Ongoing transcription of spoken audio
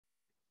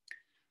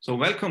So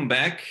welcome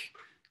back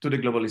to the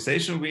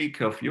Globalization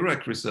Week of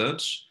Eurac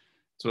Research,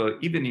 to our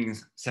evening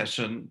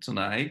session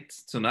tonight.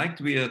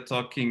 Tonight we are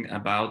talking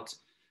about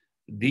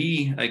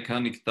the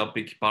iconic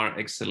topic par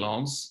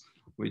excellence,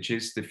 which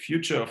is the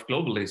future of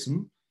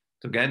globalism,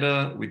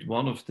 together with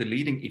one of the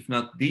leading, if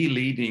not the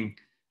leading,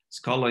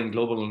 scholar in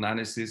global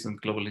analysis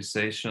and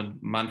globalization,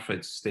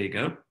 Manfred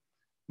Steger.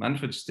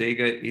 Manfred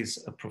Steger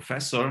is a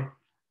professor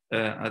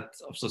of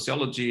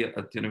sociology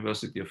at the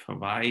University of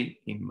Hawaii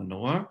in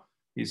Manoa.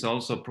 He's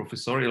also a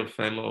professorial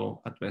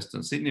fellow at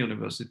Western Sydney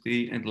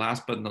University. And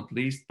last but not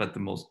least, but the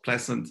most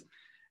pleasant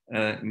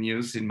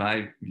news in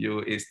my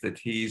view is that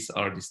he's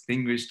our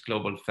distinguished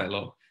global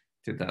fellow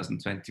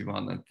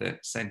 2021 at the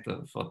Center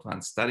for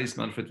Advanced Studies.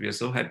 Manfred, we are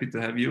so happy to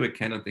have you. I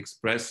cannot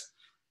express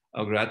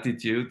our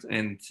gratitude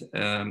and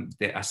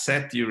the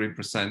asset you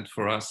represent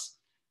for us.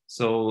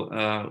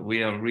 So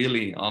we are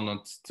really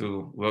honored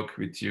to work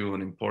with you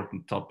on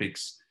important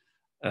topics,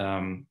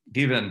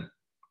 given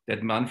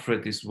that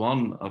Manfred is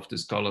one of the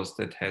scholars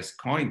that has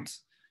coined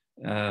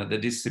the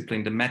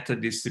discipline, the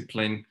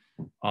meta-discipline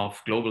of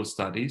global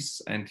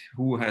studies, and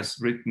who has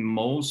written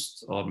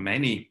most or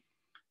many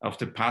of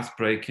the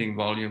path-breaking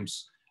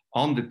volumes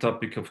on the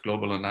topic of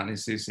global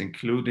analysis,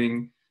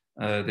 including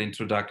the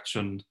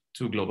introduction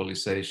to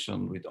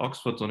globalization with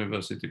Oxford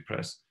University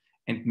Press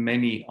and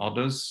many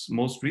others.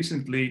 Most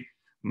recently,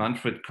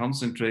 Manfred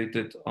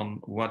concentrated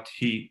on what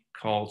he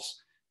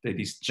calls the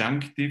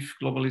disjunctive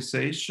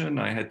globalization.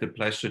 I had the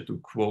pleasure to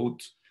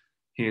quote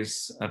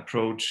his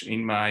approach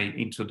in my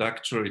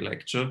introductory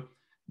lecture,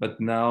 but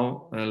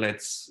now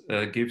let's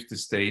give the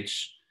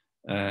stage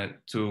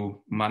to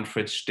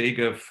Manfred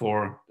Steger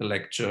for the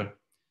lecture,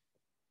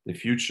 The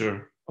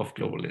Future of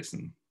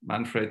Globalism.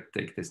 Manfred,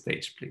 take the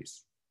stage,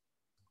 please.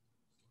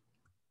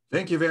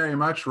 Thank you very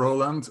much,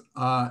 Roland.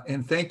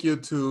 And thank you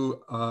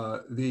to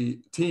the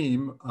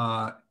team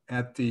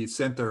at the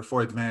Center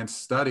for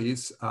Advanced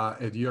Studies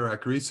at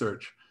Eurac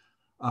Research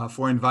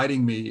for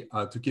inviting me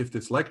to give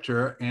this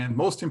lecture. And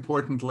most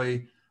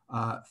importantly,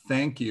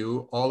 thank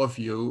you, all of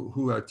you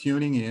who are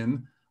tuning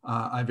in.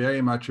 I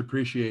very much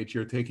appreciate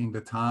your taking the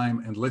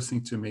time and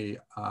listening to me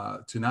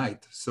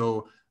tonight.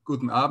 So,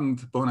 guten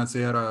Abend,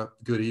 buonasera,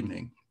 good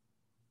evening.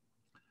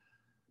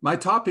 My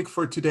topic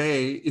for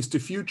today is the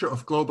future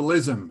of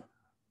globalism.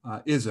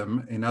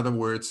 In other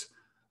words,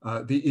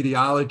 the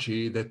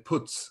ideology that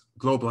puts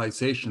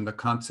globalization, the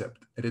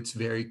concept, at its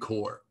very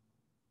core.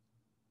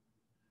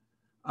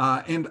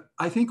 And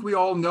I think we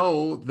all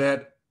know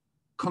that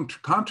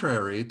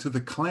contrary to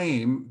the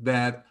claim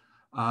that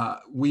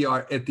we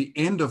are at the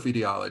end of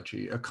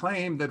ideology, a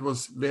claim that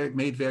was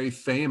made very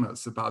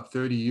famous about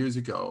 30 years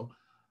ago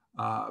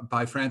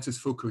by Francis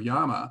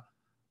Fukuyama,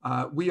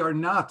 we are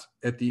not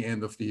at the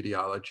end of the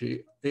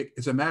ideology.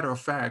 As a matter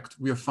of fact,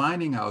 we are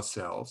finding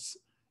ourselves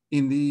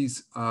in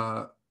these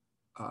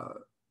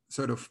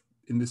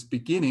in this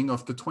beginning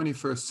of the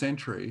 21st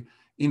century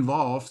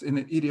involved in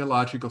an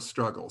ideological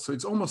struggle. So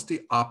it's almost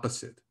the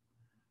opposite.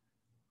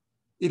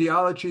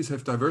 Ideologies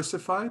have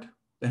diversified,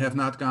 they have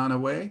not gone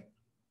away.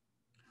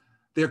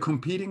 They're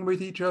competing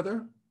with each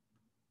other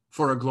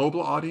for a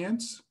global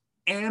audience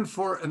and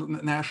for a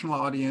national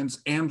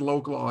audience and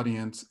local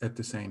audience at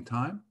the same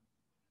time.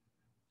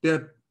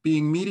 They're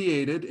being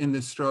mediated in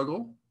this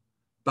struggle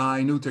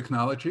by new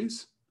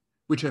technologies,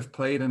 which have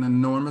played an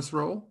enormous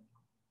role.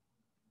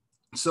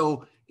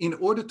 So in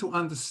order to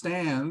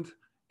understand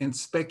and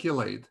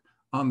speculate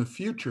on the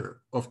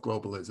future of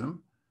globalism,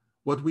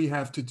 what we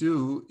have to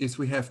do is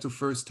we have to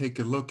first take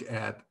a look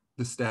at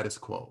the status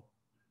quo.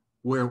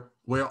 Where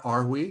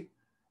are we?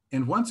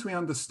 And once we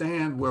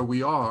understand where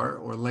we are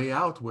or lay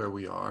out where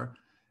we are,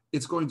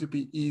 it's going to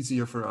be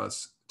easier for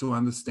us to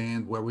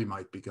understand where we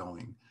might be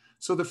going.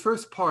 So the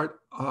first part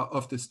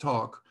of this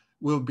talk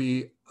will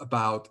be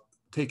about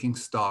taking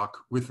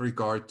stock with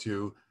regard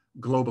to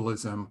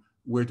globalism.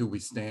 Where do we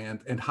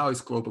stand, and how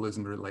is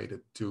globalism related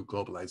to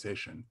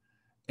globalization?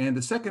 And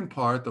the second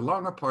part, the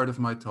longer part of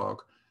my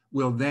talk,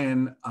 will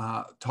then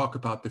talk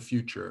about the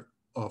future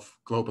of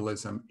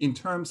globalism in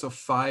terms of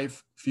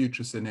 5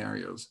 future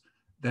scenarios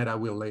that I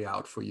will lay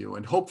out for you.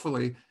 And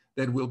hopefully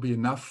that will be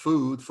enough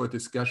food for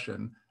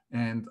discussion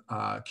and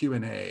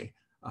Q&A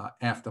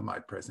after my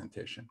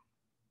presentation.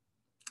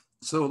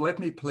 So let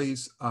me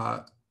please,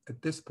 at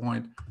this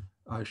point,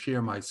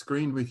 share my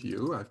screen with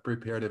you. I've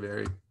prepared a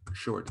very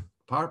short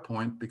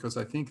PowerPoint because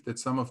I think that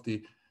some of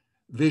the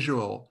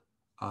visual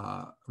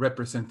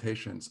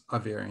representations are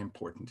very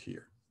important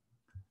here.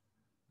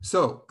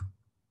 So,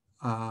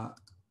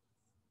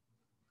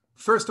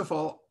 first of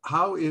all,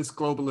 how is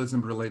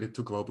globalism related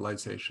to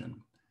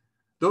globalization?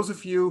 Those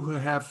of you who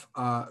have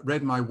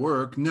read my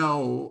work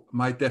know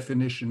my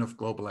definition of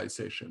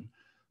globalization.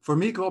 For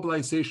me,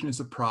 globalization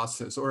is a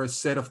process or a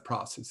set of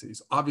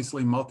processes,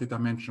 obviously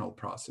multidimensional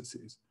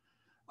processes,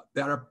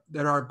 that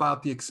are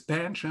about the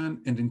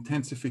expansion and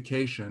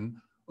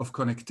intensification of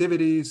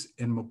connectivities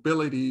and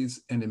mobilities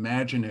and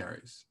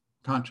imaginaries,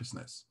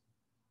 consciousness,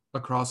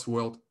 across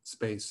world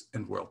space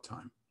and world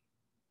time.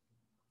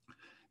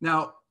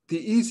 Now, the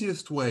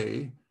easiest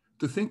way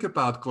to think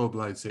about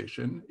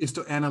globalization is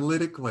to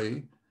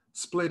analytically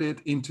split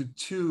it into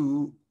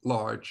two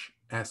large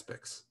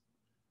aspects.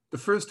 The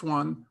first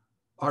one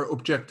are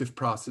objective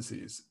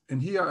processes.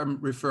 And here I'm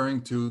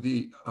referring to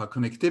the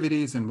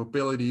connectivities and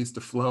mobilities,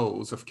 the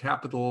flows of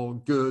capital,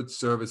 goods,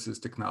 services,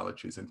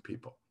 technologies, and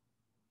people.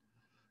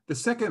 The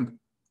second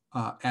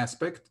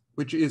aspect,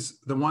 which is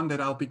the one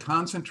that I'll be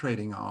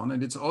concentrating on,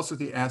 and it's also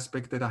the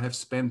aspect that I have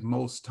spent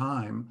most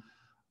time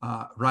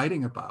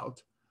writing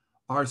about,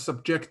 are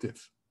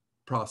subjective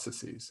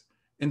processes.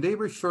 And they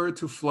refer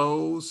to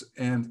flows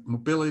and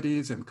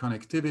mobilities and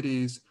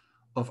connectivities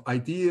of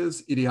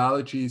ideas,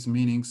 ideologies,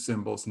 meanings,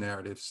 symbols,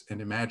 narratives, and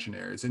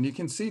imaginaries. And you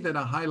can see that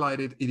I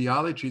highlighted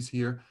ideologies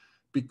here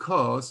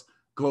because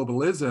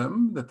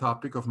globalism, the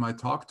topic of my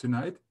talk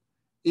tonight,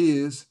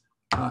 is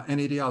an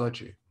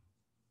ideology.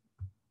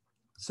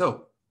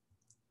 So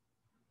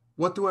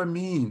what do I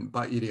mean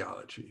by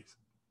ideologies,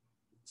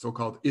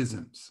 so-called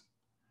isms?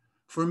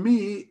 For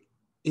me,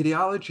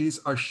 ideologies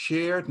are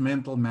shared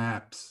mental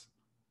maps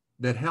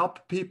that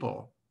help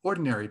people,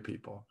 ordinary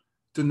people,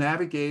 to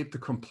navigate the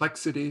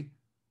complexity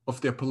of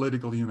their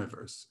political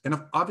universe. And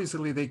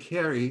obviously they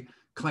carry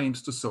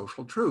claims to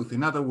social truth.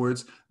 In other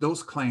words,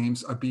 those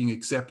claims are being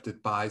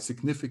accepted by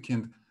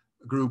significant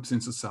groups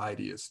in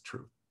society as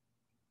truth.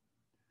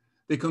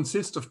 They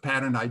consist of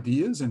patterned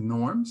ideas and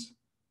norms.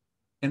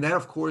 And that,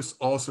 of course,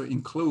 also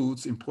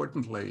includes,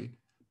 importantly,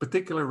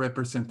 particular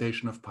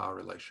representation of power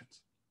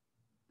relations.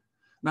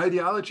 Now,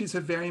 ideologies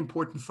have very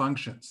important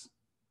functions.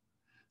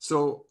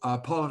 So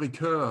Paul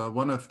Ricoeur,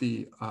 one of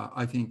the,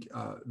 I think,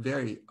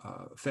 very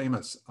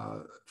famous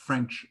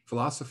French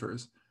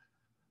philosophers,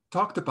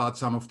 talked about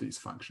some of these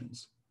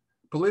functions.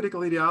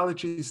 Political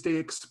ideologies, they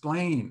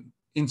explain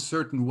in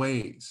certain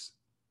ways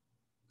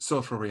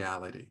social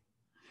reality.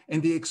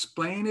 And they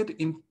explain it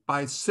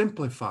by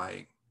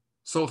simplifying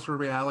social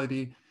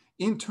reality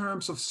in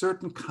terms of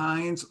certain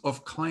kinds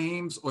of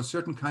claims or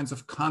certain kinds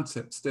of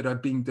concepts that are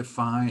being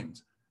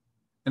defined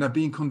and are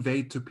being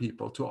conveyed to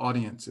people, to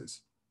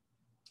audiences,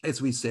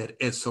 as we said,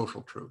 as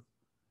social truth.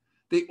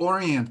 They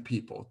orient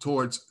people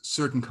towards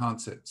certain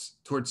concepts,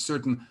 towards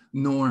certain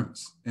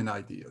norms and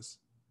ideas.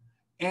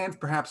 And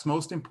perhaps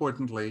most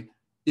importantly,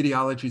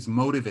 ideologies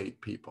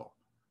motivate people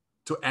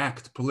to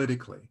act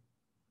politically.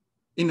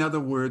 In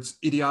other words,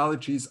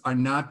 ideologies are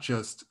not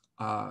just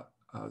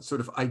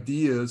sort of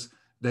ideas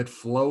that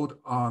float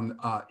on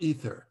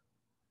ether.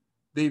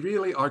 They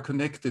really are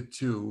connected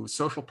to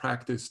social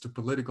practice, to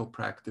political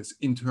practice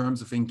in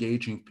terms of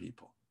engaging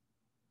people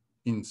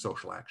in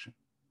social action.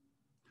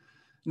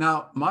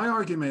 Now, my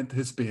argument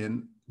has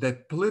been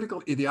that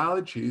political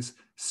ideologies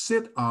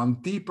sit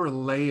on deeper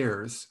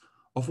layers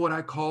of what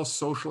I call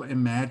social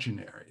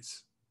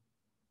imaginaries.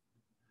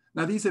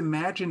 Now, these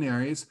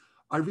imaginaries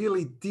are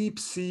really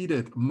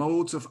deep-seated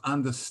modes of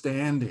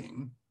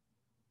understanding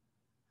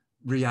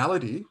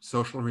reality,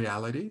 social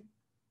reality,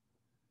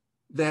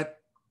 that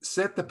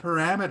set the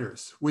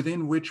parameters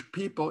within which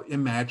people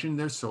imagine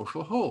their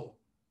social whole.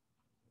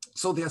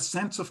 So their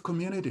sense of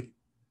community,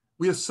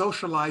 we are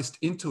socialized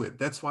into it.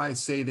 That's why I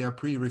say they're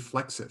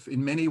pre-reflexive.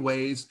 In many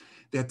ways,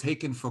 they're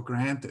taken for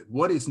granted.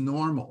 What is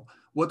normal?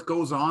 What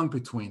goes on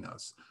between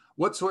us?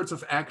 What sorts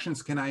of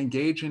actions can I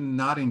engage in and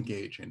not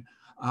engage in?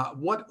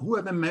 Who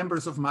are the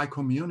members of my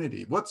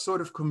community? What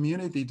sort of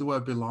community do I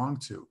belong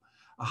to?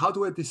 How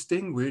do I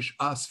distinguish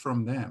us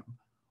from them?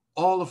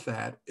 All of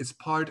that is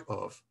part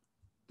of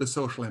the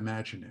social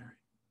imaginary.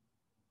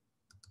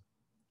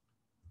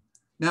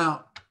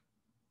 Now,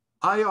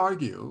 I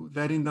argue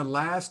that in the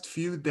last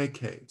few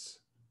decades,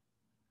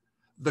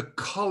 the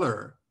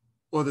color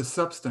or the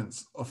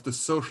substance of the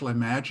social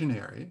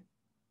imaginary,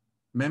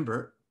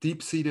 remember,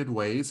 deep-seated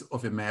ways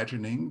of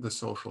imagining the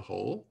social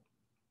whole,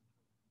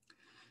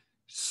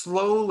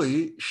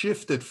 slowly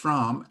shifted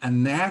from a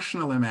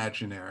national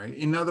imaginary,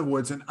 in other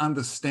words, an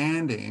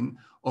understanding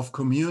of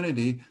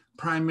community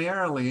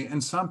primarily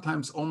and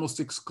sometimes almost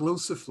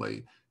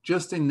exclusively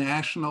just in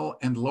national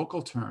and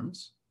local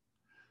terms,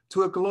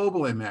 to a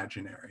global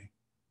imaginary.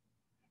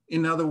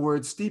 In other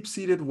words,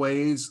 deep-seated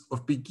ways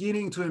of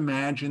beginning to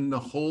imagine the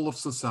whole of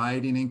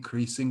society in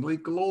increasingly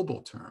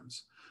global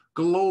terms,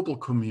 global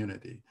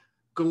community,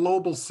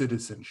 global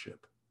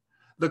citizenship.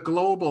 The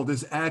global,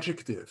 this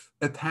adjective,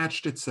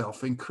 attached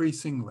itself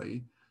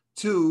increasingly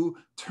to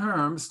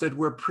terms that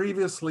were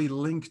previously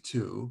linked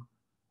to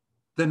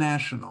the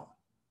national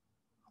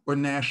or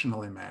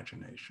national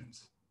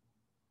imaginations.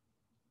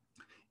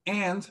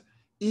 And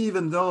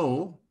even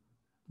though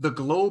the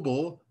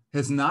global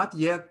has not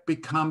yet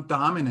become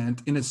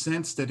dominant in a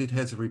sense that it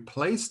has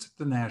replaced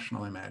the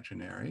national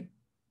imaginary,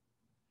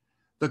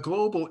 the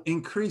global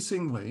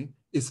increasingly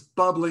is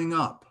bubbling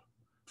up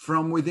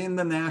from within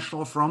the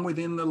national, from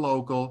within the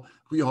local.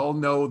 We all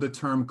know the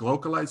term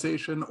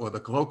globalization or the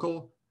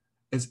glocal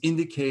as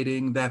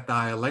indicating that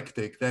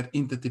dialectic, that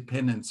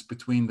interdependence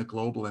between the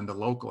global and the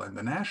local and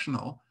the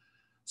national.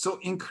 So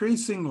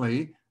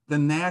increasingly, the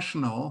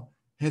national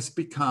has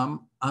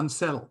become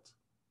unsettled.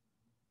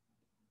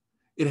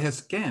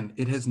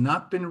 it has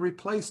not been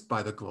replaced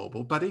by the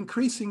global, but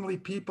increasingly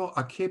people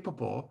are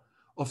capable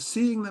of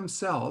seeing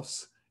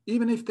themselves,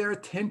 even if there are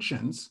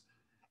tensions,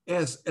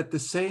 as at the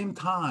same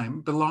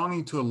time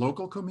belonging to a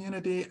local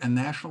community, a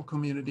national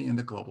community, and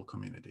a global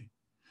community.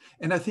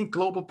 And I think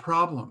global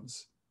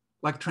problems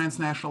like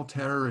transnational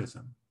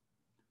terrorism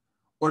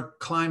or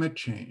climate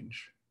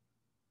change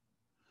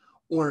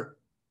or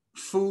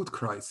food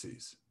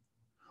crises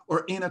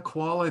or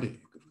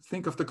inequality,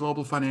 think of the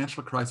global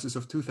financial crisis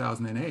of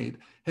 2008,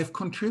 have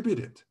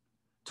contributed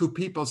to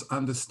people's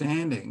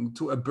understanding,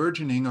 to a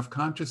burgeoning of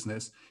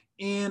consciousness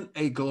in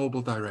a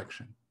global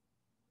direction.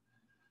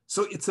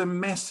 So it's a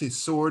messy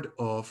sort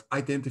of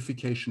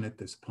identification at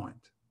this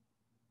point.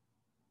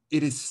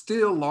 It is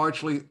still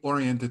largely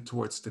oriented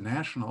towards the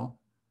national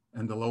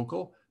and the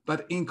local,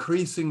 but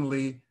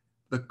increasingly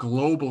the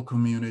global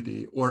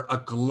community or a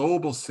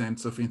global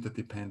sense of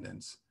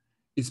interdependence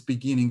is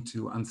beginning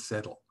to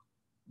unsettle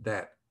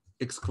that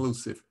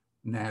exclusive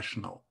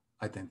national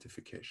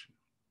identification.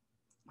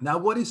 Now,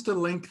 what is the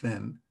link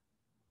then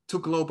to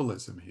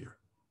globalism here?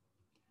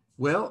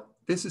 Well,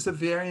 this is a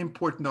very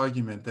important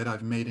argument that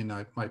I've made in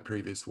my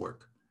previous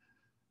work.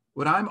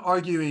 What I'm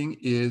arguing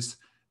is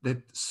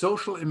that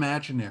social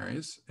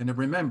imaginaries, and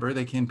remember,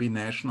 they can be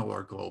national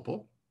or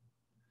global,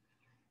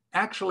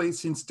 actually,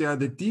 since they are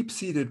the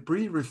deep-seated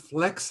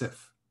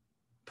pre-reflexive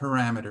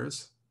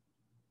parameters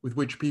with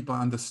which people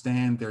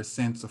understand their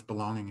sense of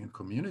belonging and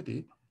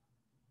community,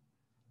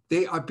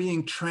 they are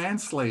being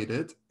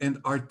translated and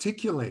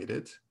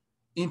articulated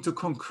into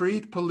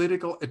concrete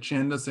political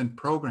agendas and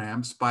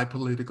programs by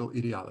political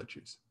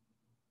ideologies.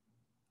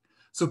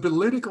 So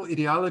political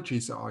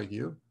ideologies, I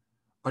argue,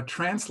 are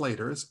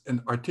translators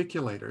and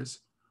articulators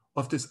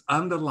of this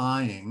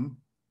underlying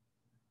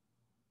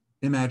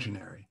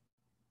imaginary.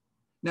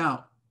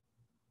 Now,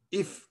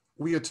 if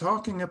we are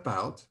talking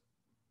about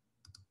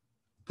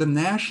the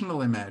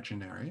national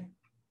imaginary,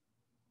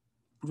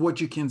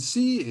 what you can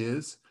see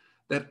is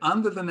that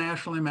under the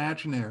national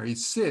imaginary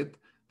sit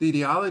the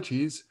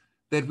ideologies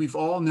that we've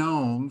all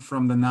known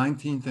from the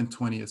 19th and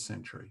 20th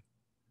century.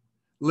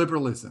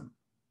 Liberalism,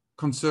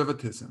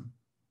 conservatism,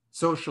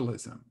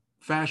 socialism,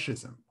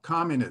 fascism,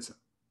 communism,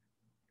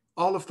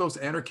 all of those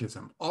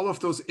anarchism, all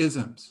of those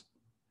isms,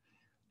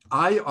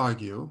 I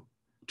argue,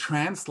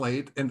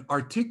 translate and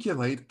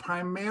articulate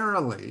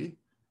primarily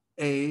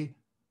a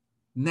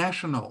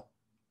national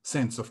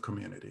sense of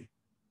community.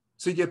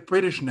 So you get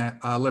British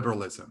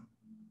liberalism,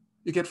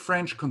 you get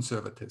French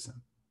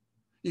conservatism,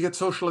 you get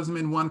socialism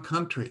in one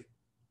country,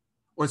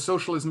 or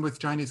socialism with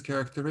Chinese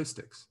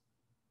characteristics.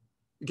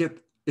 You get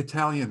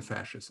Italian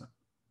fascism,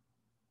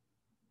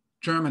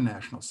 German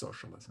National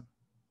Socialism,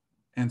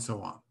 and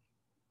so on.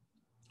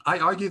 I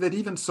argue that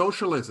even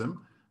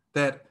socialism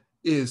that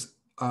is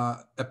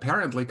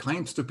apparently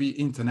claims to be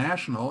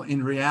international,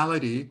 in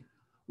reality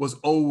was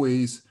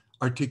always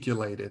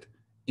articulated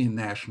in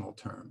national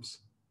terms.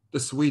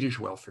 The Swedish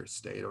welfare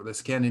state or the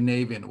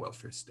Scandinavian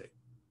welfare state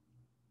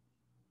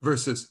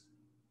versus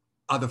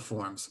other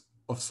forms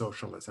of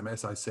socialism,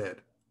 as I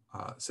said,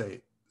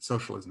 say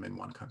socialism in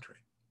one country.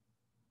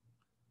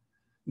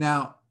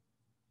 Now,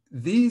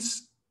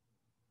 these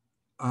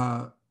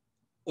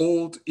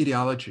old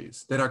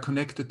ideologies that are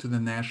connected to the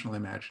national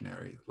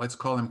imaginary, let's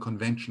call them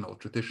conventional,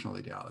 traditional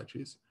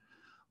ideologies,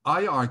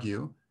 I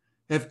argue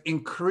have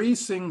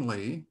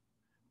increasingly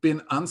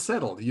been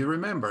unsettled. You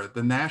remember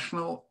the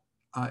national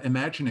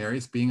imaginary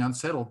is being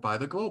unsettled by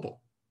the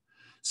global.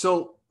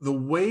 So the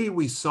way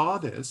we saw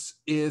this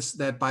is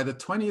that by the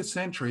 20th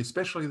century,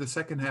 especially the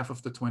second half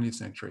of the 20th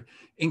century,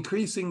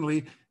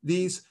 increasingly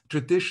these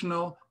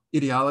traditional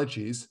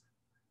ideologies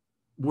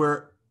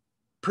were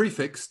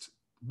prefixed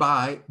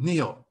by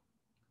neo.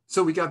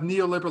 So we got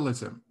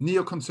neoliberalism,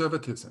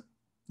 neoconservatism,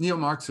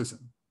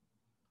 neo-Marxism.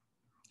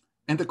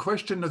 And the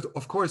question,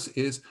 of course,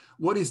 is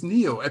what is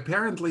neo?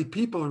 Apparently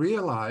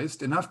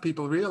enough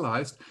people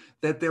realized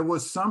that there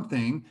was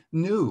something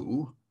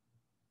new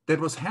that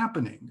was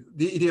happening.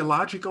 The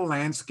ideological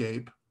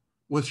landscape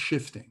was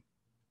shifting.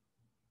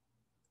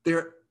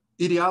 Their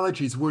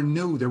ideologies were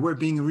new, they were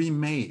being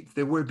remade,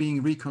 they were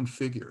being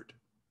reconfigured.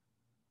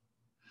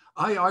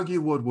 I argue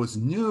what was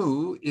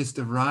new is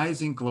the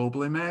rising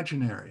global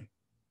imaginary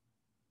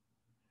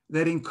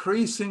that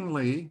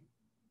increasingly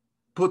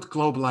put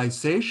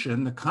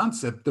globalization, the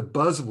concept, the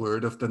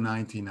buzzword of the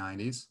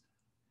 1990s,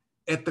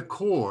 at the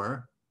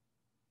core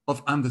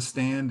of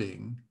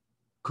understanding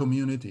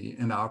community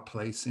and our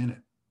place in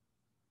it.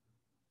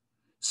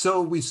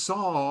 So we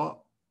saw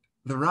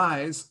the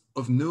rise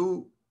of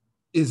new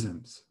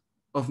isms,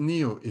 of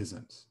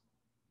neo-isms,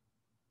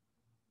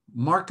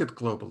 market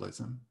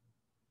globalism,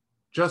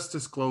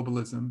 justice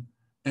globalism,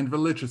 and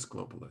religious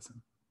globalism.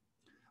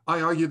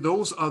 I argue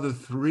those are the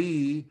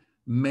three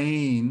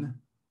main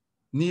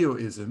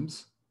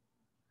neo-isms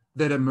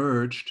that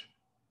emerged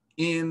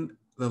in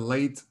the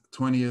late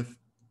 20th,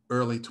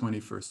 early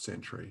 21st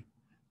century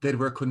that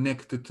were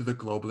connected to the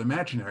global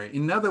imaginary.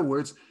 In other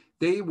words,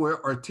 they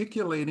were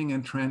articulating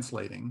and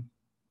translating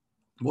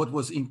what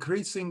was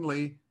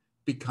increasingly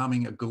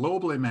becoming a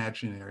global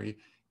imaginary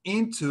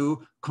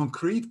into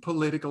concrete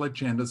political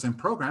agendas and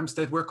programs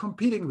that were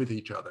competing with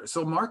each other.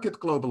 So market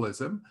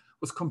globalism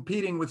was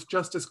competing with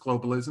justice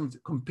globalism,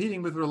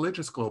 competing with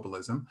religious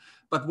globalism.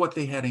 But what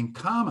they had in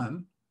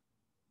common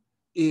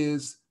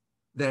is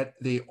that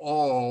they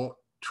all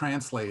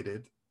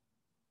translated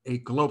a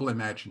global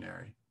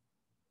imaginary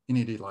in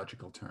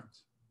ideological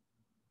terms.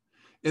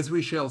 As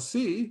we shall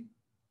see,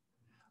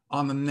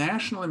 on the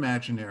national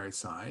imaginary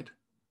side,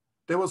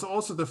 there was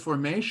also the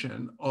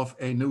formation of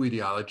a new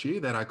ideology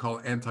that I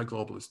call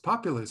anti-globalist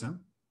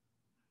populism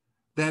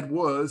that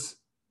was,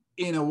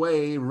 in a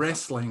way,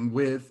 wrestling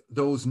with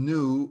those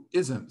new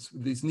isms,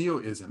 these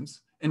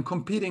neo-isms, and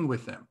competing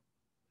with them,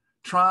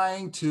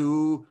 trying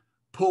to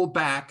pull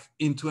back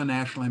into a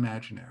national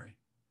imaginary.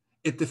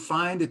 It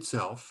defined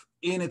itself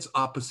in its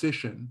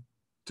opposition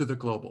to the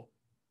global.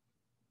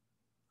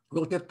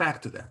 We'll get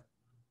back to that.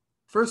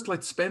 First,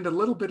 let's spend a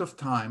little bit of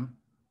time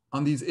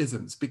on these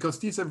isms, because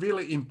these are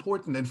really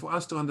important. And for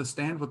us to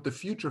understand what the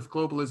future of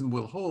globalism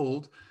will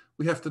hold,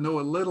 we have to know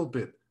a little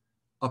bit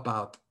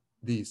about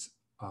these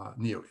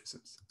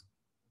neo-isms.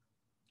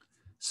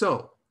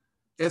 So,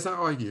 as I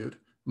argued,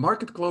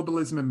 market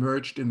globalism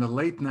emerged in the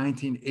late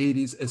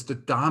 1980s as the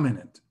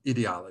dominant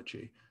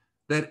ideology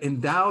that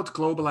endowed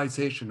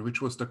globalization,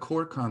 which was the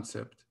core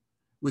concept,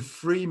 with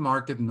free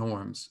market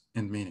norms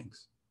and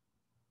meanings.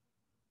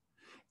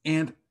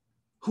 And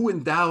who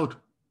endowed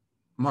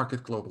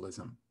market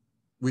globalism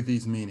with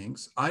these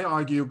meanings? I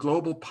argue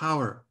global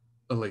power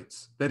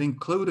elites that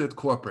included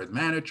corporate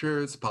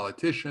managers,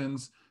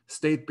 politicians,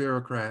 state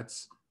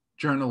bureaucrats,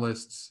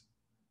 journalists,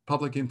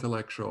 public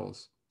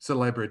intellectuals,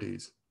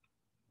 celebrities.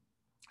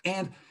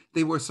 And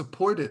they were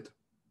supported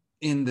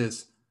in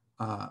this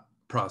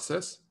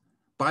process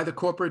by the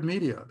corporate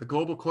media, the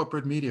global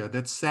corporate media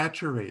that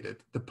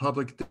saturated the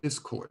public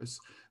discourse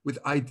with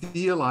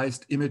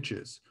idealized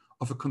images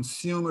of a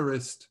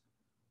consumerist,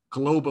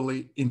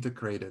 globally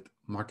integrated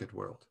market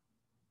world.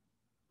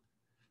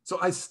 So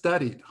I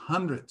studied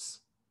hundreds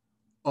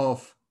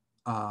of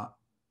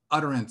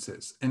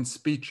utterances and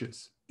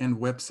speeches and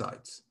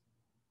websites,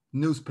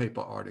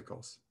 newspaper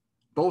articles,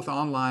 both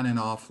online and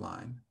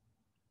offline,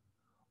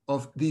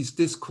 of these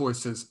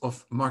discourses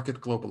of market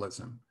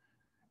globalism.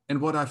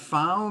 And what I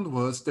found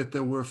was that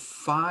there were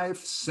 5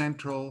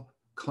 central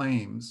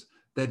claims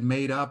that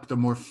made up the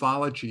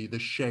morphology, the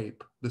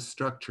shape, the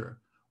structure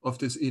of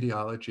this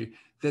ideology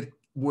that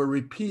were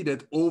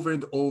repeated over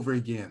and over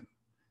again.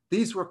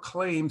 These were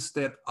claims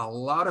that a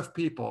lot of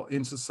people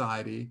in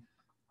society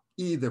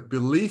either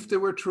believed they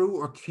were true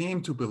or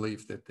came to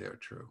believe that they're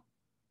true.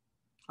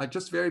 I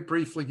just very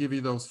briefly give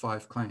you those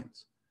 5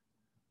 claims.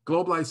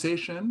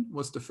 Globalization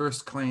was the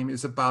first claim,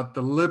 is about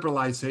the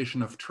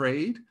liberalization of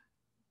trade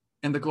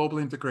and the global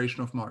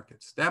integration of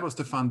markets. That was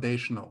the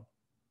foundational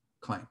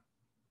claim.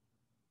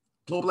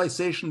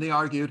 Globalization, they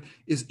argued,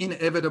 is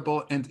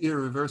inevitable and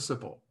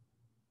irreversible.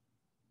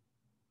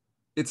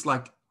 It's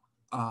like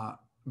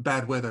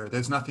bad weather.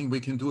 There's nothing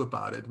we can do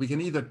about it. We can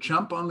either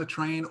jump on the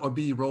train or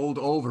be rolled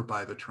over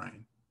by the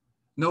train.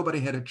 Nobody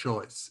had a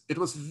choice. It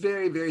was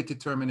very, very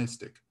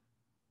deterministic,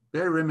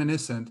 very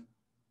reminiscent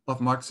of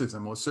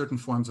Marxism or certain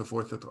forms of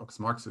orthodox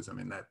Marxism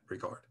in that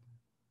regard.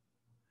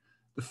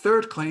 The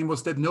third claim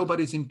was that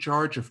nobody's in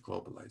charge of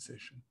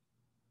globalization.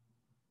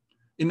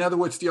 In other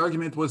words, the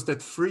argument was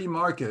that free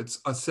markets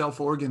are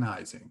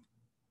self-organizing.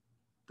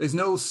 There's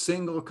no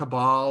single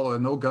cabal or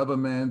no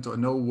government or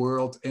no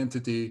world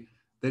entity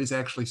that is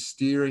actually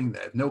steering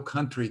that, no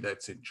country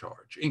that's in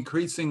charge.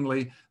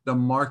 Increasingly, the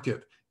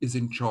market is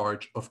in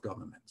charge of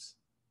governments.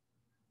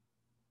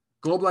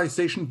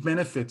 Globalization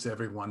benefits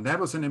everyone. That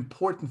was an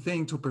important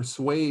thing to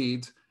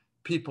persuade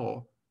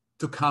people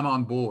to come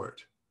on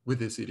board with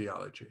this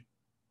ideology,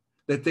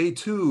 that they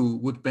too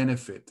would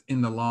benefit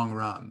in the long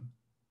run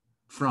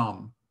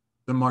from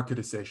the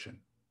marketization,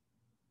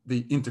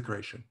 the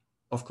integration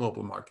of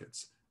global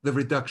markets, the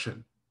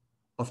reduction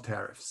of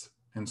tariffs,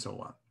 and so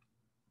on.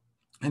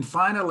 And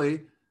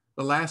finally,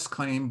 the last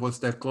claim was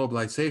that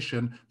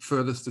globalization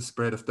furthers the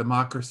spread of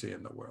democracy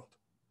in the world.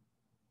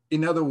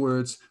 In other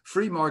words,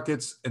 free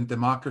markets and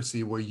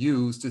democracy were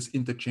used as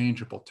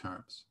interchangeable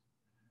terms.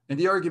 And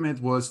the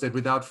argument was that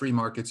without free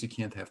markets, you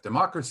can't have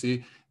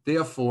democracy.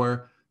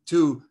 Therefore,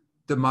 to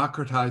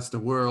democratize the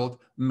world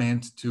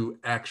meant to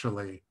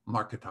actually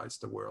marketize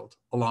the world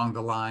along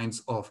the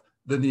lines of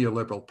the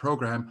neoliberal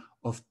program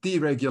of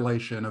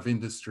deregulation of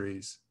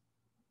industries,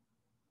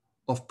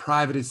 of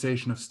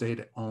privatization of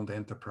state-owned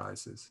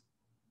enterprises,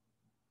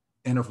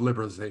 and of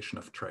liberalization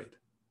of trade.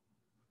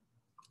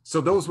 So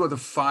those were the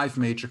 5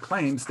 major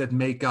claims that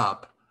make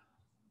up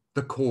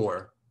the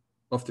core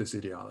of this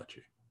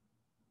ideology.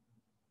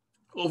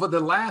 Over the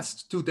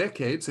last 2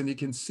 decades, and you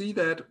can see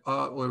that,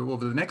 or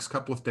over the next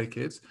couple of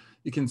decades,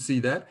 you can see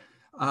that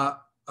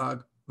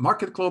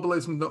market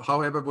globalism,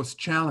 however, was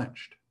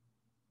challenged.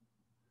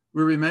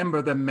 We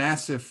remember the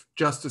massive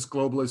justice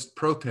globalist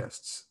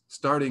protests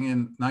starting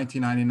in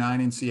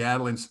 1999 in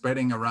Seattle and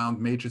spreading around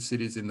major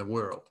cities in the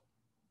world.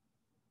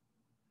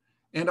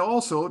 And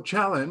also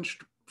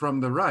challenged from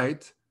the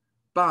right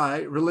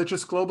by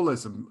religious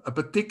globalism, a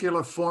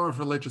particular form of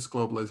religious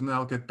globalism, and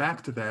I'll get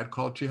back to that,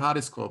 called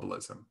jihadist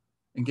globalism,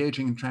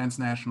 engaging in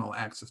transnational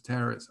acts of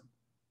terrorism.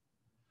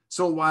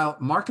 So while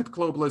market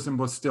globalism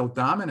was still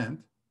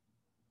dominant,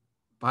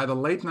 by the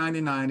late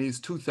 1990s,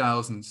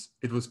 2000s,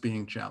 it was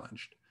being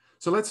challenged.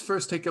 So let's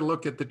first take a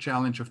look at the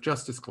challenge of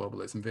justice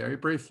globalism very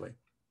briefly.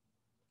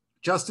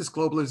 Justice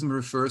globalism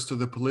refers to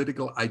the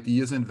political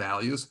ideas and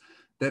values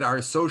that are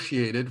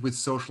associated with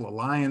social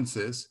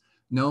alliances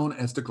known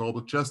as the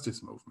global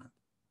justice movement,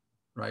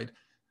 right?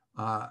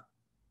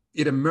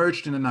 It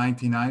emerged in the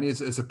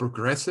 1990s as a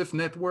progressive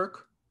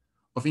network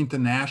of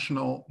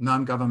international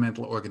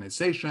non-governmental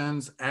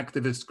organizations,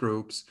 activist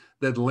groups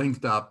that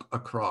linked up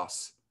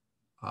across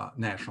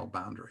national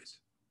boundaries.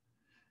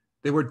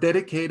 They were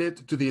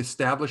dedicated to the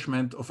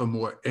establishment of a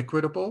more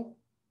equitable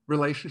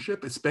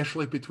relationship,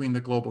 especially between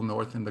the global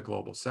North and the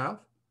global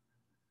South.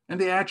 And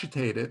they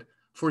agitated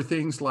for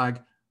things like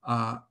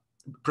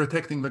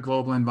protecting the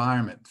global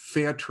environment,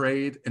 fair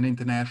trade and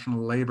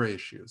international labor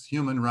issues,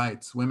 human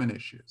rights, women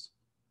issues.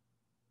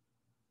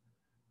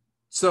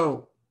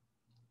 So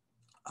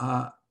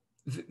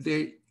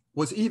there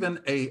was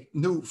even a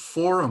new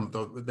forum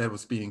that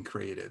was being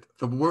created,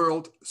 the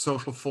World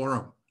Social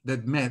Forum,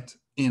 that met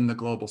in the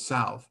global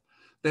South,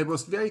 that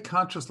was very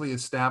consciously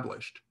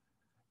established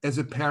as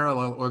a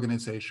parallel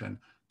organization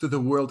to the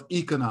World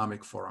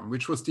Economic Forum,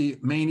 which was the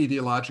main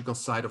ideological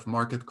site of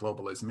market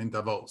globalism in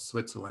Davos,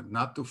 Switzerland,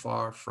 not too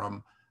far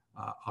from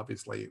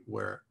obviously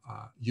where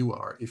you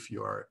are, if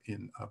you are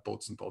in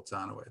Bozen,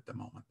 Bolzano at the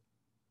moment.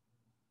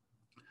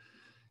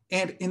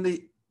 And in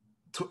the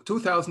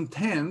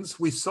 2010s,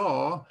 we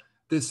saw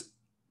this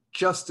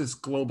justice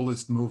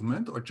globalist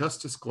movement, or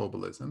justice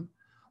globalism,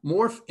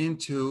 morph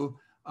into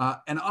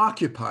an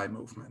Occupy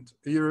movement.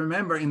 You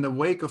remember, in the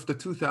wake of the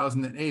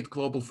 2008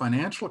 global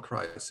financial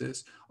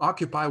crisis,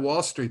 Occupy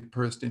Wall Street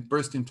burst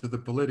into the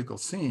political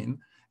scene,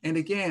 and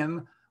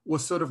again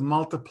was sort of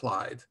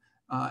multiplied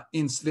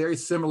in very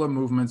similar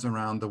movements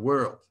around the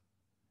world.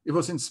 It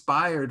was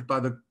inspired by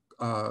the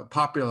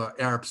popular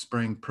Arab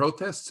Spring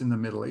protests in the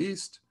Middle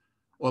East,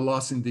 or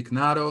Los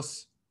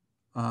Indignados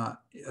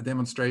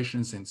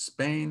demonstrations in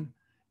Spain.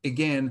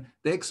 Again,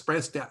 they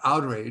expressed their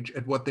outrage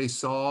at what they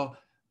saw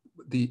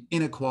the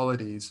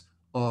inequalities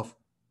of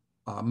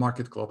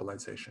market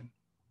globalization.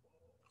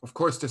 Of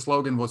course, the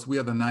slogan was, "We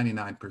are the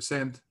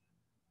 99%,"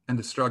 and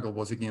the struggle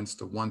was against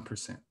the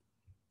 1%.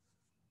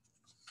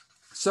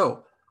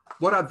 So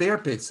what are their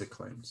basic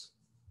claims?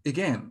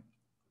 Again,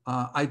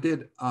 I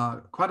did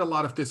quite a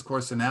lot of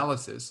discourse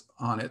analysis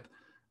on it,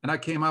 and I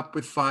came up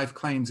with 5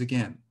 claims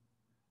again.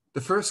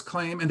 The first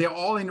claim, and they're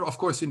all, of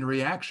course, in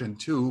reaction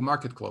to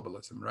market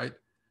globalism, right?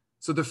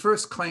 So the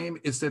first claim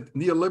is that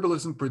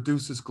neoliberalism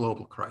produces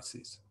global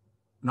crises.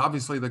 And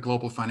obviously the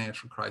global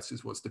financial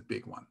crisis was the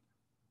big one.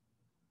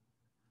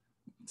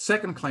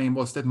 Second claim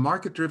was that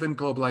market-driven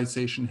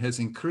globalization has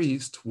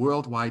increased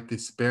worldwide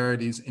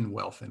disparities in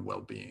wealth and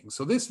well-being.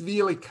 So this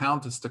really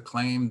counters the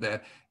claim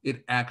that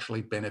it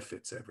actually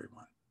benefits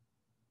everyone.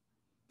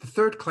 The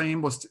third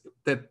claim was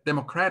that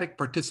democratic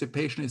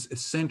participation is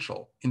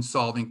essential in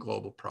solving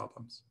global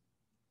problems.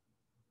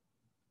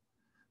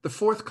 The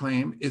fourth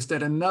claim is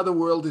that another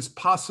world is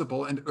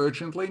possible and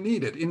urgently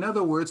needed. In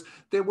other words,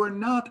 they were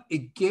not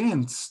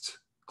against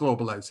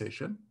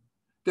globalization.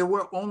 They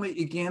were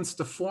only against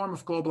the form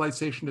of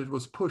globalization that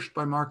was pushed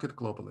by market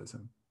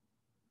globalism.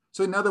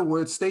 So in other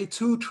words, they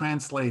too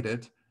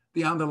translated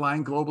the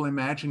underlying global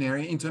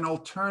imaginary into an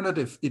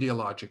alternative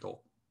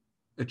ideological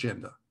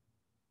agenda.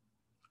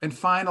 And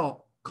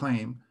final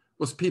claim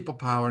was people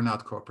power,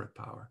 not corporate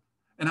power.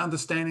 An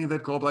understanding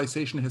that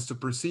globalization has to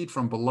proceed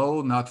from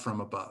below, not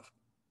from above.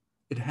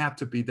 It had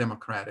to be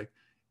democratic.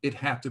 It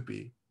had to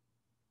be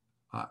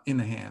in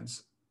the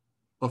hands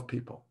of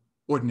people,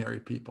 ordinary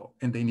people,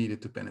 and they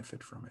needed to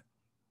benefit from it.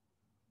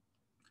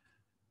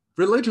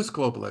 Religious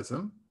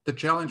globalism, the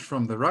challenge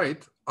from the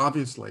right,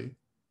 obviously,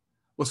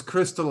 was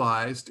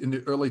crystallized in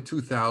the early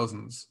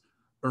 2000s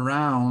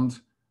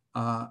around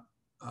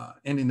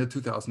and in the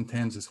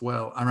 2010s as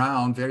well,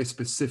 around very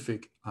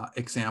specific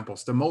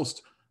examples. The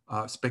most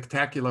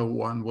spectacular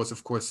one was,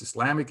 of course,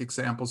 Islamic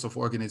examples of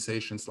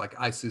organizations like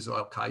ISIS or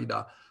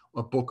Al-Qaeda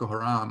or Boko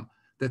Haram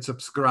that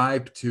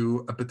subscribe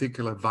to a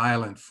particular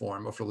violent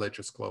form of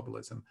religious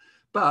globalism.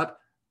 But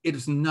it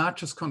is not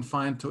just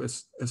confined to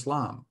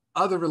Islam.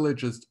 Other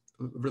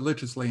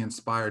religiously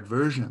inspired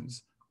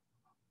versions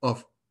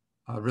of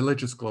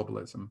religious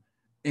globalism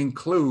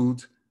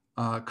include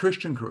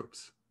Christian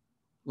groups,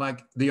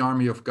 like the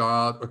Army of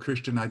God or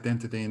Christian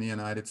Identity in the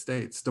United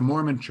States, the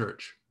Mormon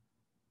Church,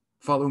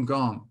 Falun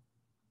Gong,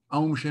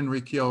 Aum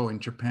Shinrikyo in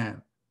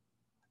Japan,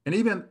 and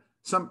even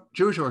some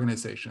Jewish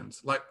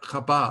organizations like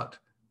Chabad,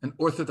 an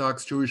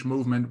Orthodox Jewish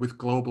movement with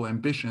global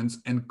ambitions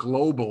and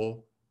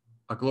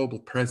a global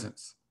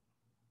presence.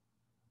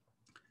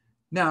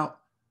 Now,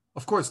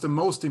 of course, the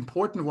most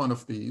important one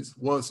of these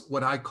was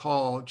what I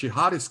call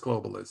jihadist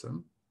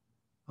globalism,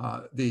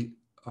 the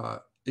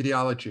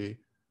ideology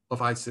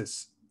of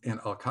ISIS and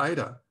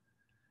Al-Qaeda.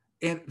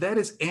 And that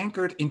is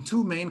anchored in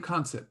two main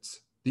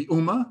concepts: the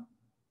Ummah,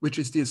 which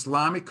is the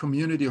Islamic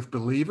community of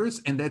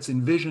believers, and that's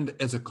envisioned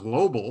as a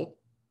global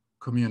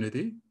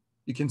community.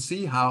 You can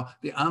see how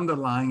the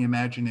underlying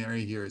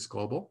imaginary here is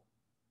global.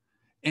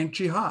 And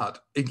jihad,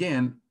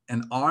 again,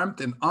 an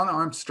armed and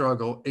unarmed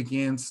struggle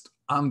against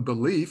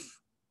unbelief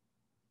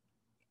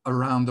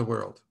around the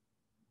world.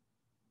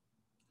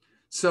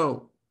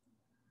 So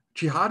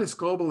jihadist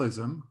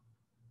globalism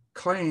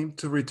claimed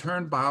to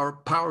return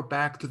power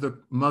back to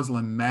the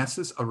Muslim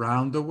masses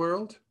around the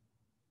world.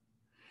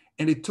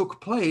 And it took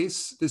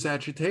place, this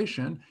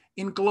agitation,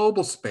 in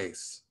global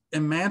space,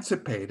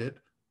 emancipated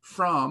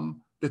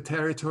from the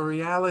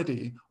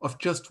territoriality of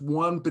just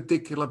one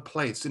particular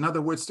place. In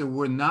other words, they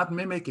were not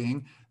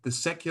mimicking the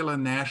secular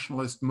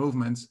nationalist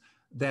movements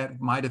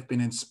that might have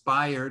been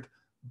inspired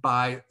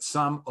by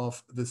some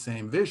of the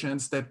same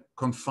visions that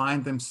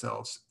confined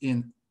themselves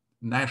in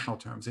national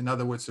terms. In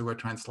other words, they were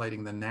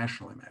translating the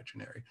national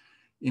imaginary.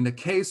 In the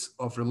case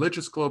of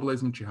religious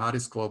globalism,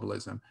 jihadist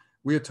globalism,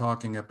 we're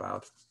talking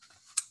about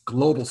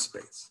global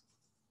space.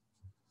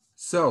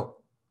 So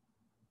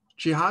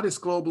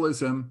jihadist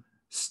globalism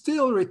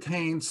still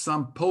retains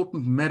some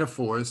potent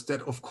metaphors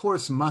that of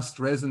course must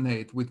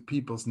resonate with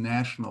people's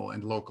national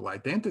and local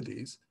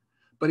identities,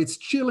 but its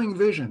chilling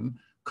vision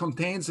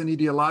contains an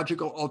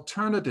ideological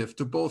alternative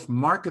to both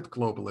market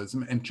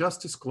globalism and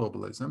justice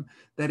globalism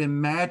that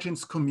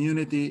imagines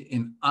community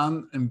in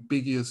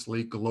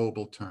unambiguously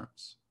global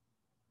terms.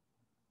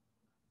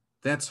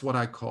 That's what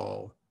I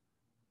call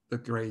the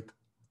great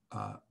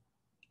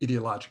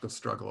ideological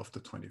struggle of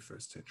the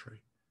 21st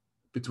century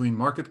between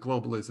market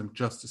globalism,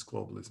 justice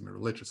globalism, and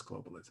religious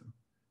globalism.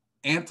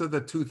 Enter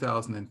the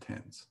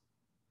 2010s,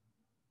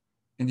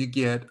 and you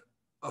get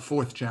a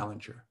fourth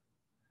challenger,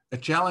 a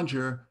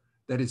challenger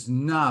that is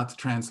not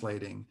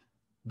translating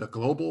the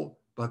global,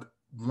 but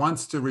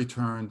wants to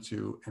return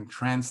to and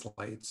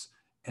translates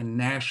a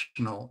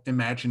national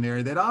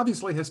imaginary that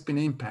obviously has been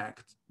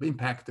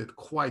impacted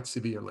quite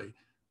severely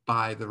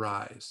by the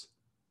rise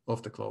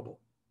of the global.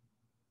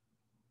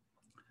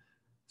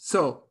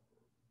 So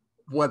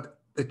what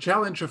the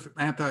challenge of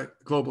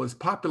anti-globalist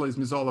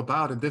populism is all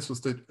about, and this was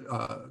the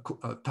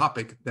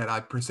topic that I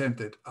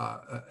presented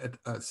at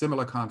a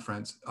similar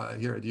conference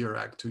here at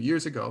Eurac 2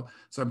 years ago,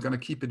 so I'm going to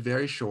keep it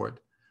very short,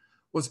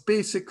 was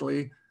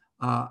basically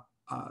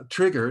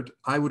triggered,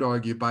 I would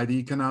argue, by the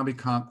economic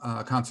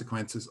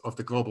consequences of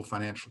the global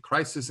financial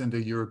crisis and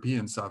the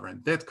European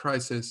sovereign debt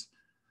crisis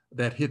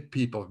that hit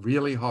people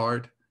really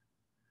hard.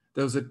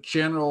 There was a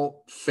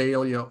general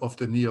failure of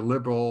the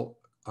neoliberal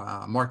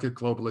market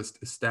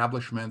globalist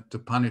establishment to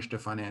punish the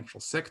financial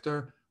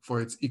sector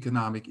for its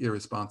economic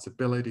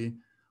irresponsibility.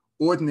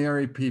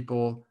 Ordinary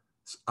people's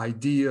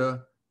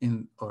idea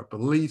or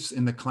beliefs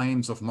in the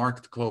claims of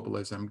market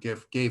globalism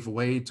gave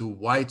way to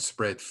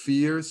widespread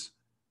fears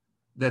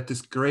that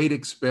this great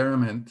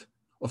experiment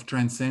of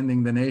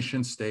transcending the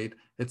nation state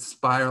had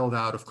spiraled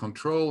out of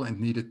control and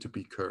needed to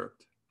be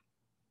curbed.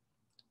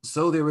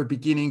 So they were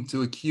beginning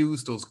to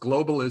accuse those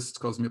globalist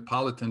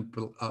cosmopolitan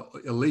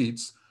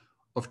elites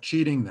of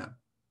cheating them.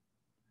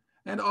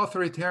 And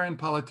authoritarian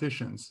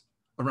politicians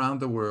around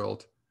the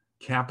world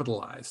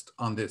capitalized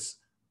on this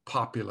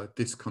popular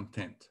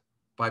discontent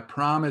by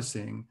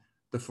promising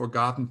the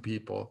forgotten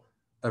people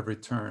a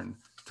return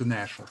to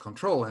national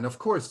control. And of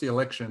course, the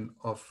election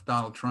of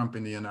Donald Trump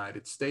in the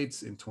United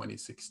States in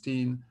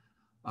 2016,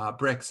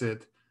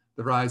 Brexit,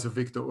 the rise of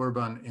Viktor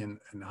Orban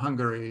in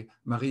Hungary,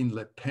 Marine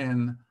Le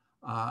Pen,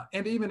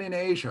 and even in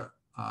Asia,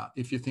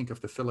 if you think of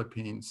the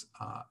Philippines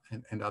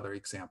and other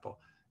example,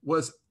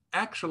 was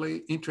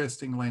actually,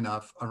 interestingly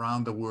enough,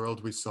 around the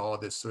world, we saw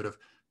this sort of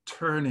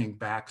turning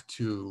back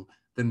to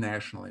the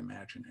national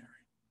imaginary.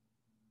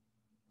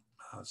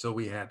 So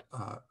we had,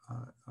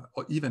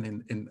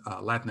 even in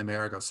Latin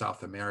America,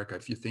 South America,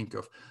 if you think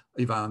of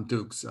Ivan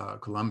Duque's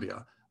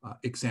Colombia,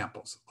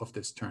 examples of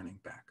this turning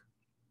back.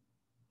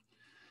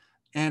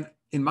 And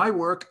in my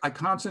work, I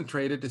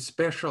concentrated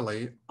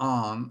especially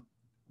on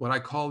what I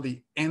call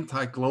the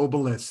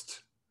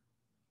anti-globalist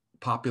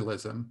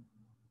populism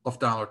of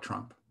Donald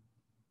Trump.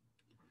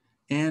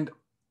 And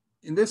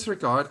in this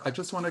regard, I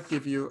just want to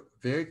give you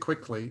very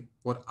quickly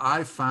what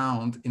I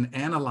found in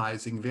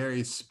analyzing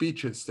various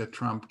speeches that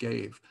Trump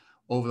gave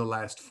over the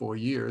last 4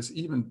 years,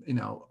 even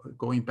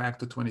going back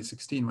to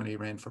 2016 when he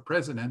ran for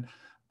president,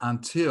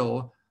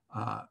 until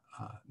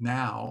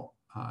now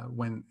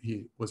when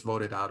he was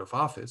voted out of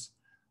office.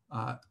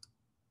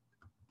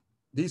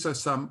 These are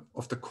some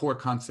of the core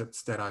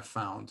concepts that I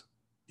found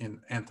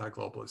in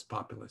anti-globalist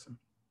populism.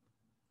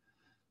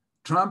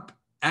 Trump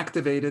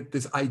activated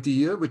this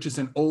idea, which is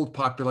an old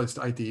populist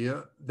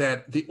idea,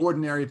 that the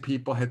ordinary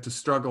people had to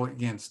struggle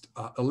against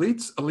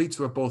elites. Elites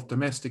were both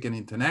domestic and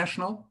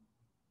international.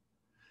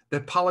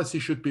 That policy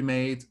should be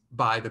made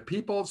by the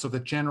people, so the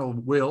general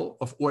will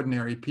of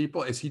ordinary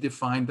people, as he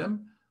defined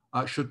them,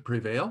 should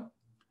prevail.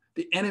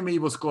 The enemy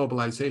was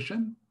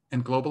globalization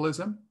and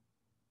globalism.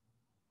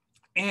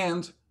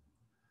 And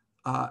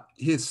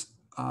his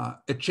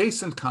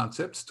adjacent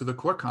concepts to the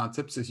core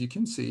concepts, as you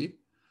can see,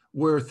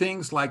 were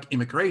things like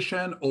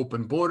immigration,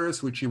 open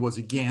borders, which he was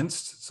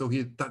against. So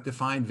he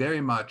defined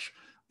very much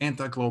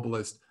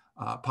anti-globalist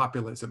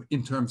populism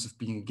in terms of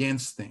being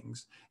against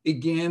things,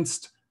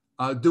 against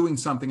doing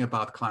something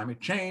about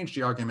climate change.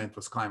 The argument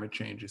was climate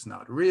change is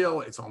not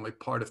real. It's only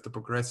part of the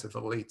progressive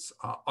elites'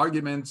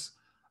 arguments.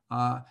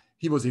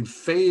 He was in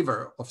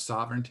favor of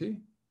sovereignty,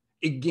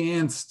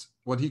 against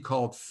what he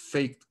called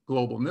fake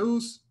global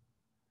news,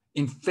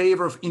 in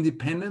favor of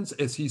independence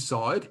as he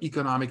saw it.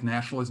 Economic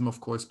nationalism,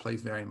 of course,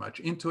 plays very much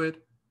into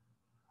it.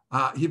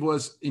 He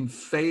was in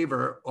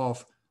favor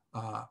of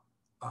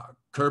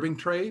curbing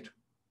trade,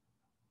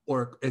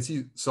 or as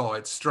he saw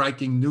it,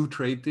 striking new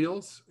trade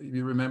deals. If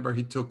you remember,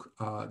 he took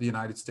the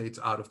United States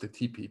out of the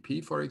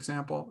TPP, for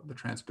example, the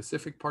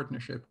Trans-Pacific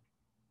Partnership.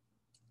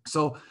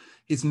 So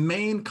his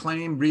main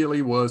claim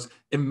really was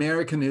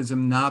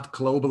Americanism, not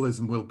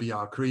globalism, will be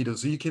our credo.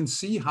 So you can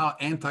see how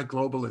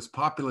anti-globalist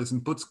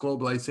populism puts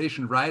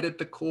globalization right at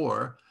the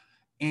core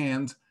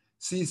and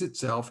sees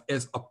itself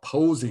as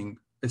opposing,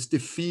 as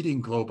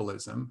defeating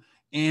globalism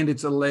and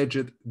its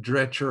alleged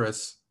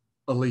treacherous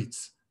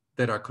elites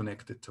that are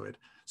connected to it.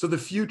 So the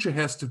future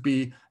has to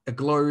be a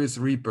glorious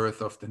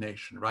rebirth of the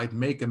nation, right?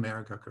 Make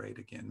America great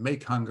again,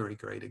 make Hungary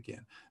great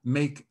again,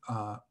 make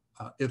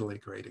Italy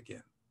great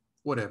again,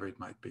 whatever it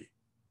might be.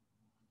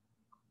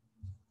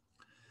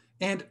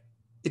 And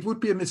it would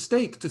be a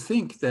mistake to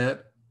think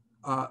that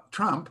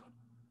Trump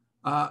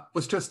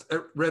was just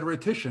a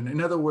rhetorician.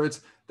 In other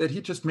words, that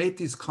he just made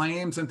these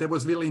claims and there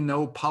was really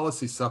no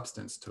policy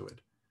substance to it.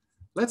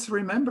 Let's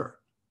remember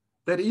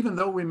that even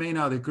though we may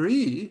not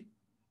agree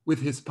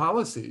with his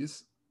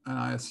policies, and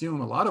I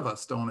assume a lot of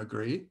us don't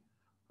agree,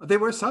 they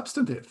were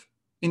substantive.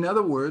 In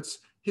other words,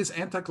 his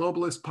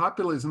anti-globalist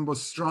populism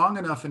was strong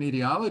enough in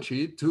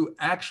ideology to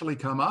actually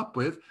come up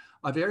with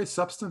a very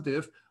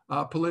substantive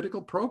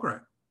political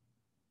program,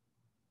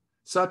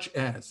 such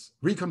as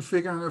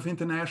reconfiguring of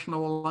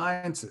international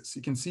alliances.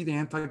 You can see the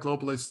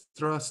anti-globalist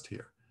thrust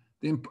here.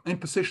 The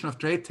imposition of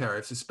trade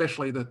tariffs,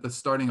 especially the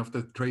starting of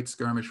the trade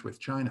skirmish with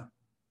China.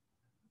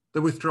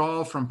 The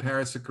withdrawal from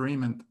Paris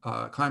Agreement,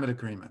 climate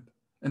agreement,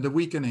 and the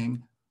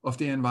weakening of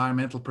the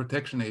Environmental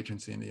Protection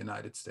Agency in the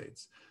United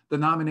States. The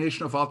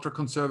nomination of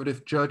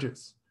ultra-conservative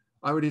judges.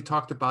 I already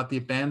talked about the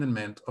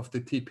abandonment of the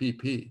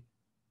TPP,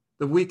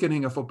 the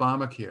weakening of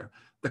Obamacare,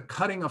 the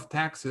cutting of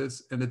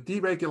taxes and the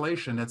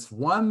deregulation. That's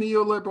one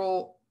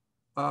neoliberal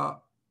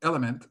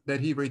element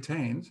that he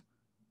retained,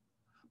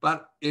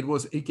 but it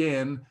was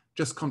again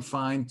just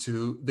confined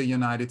to the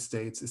United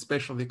States,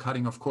 especially the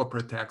cutting of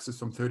corporate taxes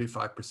from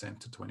 35%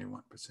 to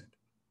 21%.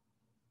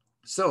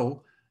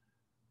 So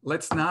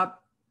let's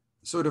not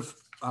sort of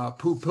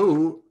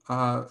poo-poo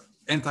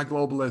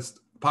anti-globalist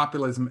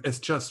populism as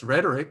just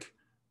rhetoric,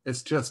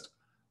 as just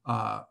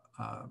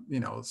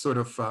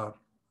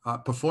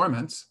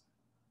performance.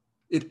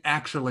 It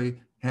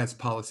actually has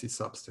policy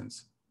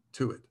substance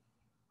to it.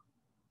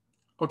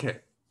 Okay,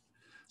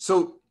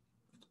 so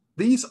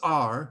these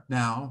are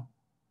now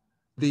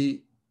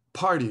the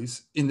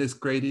parties in this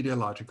great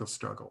ideological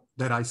struggle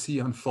that I see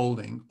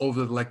unfolding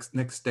over the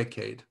next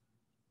decade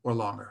or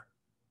longer.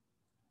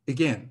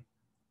 Again,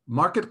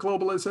 market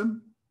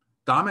globalism,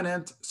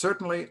 dominant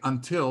certainly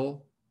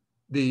until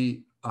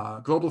the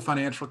global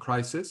financial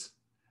crisis,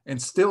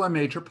 and still a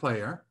major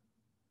player.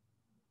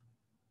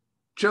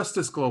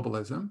 Justice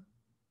globalism,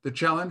 the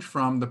challenge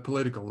from the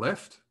political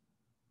left.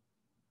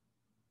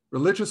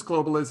 Religious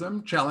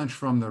globalism, challenge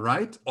from the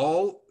right.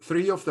 All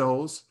three of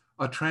those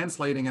are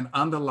translating an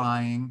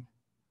underlying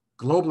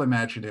global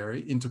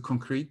imaginary into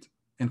concrete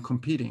and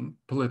competing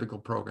political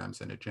programs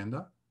and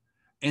agenda.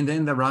 And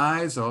then the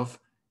rise of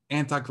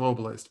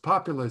anti-globalist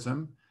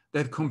populism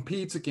that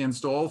competes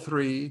against all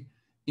three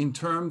in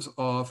terms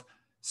of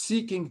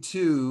seeking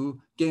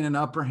to gain an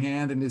upper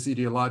hand in this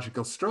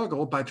ideological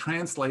struggle by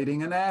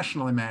translating a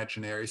national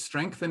imaginary,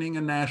 strengthening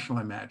a national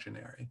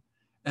imaginary,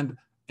 and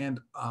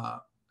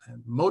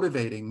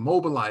motivating,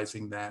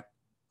 mobilizing that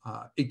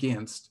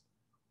against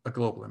a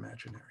global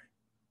imaginary.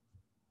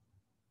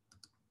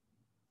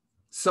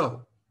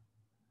 So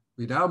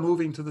we're now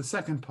moving to the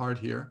second part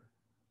here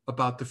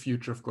about the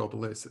future of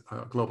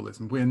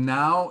globalism. We're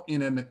now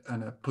in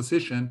a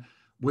position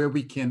where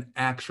we can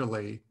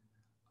actually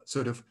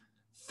sort of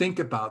think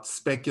about,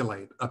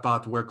 speculate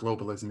about where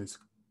globalism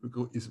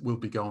will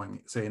be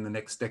going, say, in the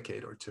next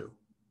decade or two.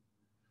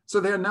 So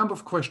there are a number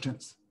of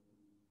questions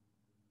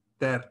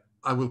that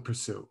I will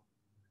pursue.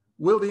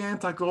 Will the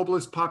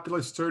anti-globalist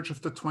populist surge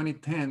of the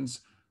 2010s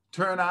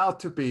turn out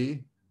to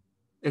be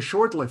a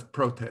short-lived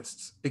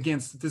protests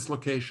against the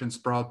dislocations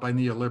brought by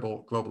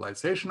neoliberal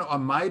globalization, or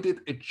might it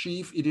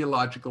achieve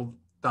ideological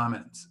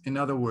dominance? In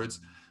other words,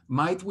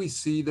 might we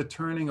see the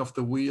turning of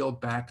the wheel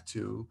back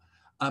to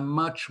a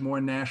much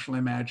more national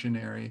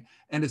imaginary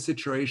and a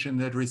situation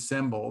that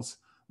resembles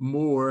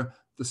more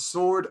the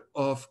sort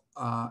of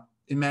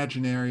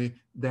imaginary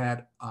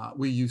that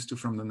we're used to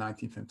from the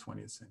 19th and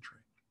 20th century?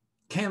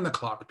 Can the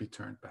clock be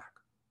turned back?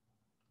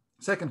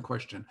 Second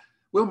question,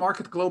 will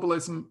market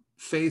globalism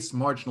face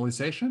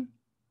marginalization?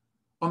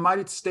 Or might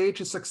it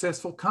stage a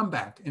successful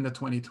comeback in the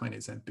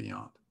 2020s and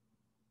beyond?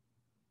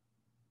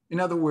 In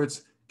other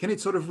words, can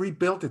it sort of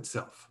rebuild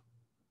itself,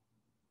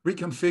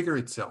 reconfigure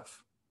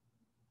itself,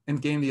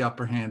 and gain the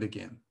upper hand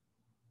again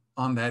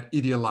on that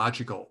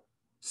ideological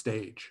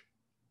stage?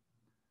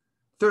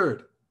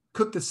 Third,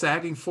 could the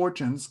sagging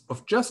fortunes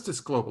of justice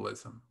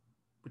globalism,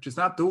 which is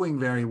not doing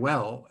very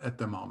well at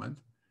the moment,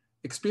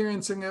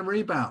 experiencing a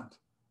rebound,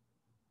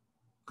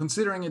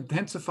 considering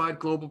intensified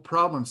global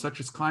problems such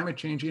as climate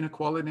change,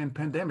 inequality, and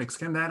pandemics,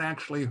 can that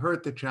actually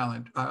hurt the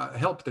challenge,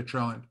 help the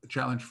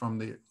challenge from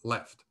the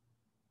left?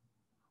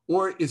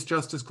 Or is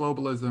justice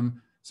globalism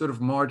sort of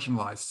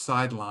marginalized,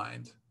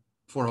 sidelined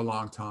for a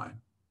long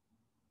time?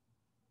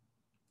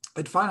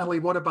 And finally,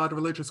 what about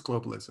religious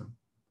globalism?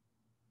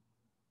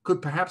 Could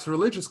perhaps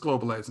religious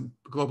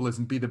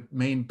globalism be the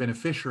main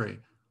beneficiary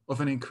of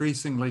an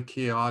increasingly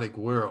chaotic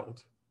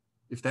world,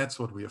 if that's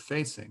what we are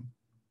facing,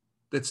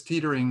 that's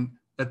teetering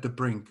at the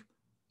brink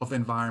of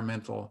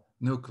environmental,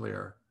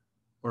 nuclear,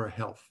 or a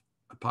health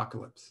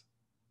apocalypse?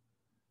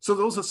 So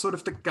those are sort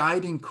of the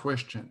guiding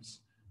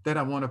questions that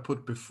I want to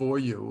put before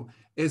you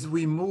as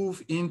we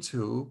move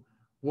into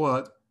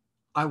what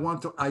I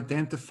want to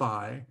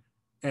identify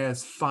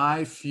as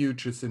 5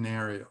 future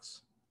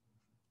scenarios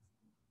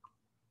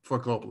for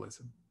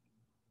globalism.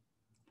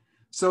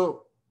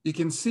 So you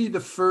can see the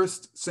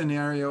first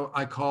scenario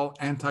I call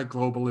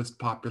anti-globalist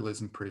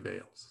populism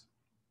prevails.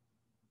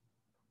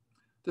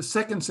 The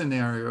second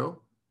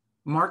scenario,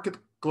 market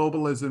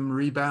globalism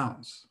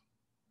rebounds.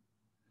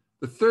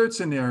 The third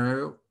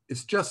scenario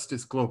is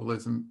justice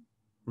globalism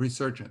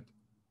resurgent.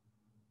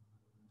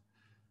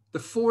 The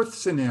fourth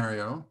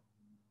scenario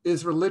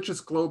is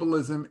religious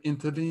globalism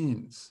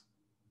intervenes.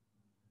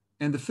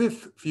 And the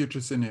fifth future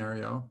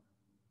scenario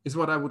is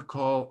what I would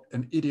call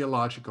an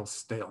ideological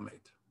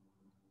stalemate.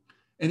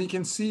 And you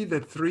can see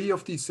that 3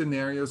 of these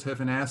scenarios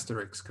have an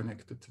asterisk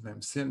connected to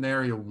them: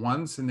 scenario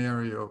 1,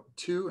 scenario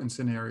 2, and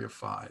scenario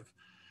 5.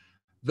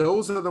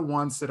 Those are the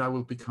ones that I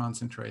will be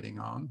concentrating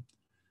on.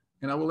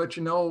 And I will let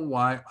you know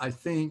why I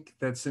think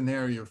that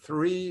scenario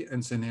 3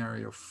 and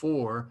scenario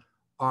 4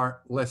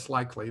 are less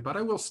likely, but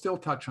I will still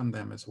touch on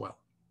them as well.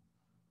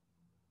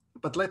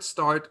 But let's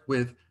start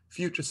with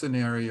future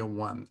scenario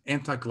 1,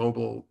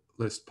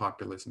 anti-globalist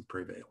populism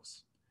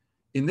prevails.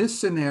 In this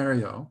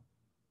scenario,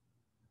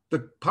 the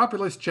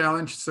populist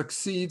challenge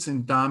succeeds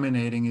in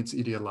dominating its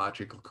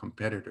ideological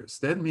competitors.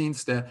 That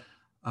means that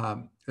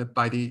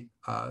by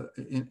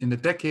in the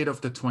decade of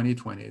the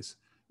 2020s,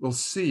 we'll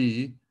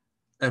see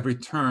a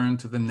return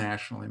to the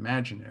national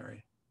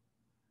imaginary.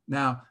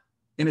 Now,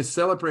 in his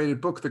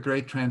celebrated book, The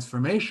Great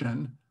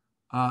Transformation,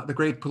 the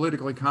great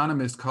political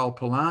economist Karl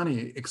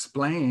Polanyi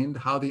explained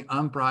how the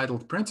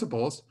unbridled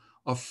principles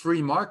of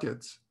free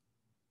markets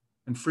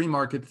and free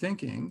market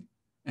thinking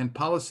and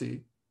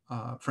policy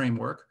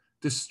framework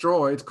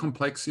destroyed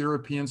complex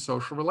European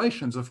social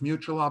relations of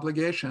mutual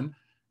obligation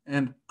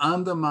and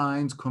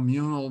undermined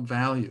communal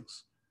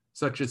values,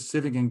 such as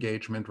civic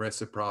engagement,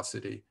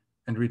 reciprocity,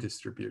 and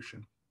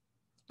redistribution.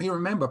 You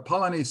remember,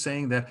 Polanyi is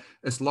saying that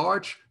as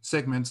large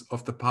segments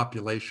of the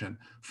population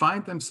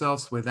find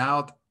themselves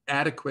without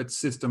adequate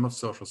system of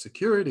social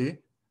security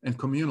and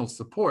communal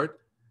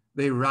support,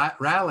 they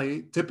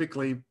rally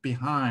typically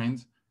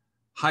behind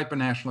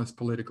hyper-nationalist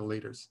political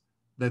leaders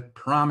that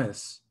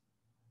promise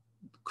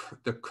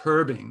the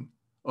curbing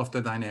of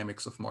the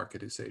dynamics of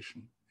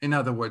marketization. In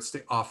other words,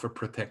 they offer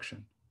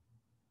protection.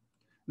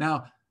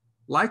 Now,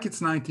 like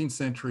its 19th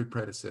century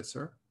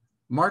predecessor,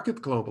 market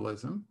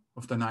globalism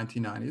of the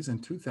 1990s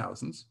and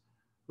 2000s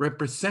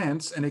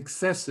represents an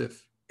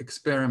excessive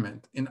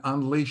experiment in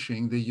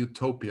unleashing the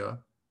utopia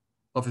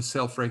of a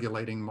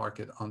self-regulating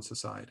market on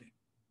society.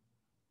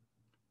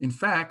 In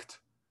fact,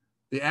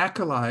 the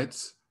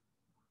acolytes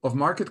of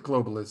market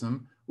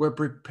globalism were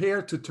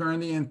prepared to turn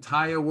the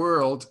entire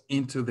world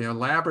into their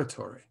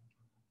laboratory.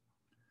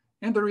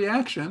 And the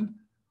reaction,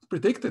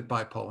 predicted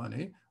by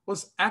Polanyi,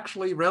 was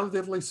actually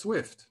relatively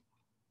swift.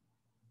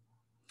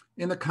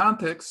 In the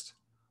context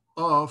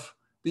of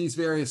these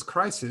various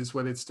crises,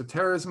 whether it's the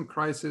terrorism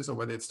crisis or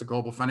whether it's the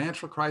global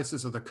financial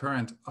crisis or the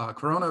current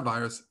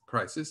coronavirus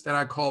crisis that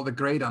I call the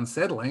great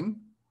unsettling,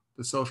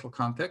 the social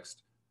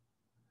context,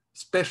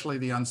 especially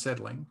the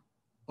unsettling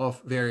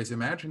of various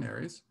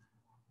imaginaries,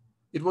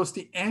 it was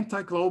the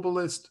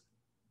anti-globalist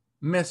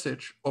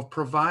message of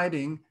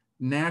providing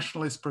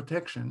nationalist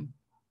protection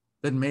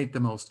that made the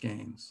most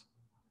gains.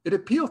 It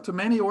appealed to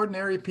many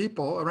ordinary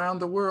people around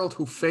the world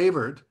who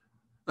favored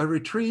a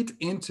retreat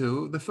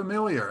into the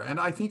familiar, and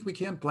I think we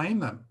can't blame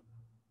them.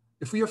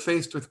 If we are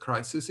faced with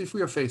crisis, if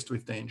we are faced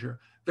with danger,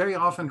 very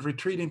often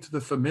retreat into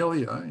the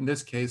familiar, in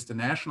this case, the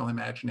national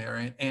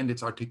imaginary and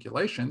its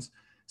articulations,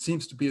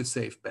 seems to be a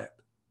safe bet.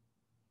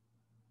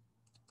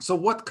 So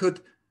what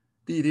could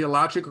the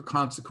ideological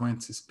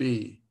consequences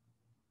be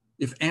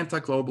if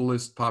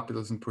anti-globalist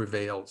populism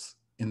prevails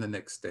in the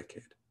next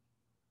decade?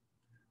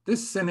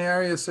 This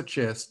scenario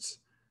suggests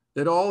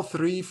that all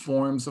 3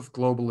 forms of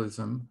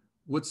globalism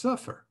would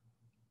suffer.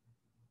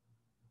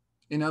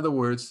 In other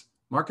words,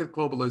 market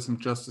globalism,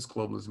 justice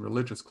globalism,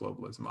 religious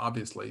globalism,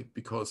 obviously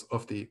because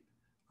of the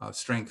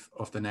strength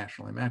of the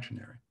national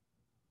imaginary.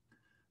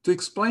 To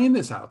explain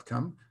this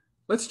outcome,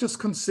 let's just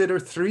consider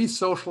three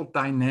social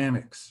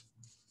dynamics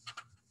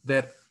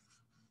that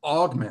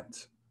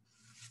augment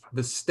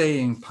the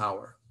staying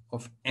power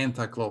of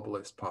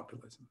anti-globalist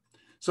populism.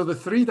 So the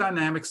three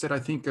dynamics that I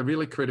think are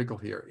really critical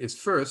here is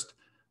first,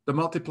 the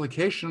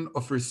multiplication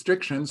of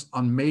restrictions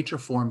on major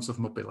forms of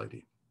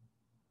mobility.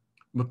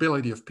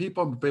 Mobility of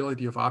people,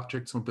 mobility of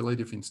objects,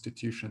 mobility of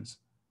institutions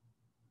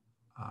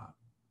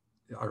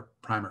are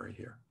primary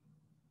here.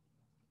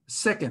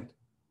 Second,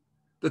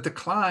 the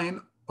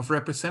decline of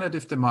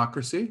representative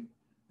democracy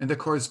and the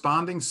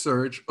corresponding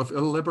surge of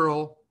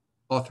illiberal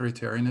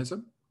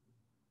authoritarianism.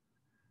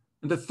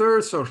 And the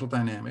third social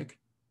dynamic,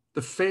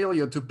 the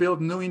failure to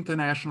build new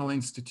international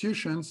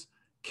institutions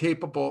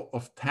capable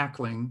of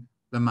tackling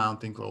the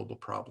mounting global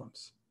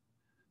problems.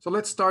 So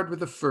let's start with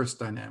the first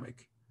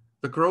dynamic,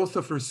 the growth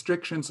of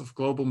restrictions of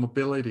global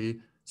mobility,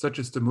 such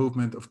as the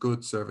movement of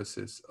goods,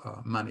 services,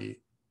 money,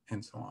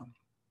 and so on.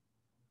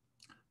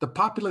 The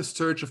populist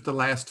surge of the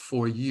last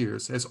 4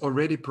 years has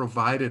already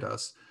provided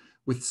us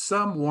with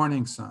some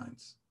warning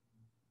signs.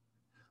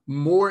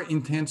 More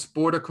intense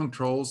border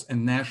controls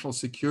and national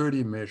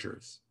security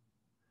measures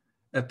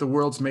at the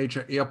world's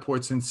major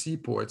airports and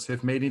seaports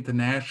have made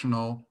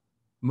international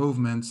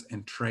movements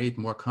and trade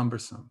more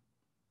cumbersome.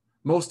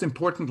 Most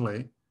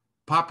importantly,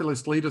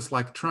 populist leaders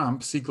like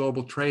Trump see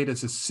global trade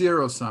as a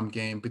zero-sum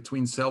game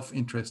between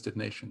self-interested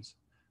nations.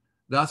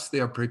 Thus, they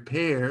are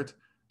prepared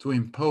to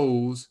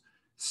impose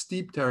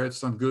steep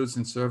tariffs on goods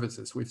and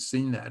services. We've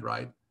seen that,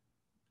 right?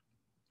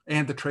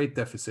 And the trade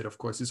deficit, of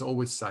course, is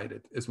always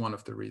cited as one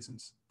of the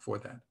reasons for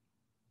that.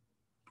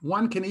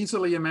 One can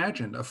easily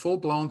imagine a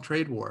full-blown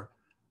trade war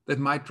that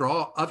might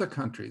draw other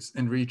countries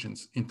and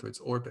regions into its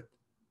orbit.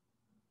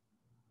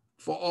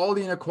 For all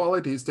the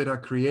inequalities that are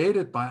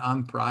created by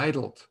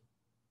unbridled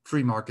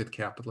free market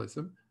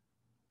capitalism,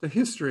 the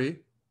history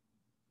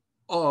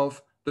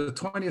of the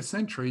 20th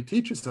century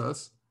teaches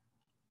us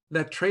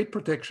that trade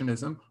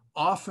protectionism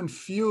often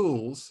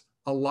fuels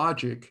a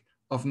logic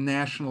of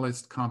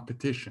nationalist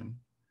competition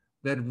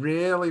that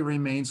rarely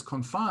remains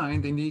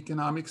confined in the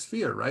economic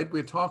sphere, right?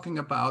 We're talking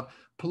about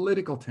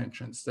political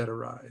tensions that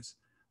arise.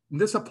 And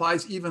this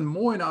applies even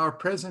more in our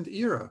present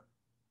era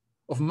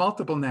of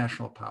multiple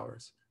national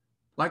powers,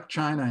 like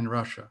China and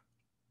Russia,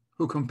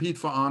 who compete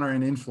for honor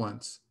and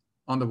influence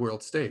on the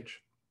world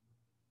stage.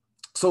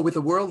 So with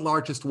the world's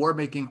largest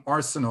war-making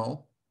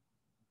arsenal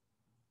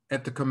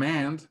at the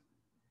command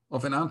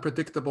of an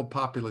unpredictable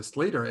populist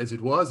leader, as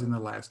it was in the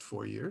last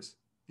 4 years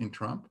in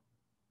Trump,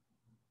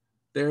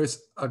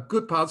 there's a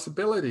good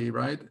possibility,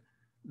 right,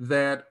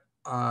 that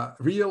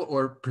real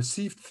or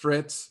perceived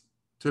threats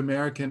to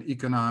American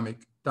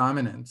economic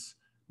dominance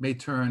may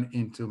turn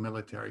into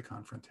military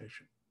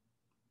confrontation.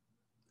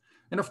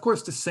 And of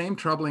course, the same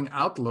troubling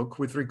outlook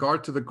with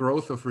regard to the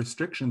growth of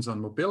restrictions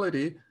on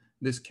mobility, in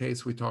this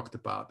case, we talked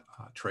about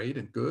trade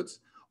and goods,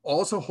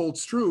 also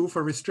holds true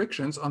for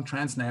restrictions on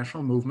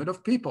transnational movement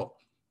of people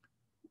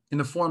in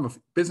the form of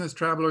business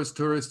travelers,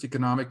 tourists,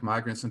 economic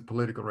migrants, and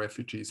political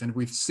refugees. And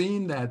we've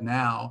seen that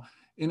now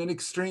in an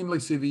extremely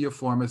severe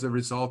form as a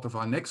result of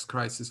our next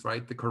crisis,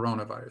 right, the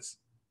coronavirus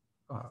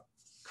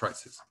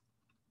crisis.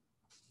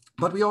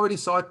 But we already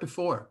saw it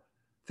before.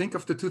 Think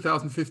of the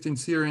 2015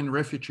 Syrian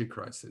refugee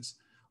crisis,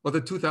 or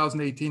the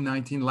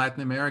 2018-19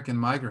 Latin American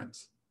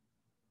migrants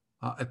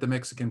at the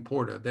Mexican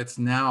border that's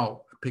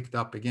now picked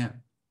up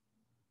again,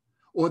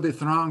 or the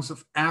throngs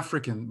of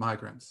African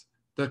migrants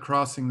that are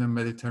crossing the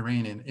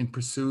Mediterranean in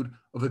pursuit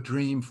of a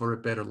dream for a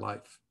better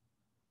life.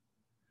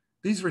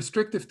 These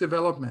restrictive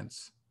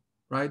developments,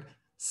 right,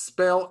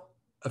 spell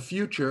a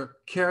future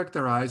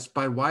characterized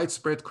by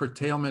widespread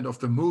curtailment of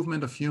the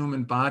movement of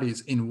human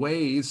bodies in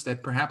ways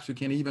that perhaps we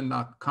can even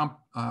not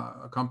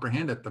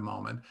comprehend at the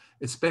moment,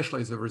 especially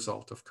as a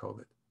result of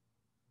COVID.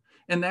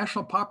 And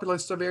national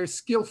populists are very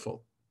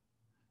skillful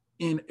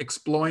in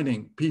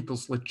exploiting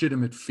people's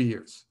legitimate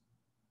fears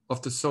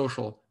of the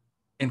social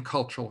and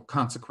cultural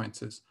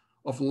consequences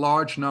of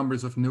large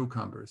numbers of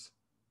newcomers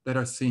that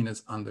are seen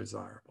as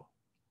undesirable.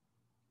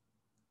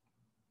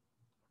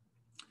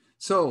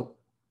 So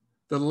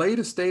the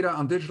latest data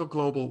on digital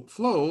global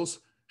flows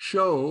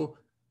show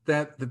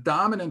that the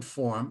dominant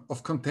form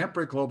of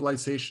contemporary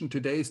globalization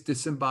today is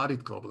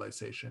disembodied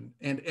globalization.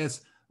 And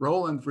as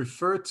Roland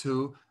referred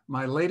to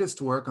my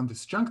latest work on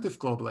disjunctive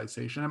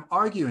globalization, I'm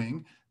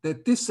arguing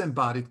that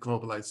disembodied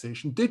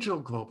globalization,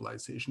 digital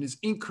globalization, is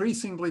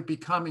increasingly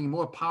becoming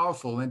more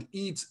powerful and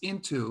eats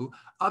into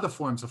other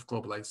forms of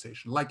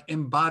globalization, like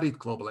embodied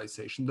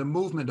globalization, the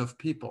movement of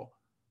people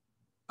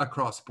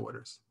across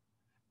borders.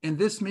 And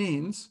this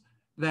means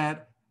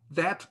that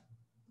that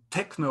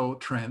techno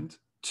trend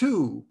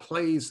too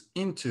plays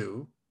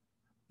into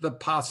the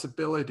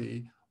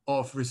possibility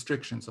of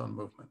restrictions on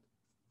movement.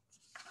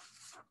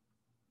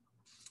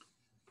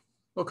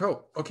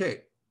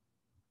 Okay.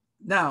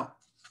 Now,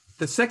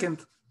 the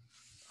second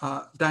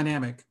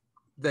dynamic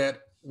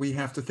that we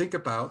have to think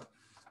about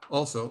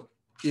also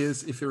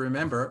is, if you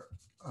remember,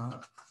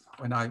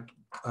 when I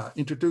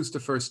introduced the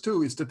first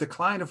two, is the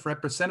decline of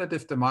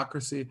representative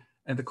democracy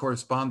and the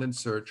corresponding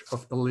surge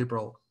of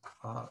illiberal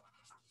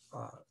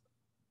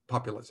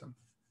populism.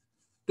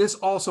 This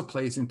also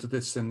plays into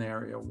this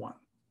scenario one.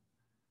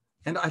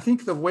 And I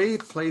think the way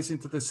it plays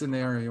into the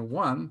scenario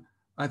one,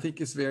 I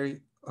think is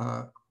very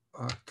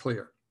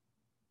clear.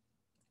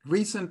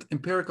 Recent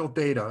empirical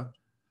data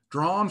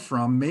drawn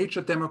from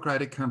major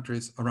democratic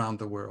countries around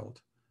the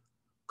world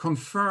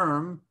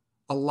confirm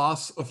a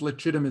loss of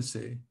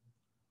legitimacy.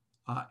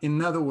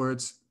 In other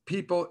words,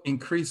 people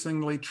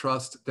increasingly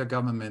trust their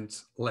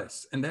governments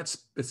less. And that's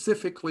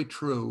specifically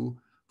true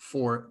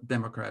for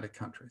democratic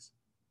countries,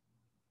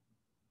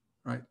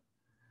 right?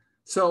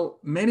 So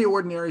many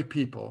ordinary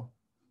people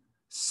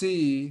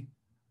see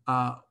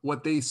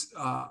what they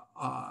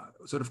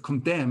sort of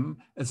condemn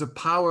as a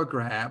power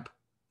grab,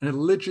 an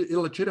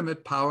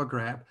illegitimate power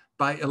grab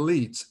by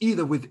elites,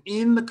 either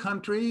within the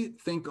country,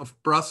 think of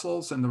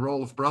Brussels and the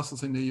role of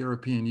Brussels in the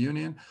European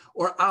Union,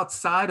 or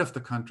outside of the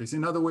countries.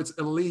 In other words,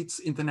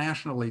 elites,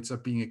 international elites are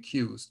being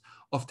accused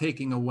of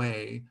taking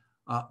away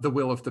the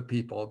will of the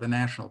people, the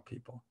national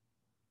people.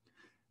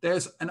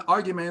 There's an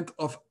argument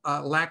of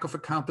lack of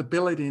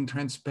accountability and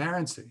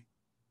transparency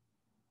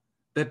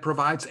that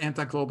provides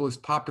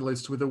anti-globalist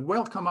populists with a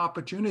welcome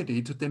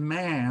opportunity to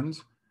demand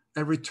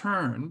a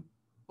return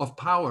of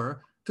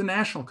power to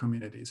national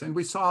communities. And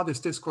we saw this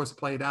discourse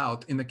played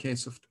out in the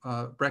case of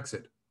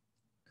Brexit,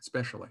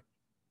 especially.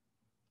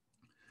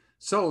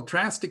 So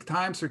drastic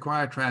times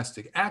require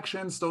drastic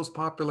actions, those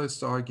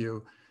populists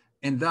argue,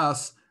 and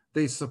thus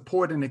they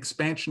support an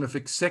expansion of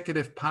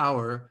executive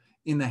power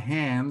in the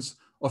hands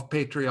of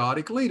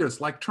patriotic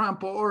leaders like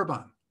Trump or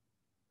Orban.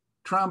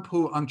 Trump,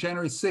 who on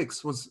January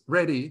 6th was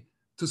ready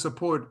to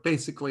support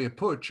basically a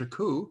putsch, a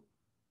coup,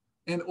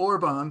 and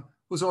Orban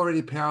was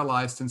already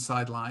paralyzed and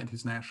sidelined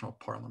his national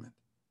parliament.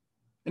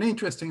 And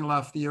interestingly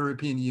enough, the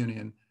European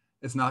Union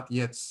has not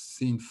yet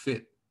seen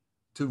fit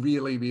to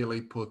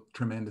really put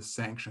tremendous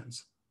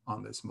sanctions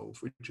on this move,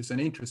 which is an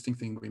interesting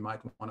thing we might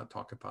want to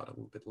talk about a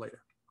little bit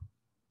later.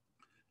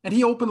 And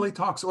Orban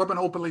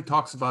openly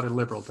talks about a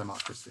liberal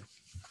democracy.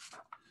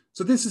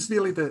 So this is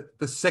really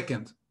the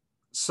second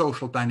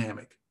social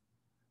dynamic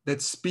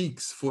that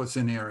speaks for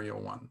scenario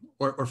one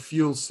or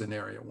fuels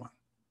scenario one.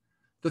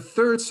 The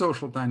third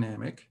social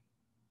dynamic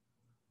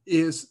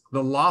is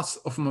the loss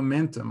of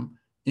momentum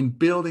in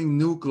building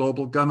new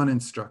global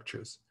governance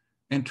structures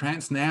and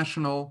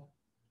transnational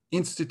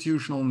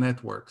institutional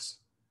networks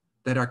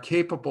that are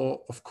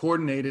capable of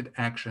coordinated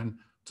action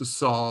to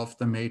solve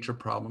the major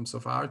problems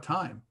of our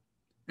time.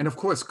 And of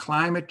course,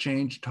 climate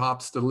change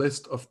tops the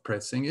list of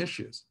pressing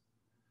issues,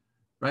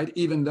 right?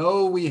 Even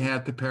though we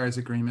had the Paris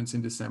agreements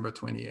in December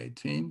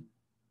 2018,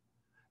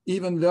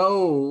 even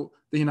though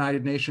the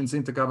United Nations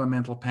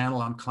Intergovernmental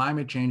Panel on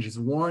Climate Change is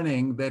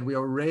warning that we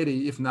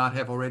already, if not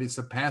have already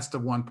surpassed the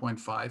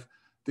 1.5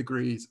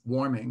 degrees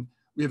warming,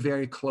 we're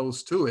very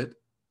close to it.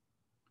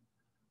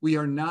 We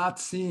are not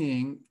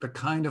seeing the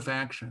kind of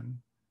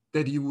action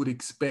that you would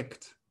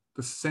expect,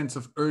 the sense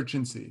of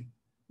urgency,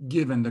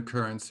 given the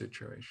current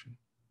situation.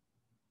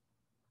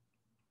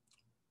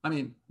 I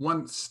mean,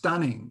 one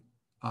stunning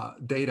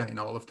data in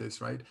all of this,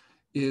 right,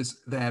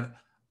 is that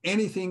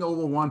anything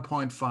over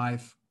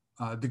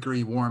 1.5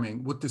 degree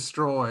warming would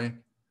destroy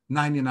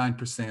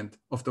 99%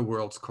 of the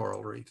world's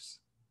coral reefs.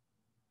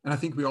 And I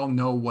think we all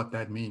know what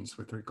that means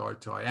with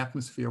regard to our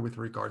atmosphere, with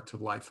regard to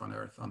life on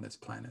Earth, on this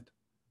planet.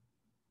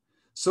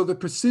 So the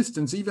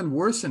persistence, even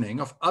worsening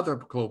of other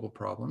global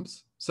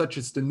problems, such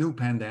as the new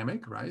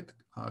pandemic, right,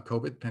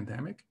 COVID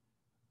pandemic,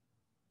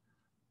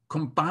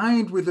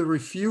 combined with the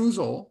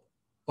refusal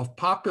of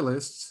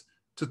populists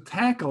to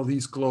tackle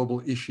these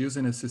global issues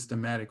in a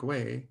systematic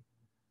way,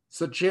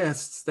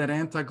 suggests that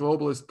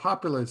anti-globalist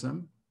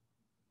populism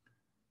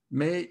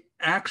may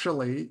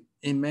actually,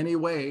 in many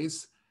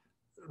ways,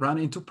 run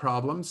into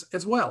problems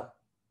as well.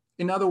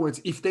 In other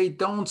words, if they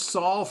don't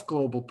solve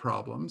global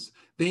problems,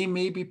 they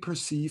may be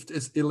perceived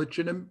as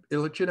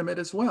illegitimate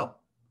as well.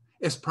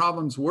 As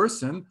problems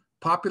worsen,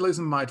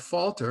 populism might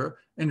falter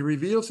and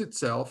reveals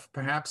itself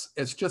perhaps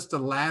as just the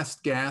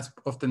last gasp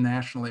of the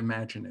national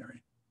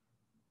imaginary.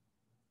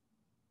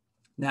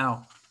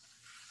 Now,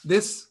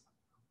 this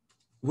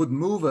would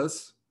move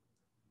us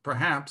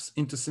perhaps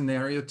into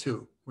scenario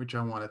two, which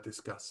I want to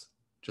discuss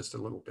just a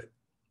little bit.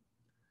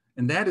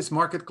 And that is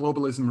market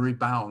globalism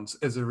rebounds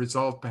as a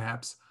result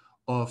perhaps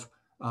of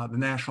the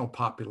national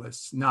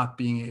populists not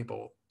being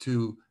able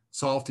to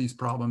solve these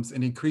problems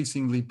and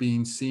increasingly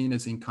being seen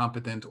as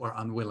incompetent or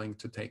unwilling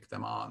to take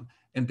them on,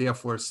 and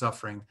therefore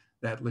suffering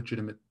that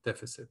legitimate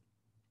deficit.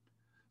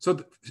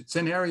 So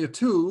scenario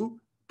two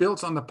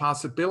builds on the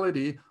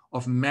possibility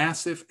of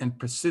massive and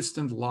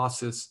persistent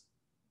losses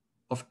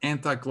of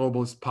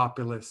anti-globalist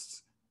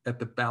populists at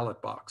the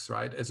ballot box,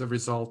 right, as a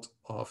result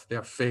of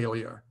their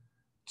failure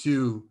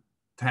to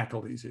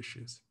tackle these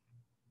issues.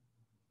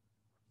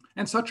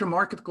 And such a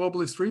market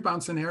globalist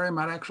rebound scenario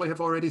might actually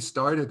have already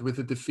started with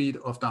the defeat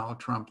of Donald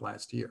Trump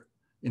last year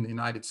in the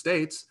United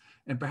States.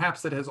 And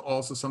perhaps that has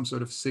also some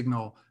sort of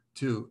signal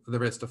to the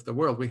rest of the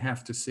world. We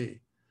have to see.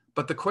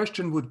 But the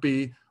question would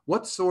be,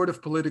 what sort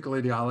of political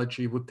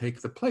ideology would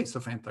take the place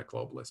of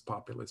anti-globalist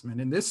populism? And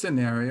in this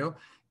scenario,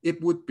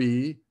 it would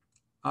be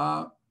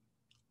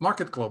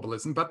market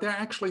globalism, but there are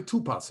actually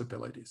two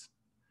possibilities.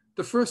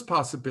 The first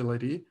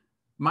possibility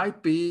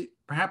might be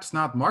perhaps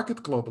not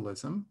market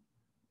globalism,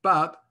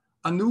 but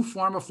a new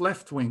form of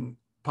left-wing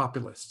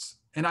populists.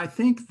 And I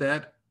think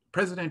that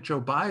President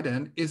Joe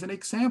Biden is an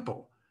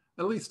example,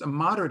 at least a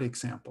moderate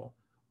example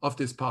of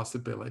this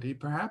possibility,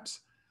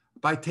 perhaps,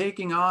 by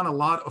taking on a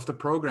lot of the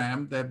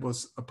program that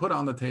was put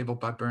on the table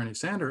by Bernie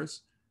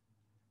Sanders,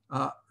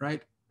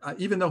 right?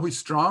 Even though he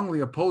strongly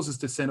opposes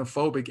the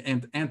xenophobic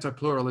and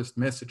anti-pluralist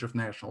message of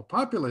national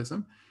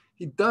populism,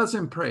 he does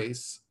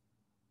embrace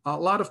a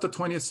lot of the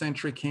 20th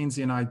century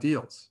Keynesian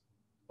ideals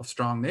of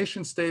strong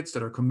nation states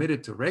that are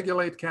committed to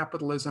regulate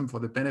capitalism for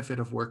the benefit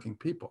of working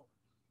people.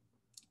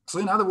 So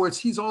in other words,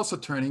 he's also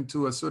turning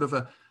to a sort of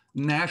a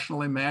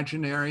national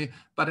imaginary,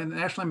 but a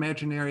national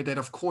imaginary that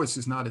of course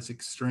is not as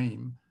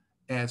extreme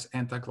as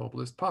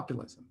anti-globalist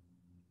populism.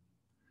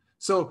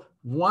 So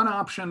one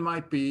option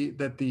might be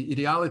that the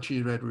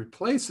ideology that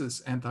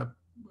replaces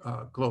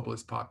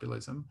anti-globalist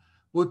populism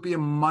would be a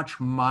much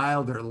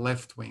milder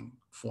left-wing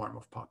form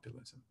of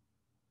populism.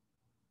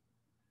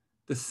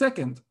 The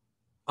second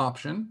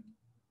option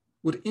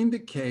would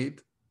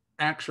indicate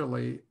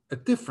actually a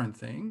different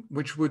thing,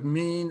 which would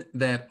mean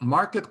that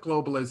market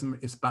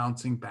globalism is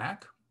bouncing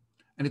back,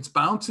 and it's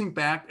bouncing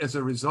back as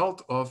a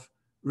result of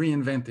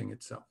reinventing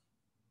itself.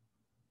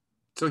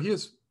 So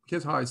here's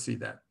how I see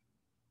that.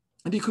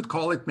 And you could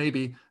call it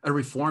maybe a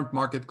reformed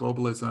market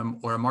globalism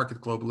or a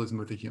market globalism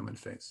with a human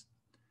face.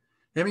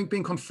 Having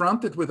been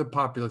confronted with a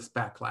populist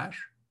backlash,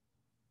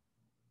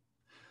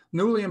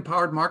 newly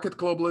empowered market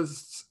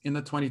globalists in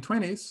the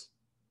 2020s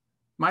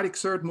might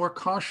exert more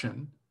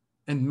caution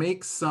and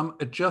make some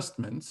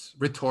adjustments,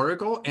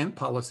 rhetorical and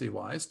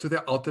policy-wise, to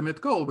their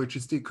ultimate goal, which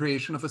is the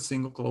creation of a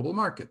single global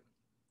market.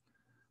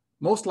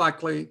 Most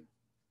likely,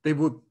 they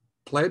would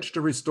pledge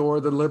to restore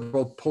the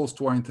liberal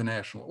post-war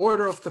international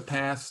order of the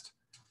past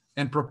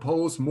and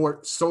propose more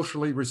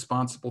socially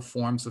responsible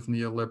forms of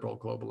neoliberal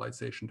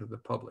globalization to the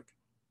public.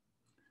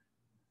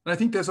 And I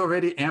think there's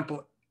already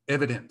ample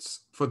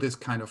evidence for this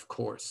kind of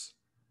course.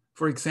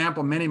 For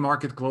example, many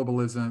market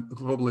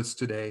globalists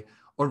today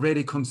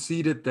already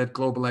conceded that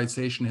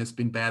globalization has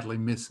been badly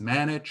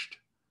mismanaged.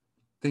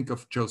 Think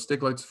of Joe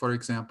Stiglitz, for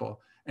example,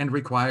 and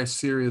requires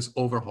serious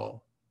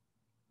overhaul.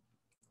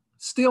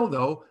 Still,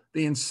 though,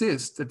 they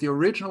insist that the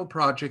original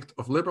project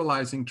of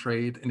liberalizing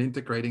trade and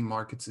integrating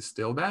markets is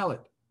still valid.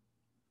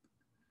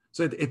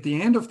 So at the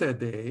end of their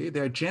day,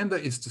 their agenda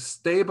is to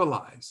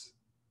stabilize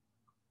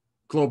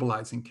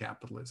globalizing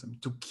capitalism,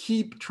 to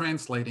keep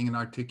translating and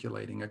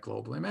articulating a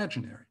global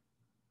imaginary.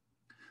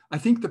 I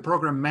think the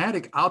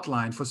programmatic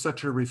outline for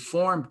such a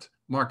reformed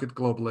market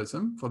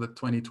globalism for the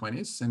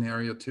 2020s,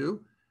 scenario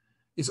 2,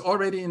 is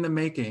already in the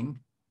making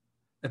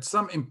at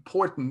some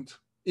important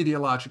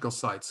ideological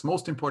sites.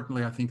 Most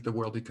importantly, I think the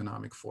World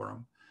Economic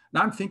Forum.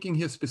 Now I'm thinking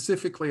here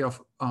specifically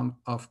of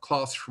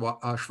Klaus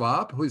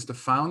Schwab, who is the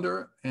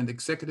founder and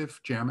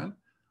executive chairman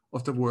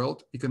of the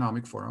World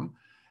Economic Forum.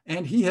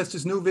 And he has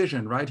this new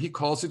vision, right? He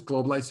calls it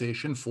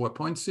Globalization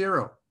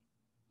 4.0.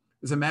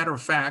 As a matter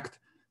of fact,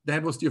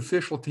 that was the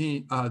official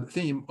theme of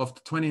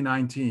the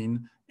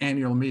 2019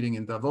 annual meeting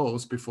in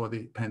Davos before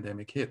the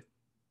pandemic hit.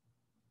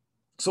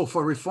 So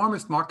for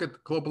reformist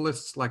market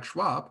globalists like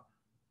Schwab,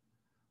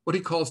 what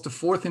he calls the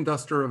fourth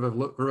industrial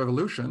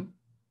revolution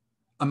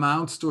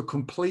amounts to a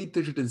complete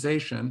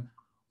digitization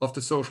of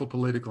the social,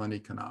 political, and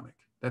economic.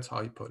 That's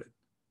how he put it.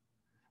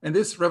 And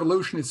this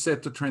revolution is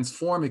set to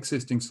transform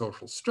existing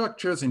social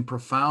structures in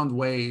profound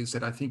ways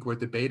that I think were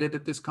debated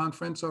at this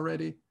conference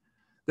already,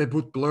 that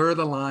would blur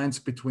the lines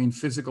between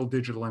physical,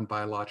 digital, and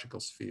biological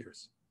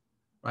spheres,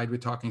 right? We're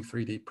talking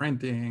 3D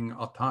printing,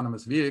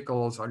 autonomous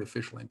vehicles,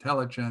 artificial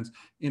intelligence,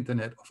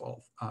 Internet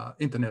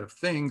of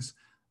Things,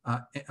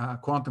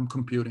 quantum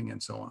computing,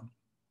 and so on.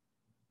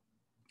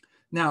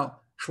 Now,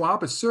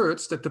 Schwab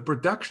asserts that the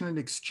production and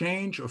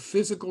exchange of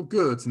physical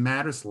goods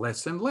matters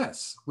less and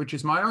less, which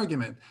is my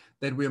argument,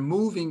 that we're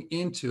moving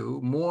into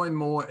more and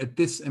more a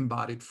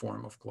disembodied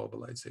form of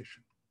globalization.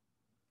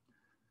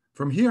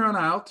 From here on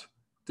out,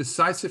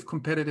 decisive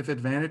competitive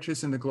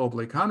advantages in the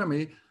global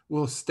economy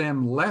will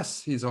stem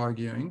less, he's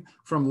arguing,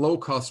 from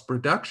low-cost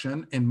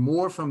production and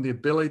more from the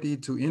ability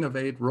to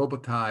innovate,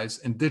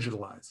 robotize, and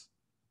digitalize.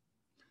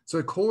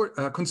 So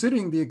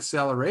considering the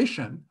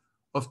acceleration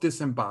of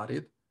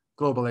disembodied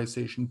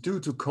globalization due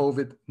to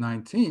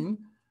COVID-19,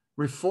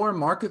 reform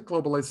market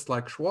globalists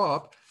like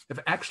Schwab have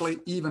actually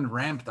even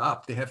ramped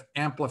up. They have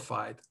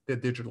amplified their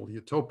digital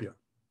utopia.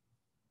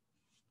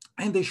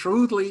 And they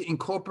shrewdly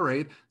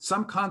incorporate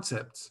some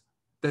concepts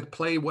that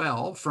play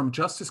well from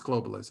justice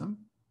globalism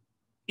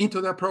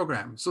into their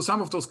program. So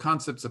some of those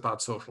concepts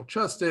about social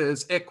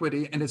justice,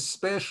 equity, and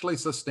especially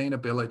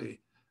sustainability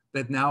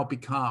that now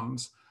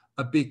becomes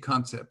a big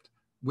concept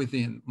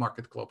within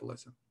market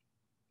globalism.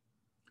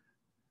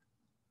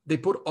 They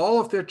put all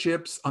of their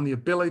chips on the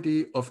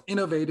ability of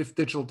innovative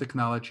digital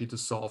technology to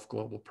solve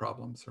global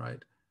problems,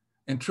 right?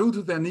 And true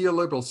to their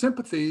neoliberal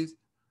sympathies,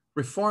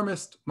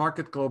 reformist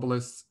market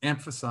globalists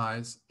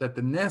emphasize that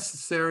the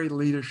necessary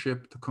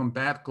leadership to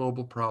combat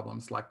global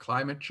problems like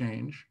climate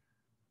change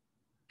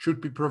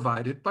should be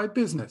provided by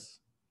business.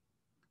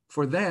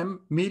 For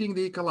them, meeting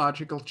the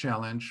ecological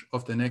challenge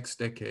of the next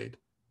decade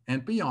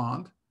and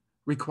beyond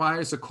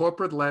requires a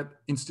corporate-led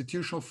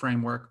institutional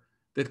framework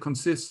that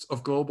consists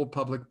of global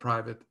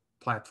public-private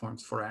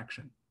platforms for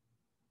action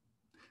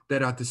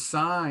that are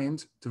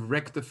designed to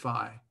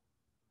rectify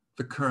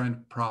the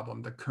current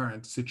problem, the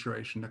current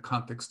situation, the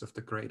context of the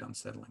great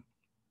unsettling.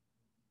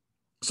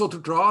 So to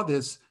draw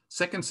this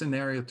second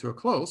scenario to a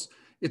close,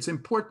 it's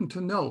important to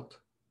note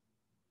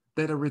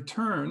that a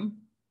return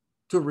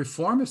to a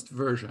reformist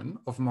version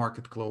of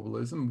market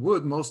globalism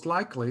would most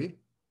likely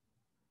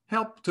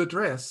help to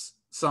address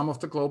some of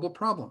the global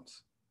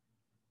problems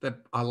that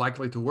are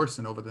likely to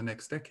worsen over the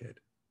next decade.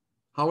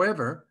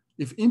 However,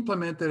 if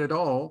implemented at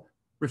all,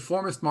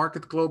 reformist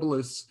market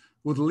globalists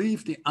would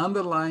leave the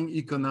underlying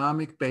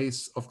economic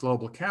base of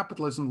global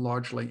capitalism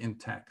largely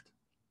intact.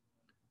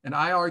 And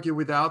I argue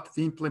without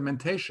the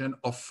implementation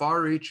of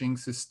far-reaching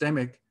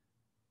systemic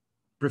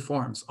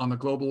reforms on a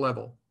global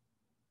level,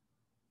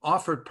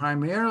 offered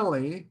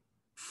primarily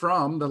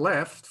from the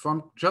left,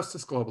 from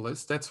justice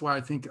globalists, that's where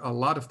I think a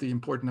lot of the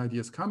important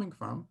ideas coming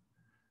from,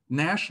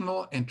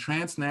 national and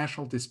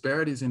transnational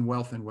disparities in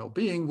wealth and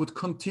well-being would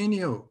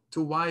continue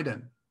to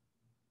widen,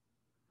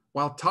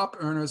 while top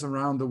earners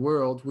around the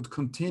world would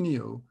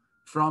continue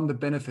from the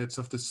benefits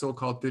of the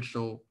so-called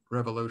digital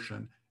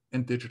revolution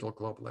and digital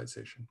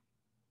globalization.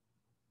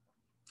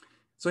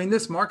 So in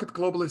this market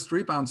globalist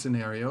rebound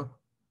scenario,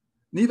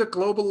 neither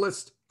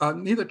justice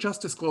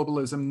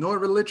globalism nor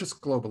religious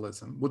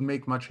globalism would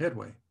make much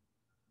headway.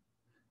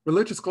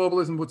 Religious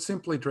globalism would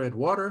simply tread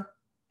water,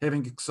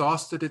 having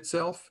exhausted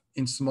itself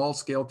in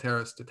small-scale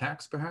terrorist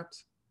attacks,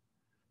 perhaps.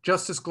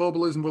 Justice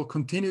globalism will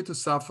continue to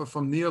suffer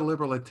from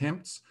neoliberal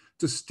attempts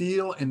to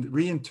steal and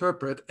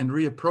reinterpret and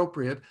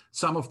reappropriate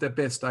some of their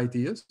best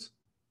ideas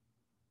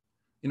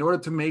in order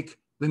to make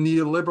the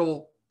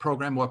neoliberal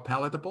program more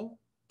palatable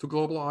to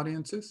global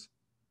audiences.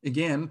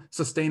 Again,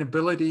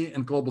 sustainability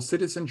and global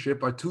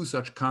citizenship are two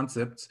such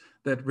concepts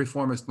that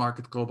reformist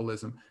market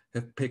globalism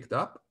have picked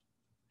up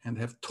and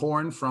have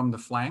torn from the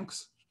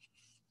flanks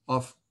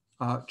of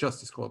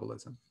justice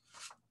globalism.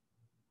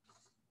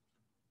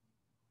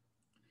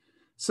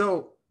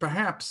 So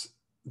perhaps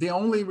the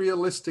only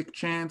realistic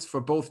chance for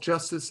both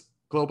justice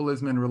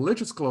globalism and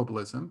religious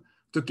globalism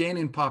to gain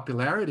in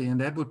popularity, and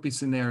that would be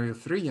scenario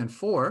 3 and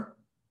 4,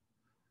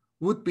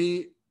 would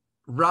be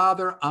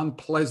rather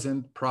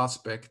unpleasant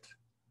prospect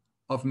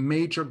of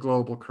major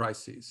global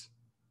crises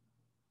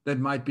that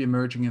might be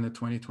emerging in the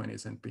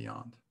 2020s and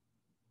beyond.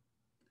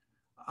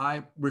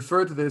 I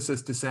refer to this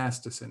as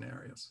disaster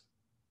scenarios.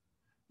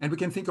 And we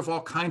can think of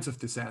all kinds of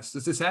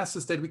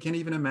disasters that we can't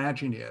even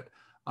imagine yet.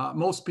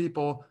 Most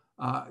people,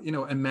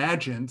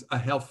 imagined a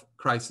health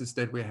crisis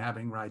that we're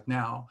having right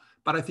now,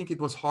 but I think it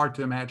was hard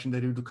to imagine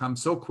that it would come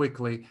so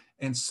quickly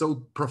and so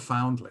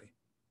profoundly.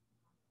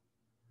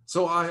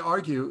 So I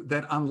argue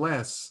that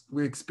unless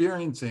we're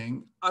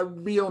experiencing a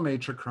real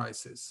major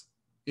crisis,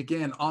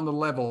 again, on the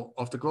level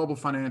of the global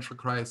financial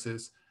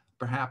crisis,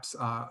 perhaps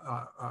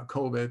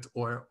COVID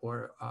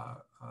or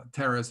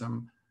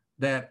terrorism,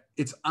 that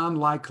it's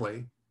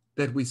unlikely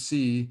that we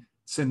see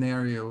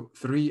scenario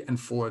 3 and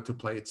 4 to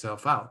play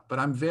itself out. But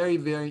I'm very,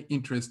 very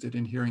interested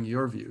in hearing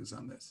your views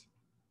on this.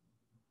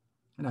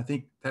 And I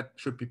think that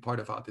should be part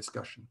of our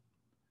discussion.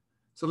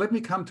 So let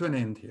me come to an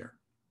end here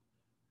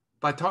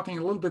by talking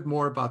a little bit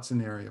more about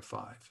scenario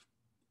 5,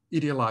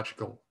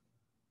 ideological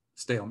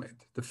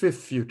stalemate, the 5th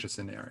future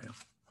scenario.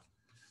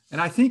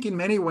 And I think in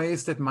many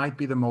ways that might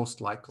be the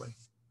most likely.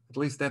 At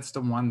least that's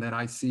the one that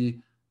I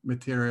see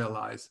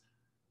materialize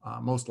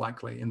most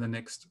likely in the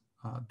next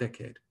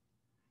decade.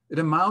 It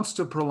amounts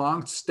to a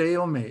prolonged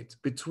stalemate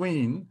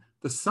between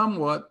the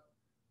somewhat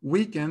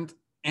weakened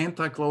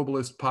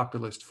anti-globalist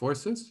populist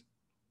forces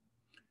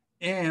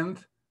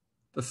and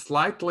the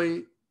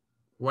slightly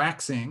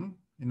waxing,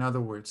 in other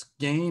words,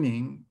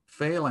 gaining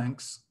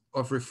phalanx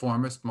of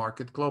reformist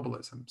market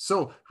globalism.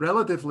 So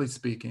relatively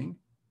speaking,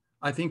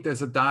 I think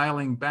there's a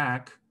dialing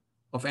back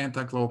of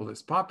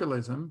anti-globalist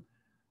populism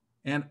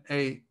and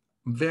a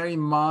very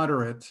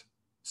moderate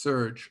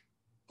surge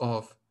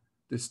of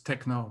this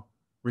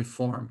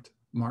techno-reformed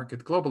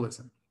market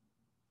globalism.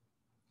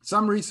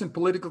 Some recent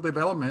political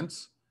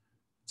developments,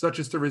 such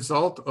as the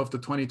result of the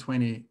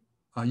 2020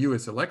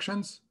 US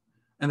elections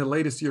and the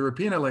latest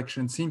European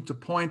election, seem to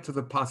point to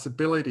the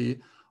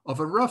possibility of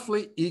a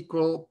roughly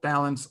equal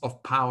balance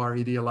of power,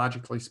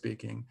 ideologically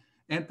speaking,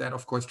 and that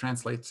of course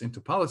translates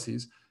into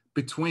policies,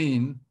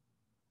 between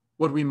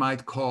what we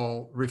might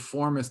call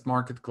reformist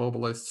market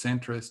globalists,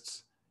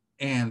 centrists,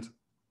 and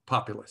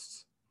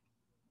populists.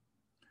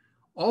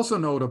 Also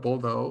notable,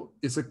 though,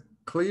 is a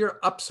clear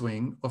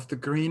upswing of the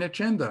green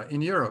agenda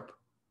in Europe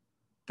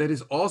that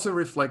is also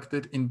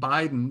reflected in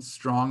Biden's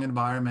strong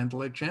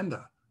environmental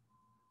agenda.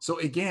 So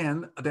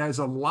again, there's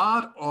a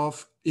lot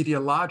of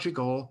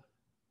ideological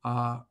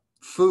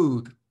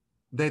food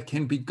that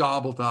can be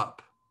gobbled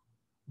up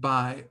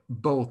by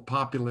both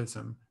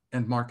populism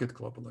and market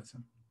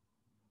globalism.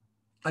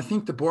 I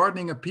think the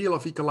broadening appeal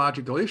of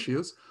ecological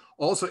issues,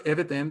 also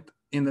evident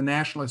in the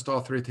nationalist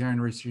authoritarian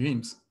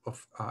regimes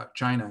of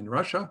China and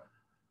Russia,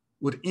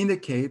 would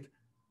indicate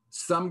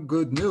some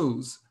good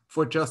news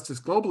for justice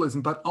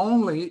globalism, but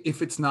only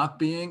if it's not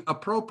being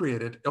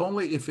appropriated,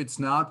 only if it's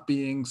not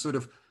being sort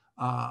of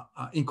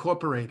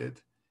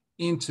incorporated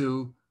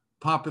into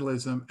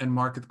populism and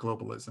market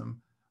globalism,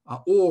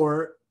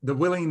 or the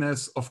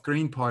willingness of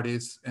green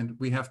parties, and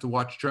we have to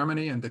watch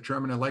Germany and the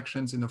German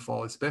elections in the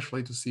fall,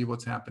 especially to see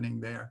what's happening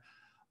there,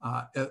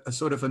 a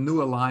sort of a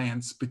new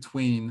alliance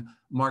between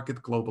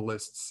market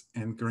globalists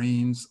and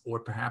Greens, or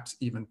perhaps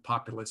even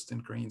populists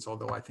and Greens,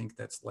 although I think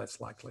that's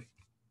less likely.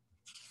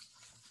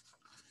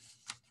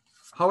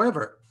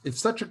 However, if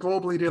such a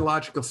global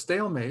ideological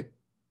stalemate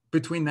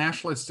between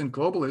nationalists and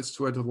globalists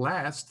were to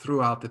last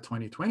throughout the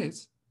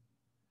 2020s,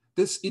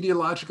 this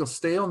ideological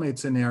stalemate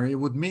scenario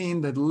would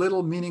mean that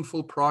little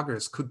meaningful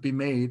progress could be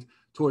made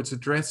towards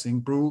addressing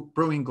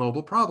brewing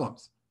global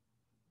problems.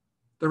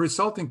 The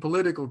resulting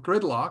political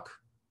gridlock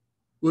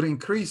would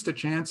increase the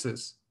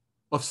chances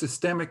of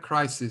systemic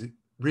crises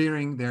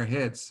rearing their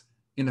heads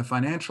in the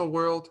financial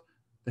world,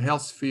 the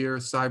health sphere,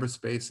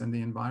 cyberspace, and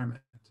the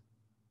environment,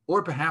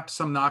 or perhaps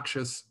some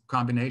noxious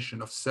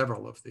combination of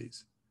several of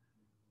these.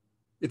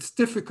 It's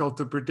difficult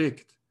to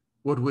predict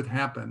what would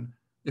happen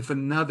if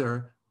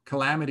another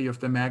calamity of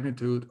the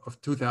magnitude of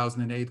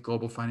 2008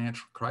 global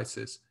financial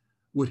crisis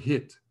would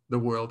hit the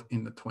world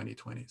in the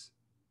 2020s.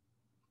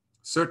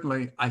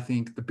 Certainly, I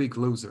think the big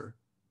loser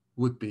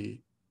would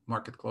be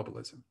market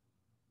globalism.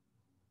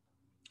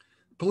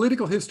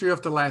 Political history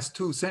of the last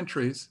 2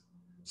 centuries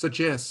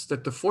suggests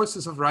that the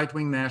forces of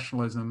right-wing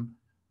nationalism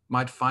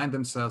might find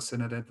themselves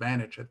in an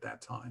advantage at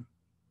that time,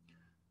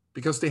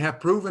 because they have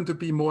proven to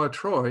be more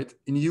adroit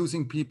in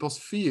using people's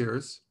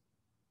fears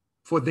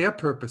for their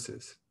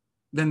purposes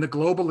than the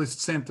globalist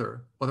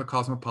center or the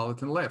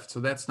cosmopolitan left. So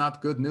that's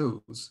not good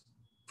news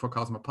for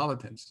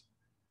cosmopolitans.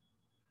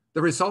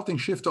 The resulting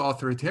shift to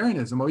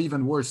authoritarianism, or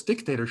even worse,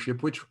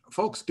 dictatorship, which,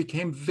 folks,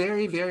 became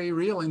very, very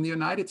real in the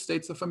United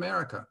States of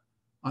America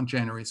on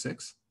January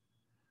 6th,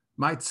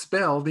 might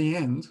spell the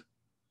end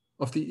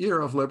of the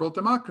era of liberal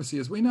democracy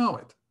as we know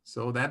it.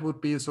 So that would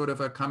be a sort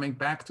of a coming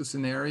back to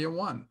scenario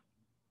 1.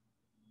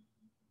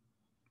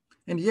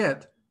 And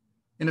yet,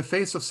 in the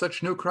face of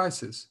such new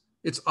crisis,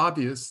 it's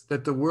obvious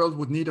that the world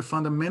would need a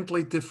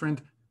fundamentally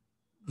different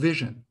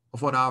vision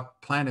of what our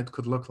planet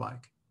could look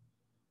like.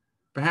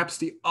 Perhaps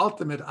the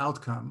ultimate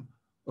outcome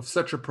of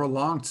such a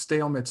prolonged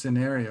stalemate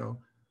scenario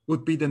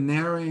would be the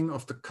narrowing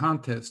of the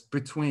contest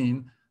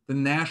between the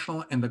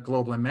national and the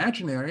global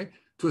imaginary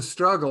to a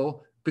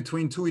struggle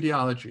between 2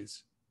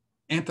 ideologies,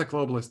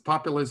 anti-globalist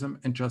populism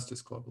and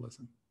justice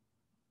globalism.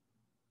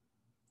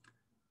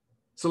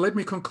 So let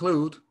me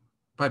conclude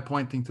by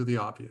pointing to the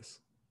obvious.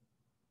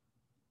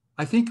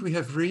 I think we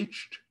have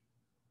reached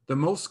the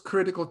most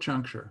critical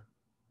juncture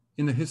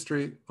in the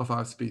history of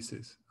our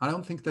species. I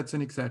don't think that's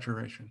an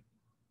exaggeration.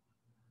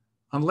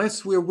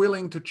 Unless we're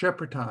willing to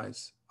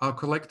jeopardize our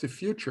collective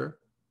future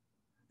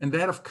and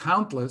that of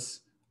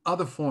countless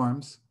other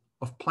forms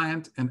of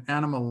plant and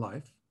animal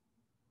life,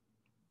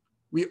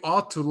 we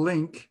ought to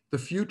link the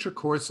future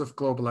course of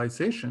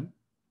globalization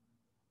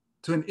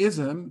to an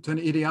ism, to an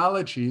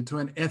ideology, to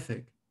an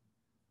ethic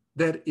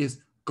that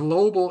is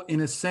global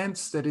in a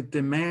sense that it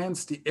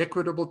demands the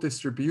equitable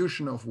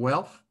distribution of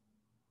wealth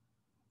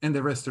and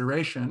the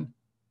restoration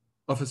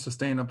of a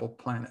sustainable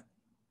planet.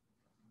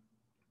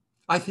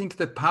 I think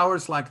that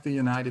powers like the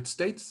United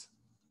States,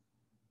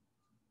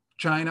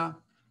 China,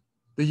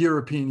 the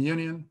European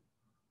Union,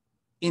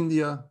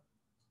 India,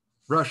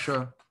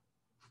 Russia,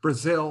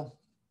 Brazil,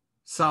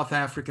 South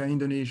Africa,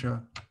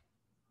 Indonesia,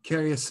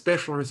 carry a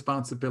special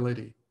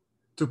responsibility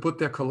to put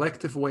their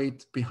collective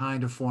weight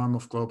behind a form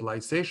of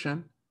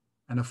globalization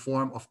and a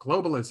form of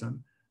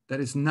globalism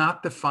that is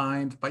not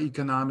defined by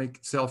economic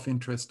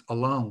self-interest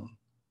alone,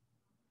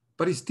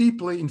 but is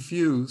deeply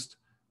infused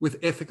with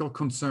ethical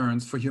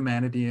concerns for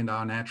humanity and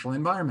our natural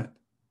environment.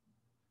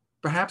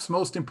 Perhaps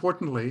most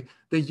importantly,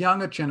 the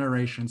younger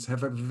generations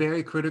have a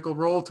very critical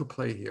role to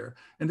play here.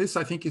 And this,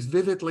 I think, is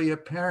vividly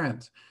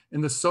apparent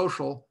in the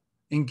social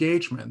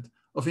engagement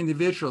of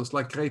individuals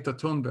like Greta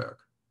Thunberg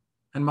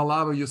and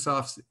Malala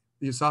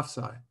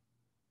Yousafzai,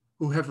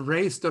 who have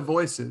raised their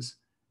voices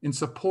in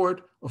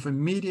support of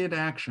immediate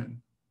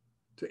action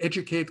to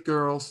educate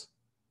girls,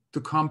 to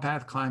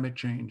combat climate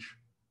change,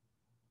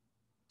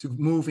 to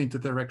move into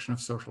the direction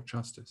of social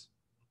justice.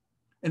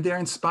 And they're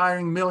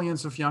inspiring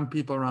millions of young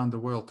people around the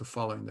world to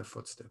follow in their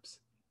footsteps.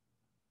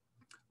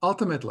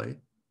 Ultimately,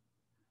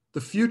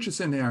 the future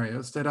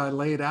scenarios that I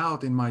laid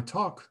out in my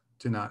talk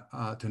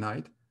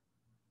tonight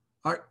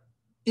are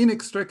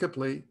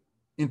inextricably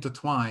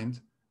intertwined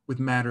with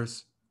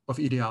matters of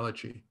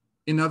ideology.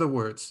 In other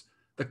words,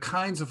 the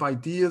kinds of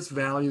ideas,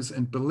 values,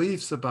 and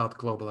beliefs about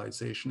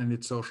globalization and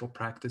its social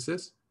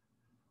practices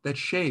that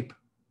shape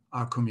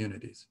our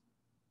communities.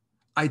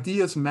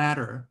 Ideas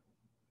matter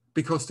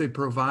because they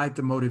provide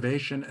the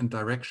motivation and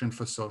direction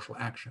for social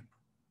action.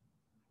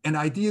 And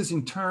ideas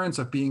in turn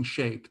are being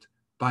shaped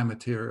by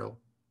material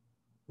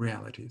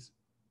realities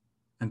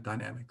and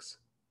dynamics.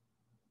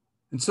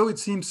 And so it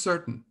seems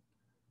certain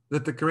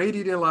that the great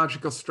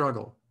ideological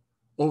struggle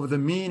over the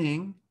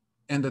meaning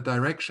and the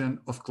direction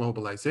of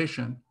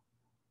globalization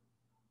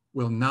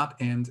will not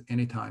end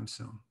anytime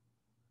soon.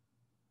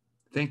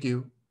 Thank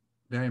you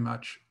very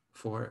much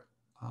for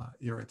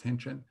your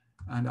attention,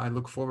 and I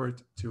look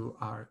forward to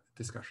our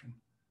discussion.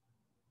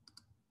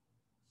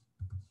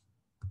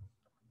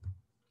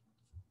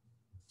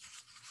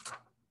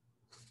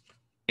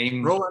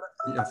 Roland,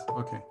 yes,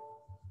 okay.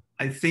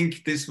 I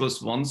think this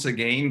was once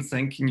again,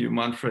 thanking you,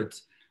 Manfred,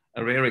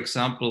 a rare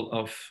example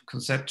of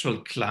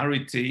conceptual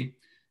clarity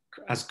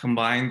as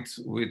combined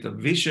with a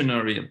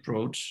visionary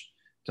approach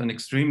to an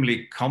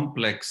extremely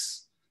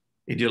complex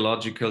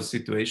ideological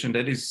situation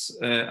that is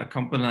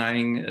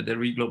accompanying the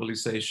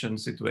reglobalization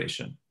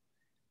situation.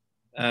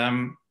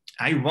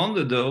 I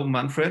wonder though,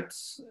 Manfred,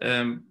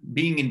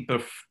 being in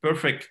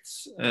perfect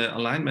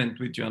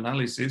alignment with your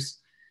analysis,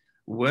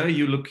 where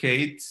you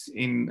locate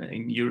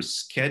in your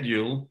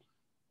schedule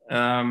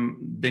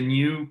the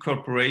new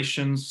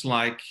corporations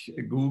like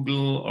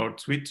Google or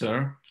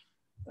Twitter,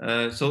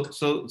 so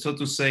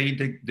to say,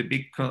 the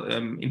big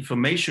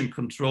information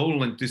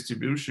control and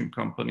distribution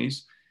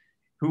companies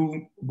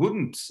who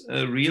wouldn't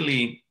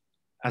really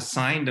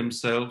assign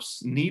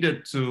themselves neither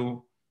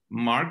to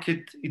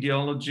market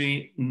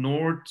ideology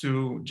nor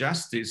to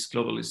justice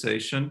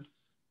globalization.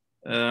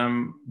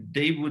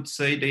 They would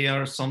say they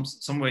are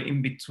somewhere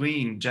in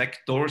between. Jack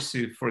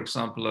Dorsey, for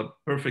example, a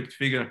perfect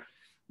figure,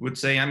 would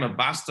say, I'm a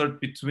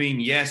bastard between,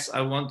 yes,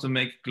 I want to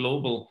make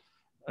global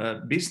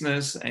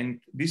business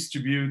and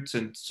distribute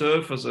and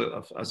serve as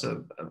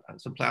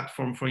a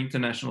platform for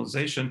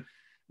internationalization.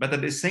 But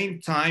at the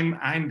same time,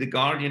 I'm the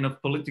guardian of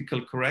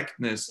political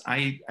correctness.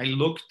 I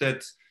looked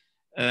at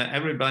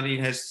everybody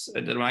has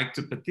the right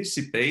to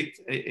participate,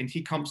 and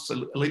he comes a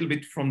little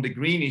bit from the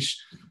greenish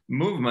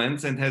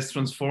movement and has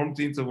transformed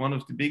into one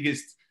of the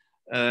biggest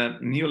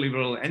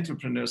neoliberal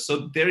entrepreneurs.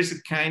 So there is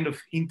a kind of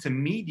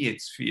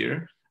intermediate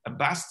sphere, a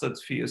bastard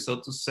sphere, so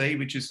to say,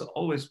 which is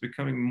always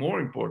becoming more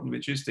important,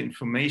 which is the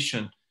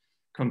information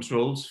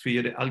control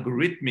sphere, the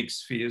algorithmic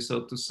sphere,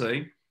 so to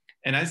say.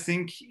 And I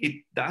think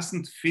it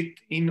doesn't fit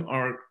in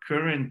our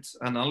current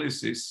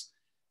analysis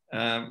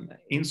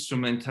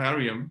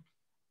instrumentarium.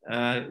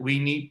 We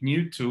need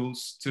new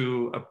tools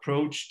to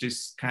approach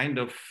this kind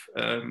of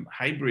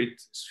hybrid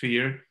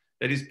sphere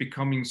that is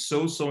becoming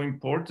so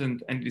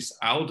important and is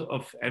out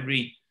of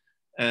every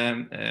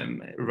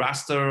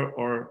raster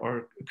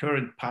or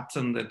current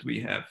pattern that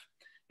we have.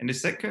 And the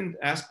second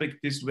aspect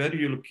is, where do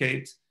you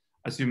locate,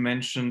 as you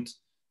mentioned,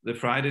 the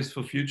Fridays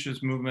for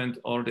Futures movement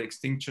or the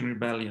Extinction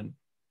Rebellion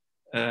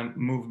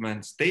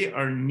movements? They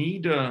are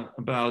neither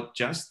about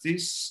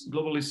justice,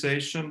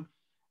 globalization.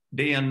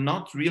 They are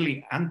not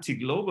really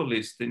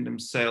anti-globalist in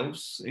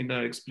themselves, in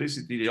their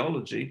explicit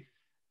ideology,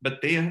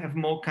 but they have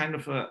more kind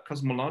of a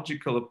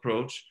cosmological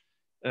approach.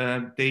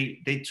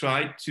 They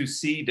try to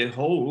see the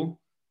whole,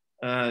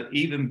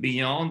 even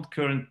beyond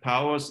current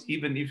powers,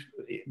 even if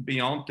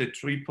beyond the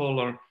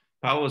tripolar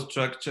power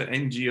structure,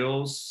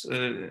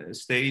 NGOs,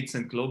 states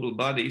and global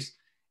bodies.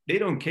 They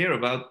don't care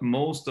about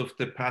most of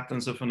the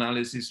patterns of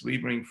analysis we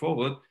bring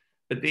forward,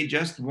 but they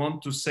just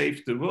want to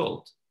save the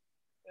world.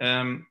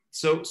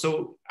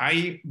 So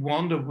I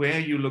wonder where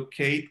you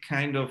locate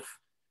kind of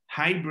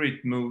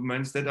hybrid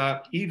movements that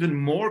are even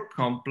more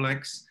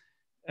complex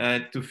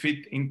to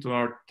fit into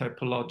our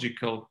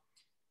typological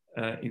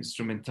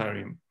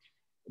instrumentarium.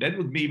 That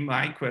would be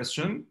my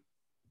question.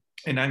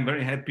 And I'm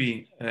very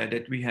happy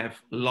that we have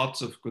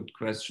lots of good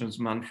questions,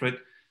 Manfred.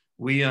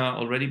 We are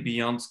already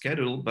beyond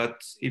schedule,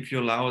 but if you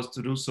allow us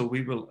to do so,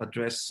 we will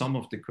address some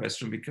of the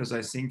questions, because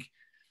I think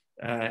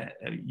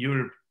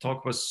your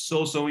talk was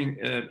so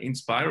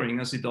inspiring,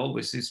 as it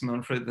always is,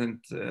 Manfred, and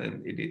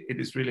it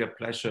is really a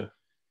pleasure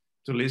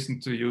to listen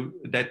to you,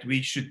 that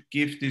we should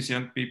give these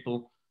young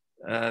people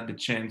the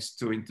chance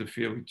to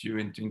interfere with you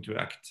and to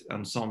interact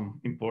on some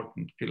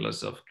important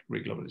pillars of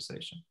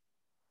reglobalization.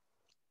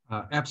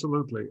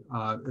 Absolutely.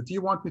 Do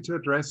you want me to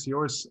address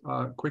yours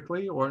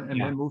quickly, and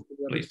then move to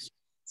the others? Please.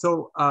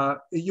 So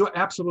you're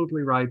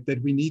absolutely right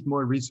that we need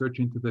more research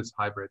into this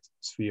hybrid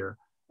sphere.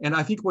 And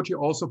I think what you're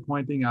also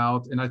pointing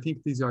out, and I think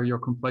these are your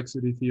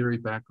complexity theory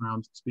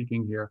background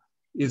speaking here,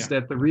 is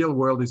that the real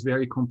world is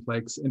very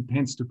complex and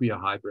tends to be a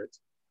hybrid.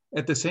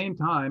 At the same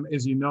time,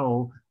 as you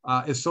know,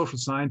 as social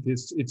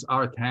scientists, it's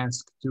our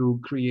task to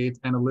create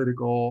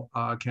analytical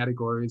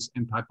categories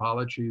and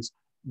typologies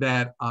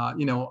that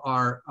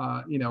are,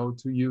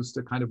 to use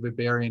the kind of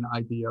Weberian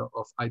idea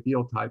of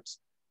ideal types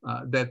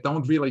that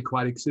don't really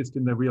quite exist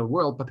in the real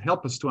world, but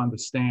help us to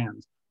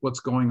understand what's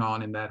going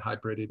on in that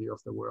hybridity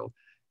of the world.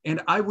 And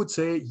I would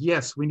say,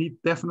 yes, we need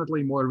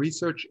definitely more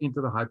research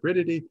into the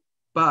hybridity,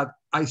 but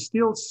I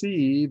still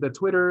see the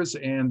Twitters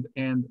and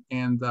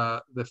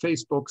the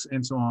Facebooks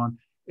and so on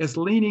as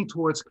leaning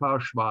towards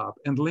Klaus Schwab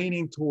and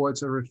leaning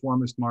towards a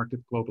reformist market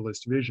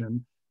globalist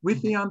vision,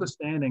 with the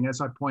understanding,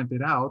 as I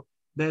pointed out,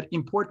 that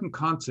important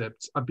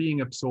concepts are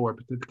being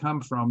absorbed that come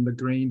from the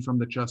green, from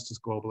the justice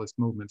globalist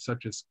movement,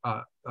 such as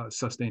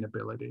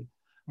sustainability.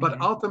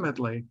 But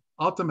ultimately,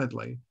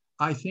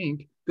 I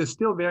think they're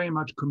still very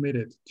much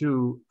committed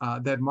to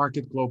that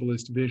market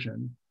globalist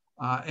vision.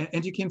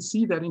 And you can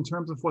see that in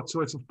terms of what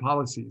sorts of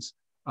policies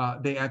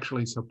they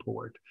actually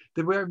support.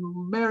 They were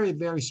very,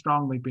 very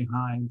strongly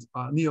behind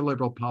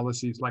neoliberal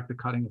policies like the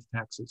cutting of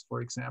taxes,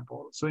 for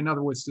example. So in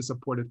other words, they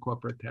supported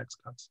corporate tax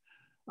cuts.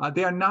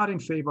 They are not in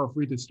favor of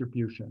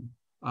redistribution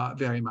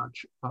very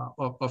much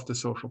of the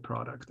social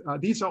product.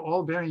 These are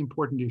all very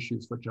important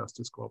issues for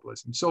justice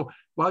globalism. So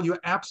while you're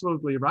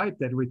absolutely right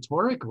that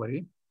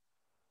rhetorically,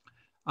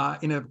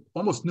 in an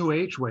almost new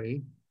age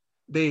way,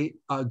 they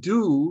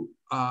do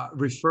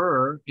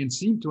refer and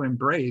seem to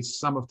embrace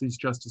some of these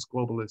justice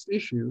globalist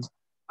issues,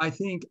 I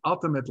think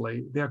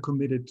ultimately they're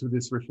committed to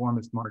this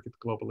reformist market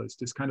globalist,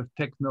 this kind of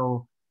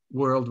techno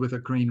world with a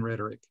green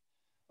rhetoric.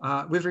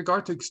 With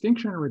regard to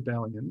Extinction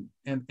Rebellion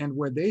and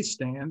where they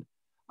stand,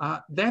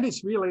 that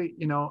is really,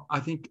 I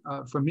think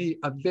for me,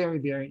 a very,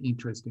 very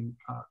interesting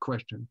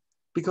question,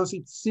 because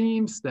it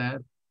seems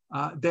that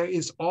there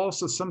is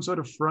also some sort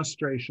of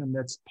frustration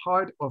that's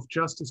part of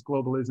justice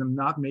globalism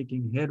not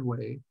making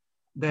headway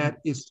that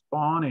is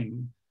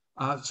spawning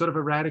sort of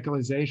a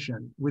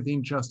radicalization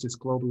within justice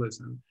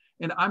globalism.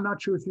 And I'm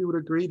not sure if you would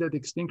agree that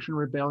Extinction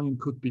Rebellion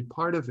could be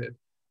part of it,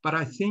 but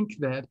I think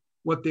that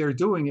what they're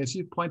doing, as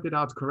you pointed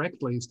out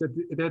correctly, is that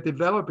they're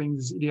developing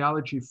this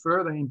ideology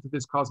further into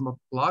this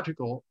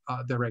cosmological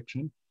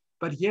direction.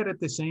 But yet at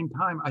the same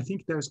time, I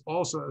think there's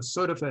also a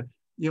sort of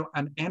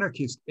an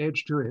anarchist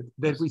edge to it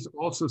that we've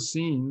also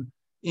seen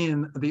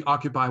in the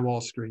Occupy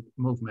Wall Street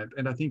movement.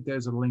 And I think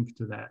there's a link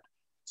to that.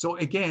 So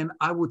again,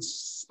 I would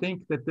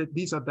think that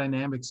these are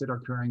dynamics that are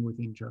occurring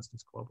within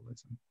justice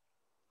globalism.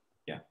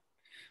 Yeah,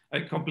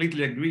 I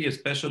completely agree,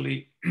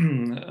 especially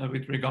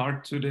with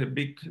regard to the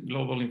big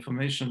global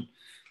information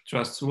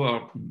trusts who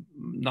are,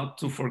 not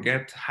to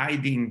forget,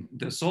 hiding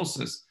the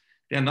sources.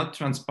 They are not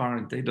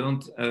transparent. They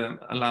don't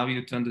allow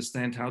you to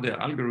understand how their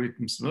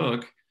algorithms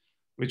work,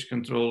 which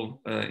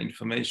control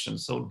information.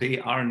 So they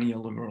are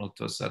neoliberal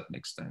to a certain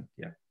extent,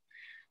 yeah.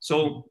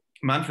 So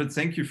Manfred,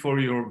 thank you for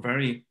your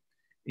very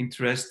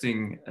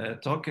interesting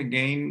talk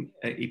again.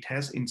 It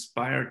has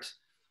inspired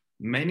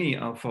many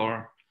of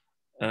our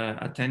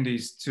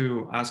attendees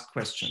to ask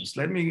questions.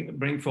 Let me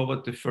bring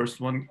forward the first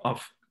one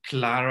of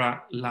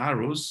Clara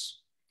Larus.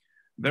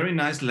 Very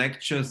nice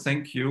lecture,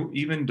 thank you.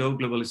 Even though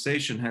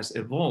globalization has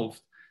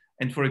evolved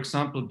and, for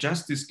example,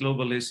 justice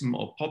globalism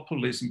or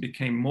populism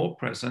became more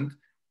present,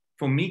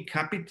 for me,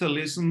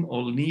 capitalism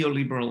or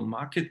neoliberal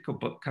market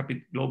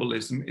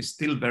globalism is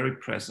still very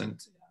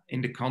present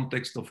in the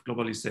context of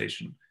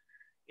globalization.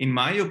 In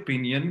my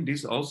opinion,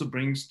 this also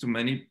brings to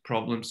many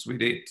problems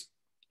with it.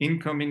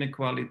 Income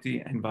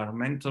inequality,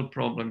 environmental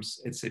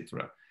problems,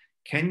 etc.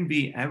 Can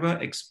we ever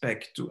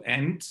expect to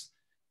end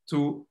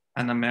to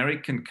an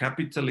American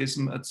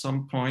capitalism at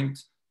some point?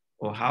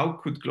 Or how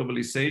could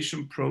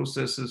globalization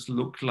processes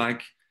look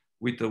like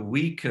with a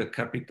weaker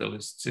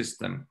capitalist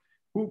system?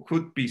 Who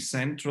could be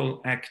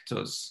central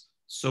actors?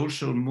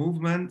 Social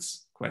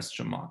movements?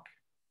 Question mark.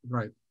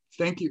 Right.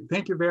 Thank you.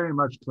 Thank you very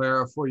much,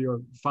 Clara, for your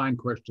fine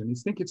question. I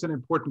think it's an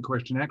important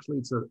question. Actually,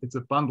 it's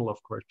a bundle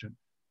of questions.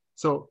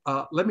 So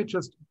let me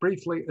just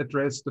briefly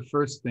address the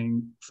first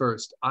thing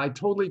first. I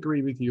totally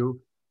agree with you.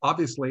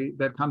 Obviously,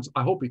 that comes,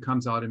 I hope it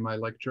comes out in my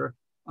lecture,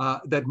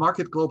 that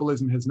market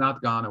globalism has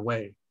not gone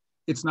away.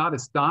 It's not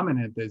as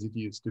dominant as it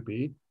used to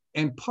be.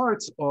 And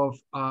parts of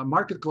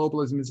market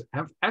globalism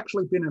have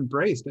actually been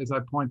embraced, as I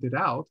pointed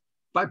out,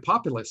 by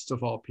populists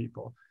of all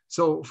people.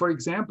 So, for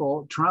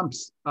example,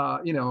 Trump's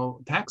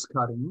tax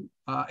cutting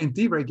and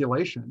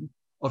deregulation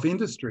of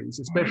industries,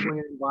 especially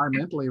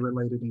environmentally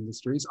related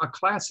industries, are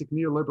classic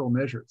neoliberal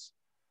measures.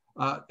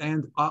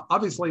 And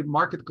obviously,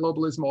 market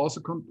globalism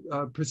also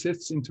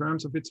persists in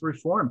terms of its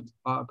reformed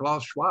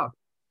Klaus Schwab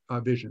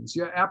visions.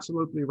 You're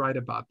absolutely right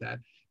about that.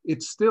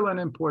 It's still an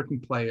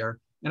important player.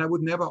 And I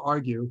would never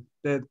argue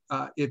that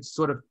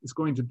it's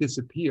going to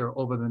disappear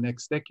over the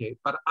next decade.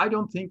 But I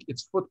don't think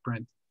its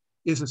footprint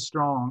is as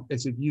strong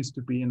as it used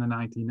to be in the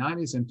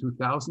 1990s and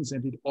 2000s.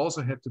 And it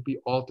also had to be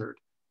altered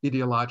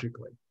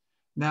ideologically.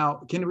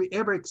 Now, can we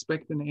ever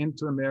expect an end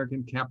to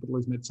American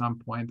capitalism at some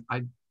point?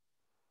 I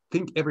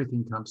think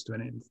everything comes to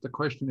an end. The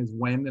question is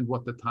when and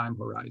what the time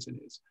horizon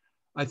is.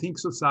 I think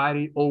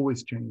society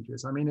always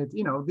changes. I mean,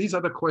 these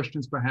are the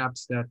questions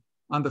perhaps that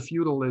under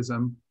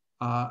feudalism,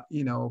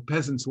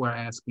 peasants were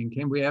asking,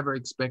 can we ever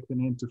expect an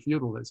end to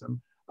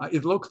feudalism?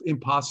 It looked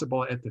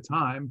impossible at the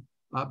time,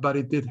 but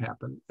it did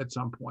happen at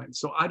some point.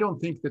 So I don't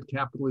think that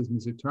capitalism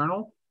is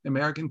eternal.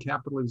 American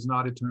capitalism is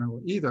not eternal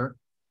either.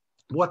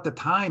 What the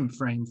time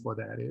frame for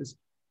that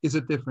is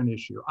a different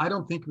issue. I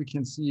don't think we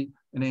can see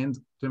an end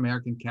to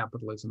American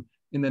capitalism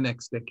in the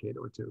next decade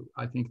or two.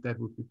 I think that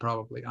would be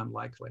probably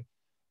unlikely.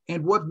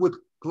 And what would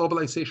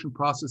globalization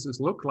processes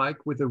look like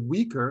with a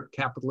weaker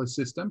capitalist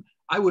system?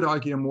 I would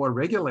argue, a more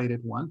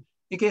regulated one.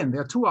 Again,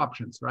 there are two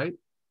options, right?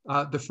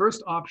 The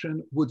first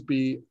option would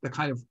be the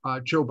kind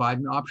of Joe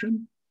Biden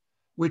option,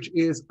 which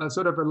is a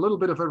sort of a little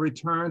bit of a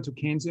return to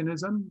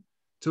Keynesianism,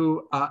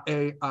 to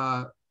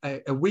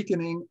a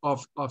weakening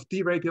of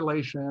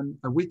deregulation,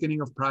 a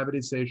weakening of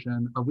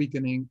privatization, a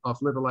weakening of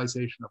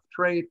liberalization of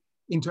trade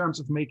in terms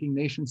of making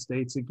nation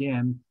states,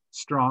 again,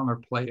 stronger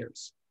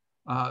players.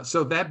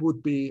 So that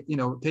would be,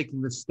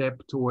 taking the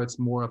step towards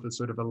more of a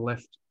sort of a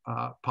left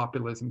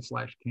populism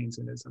 /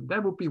 Keynesianism.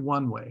 That would be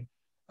one way.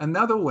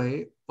 Another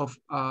way of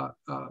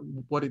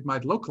what it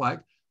might look like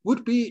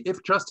would be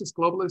if justice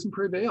globalism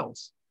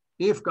prevails.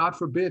 If, God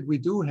forbid, we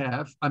do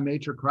have a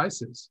major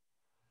crisis,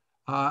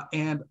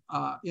 and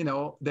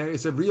there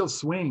is a real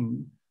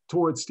swing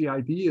towards the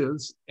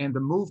ideas and the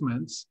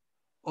movements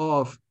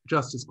of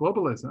justice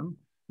globalism,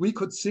 we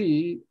could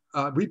see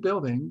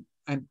rebuilding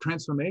and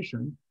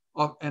transformation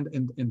of and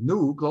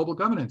new global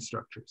governance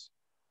structures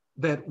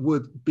that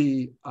would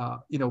be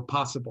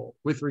possible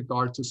with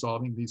regard to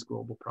solving these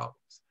global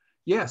problems.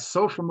 Yes,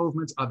 social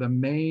movements are the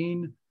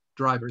main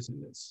drivers in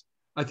this.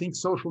 I think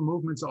social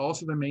movements are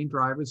also the main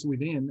drivers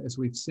within, as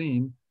we've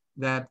seen,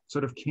 that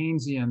sort of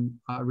Keynesian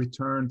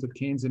return to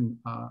Keynesian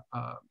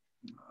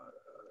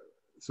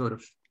sort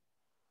of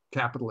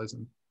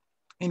capitalism,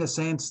 in a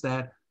sense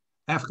that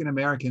African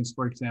Americans,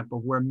 for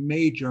example, were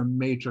major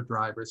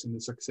drivers in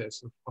the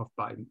success of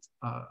Biden's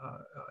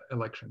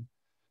election.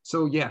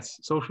 So yes,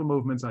 social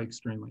movements are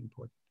extremely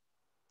important.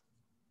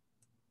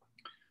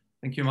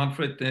 Thank you,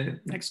 Manfred. The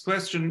next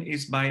question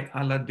is by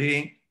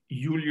Alade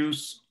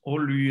Julius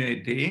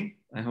Oluyede.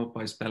 I hope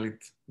I spell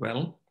it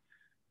well.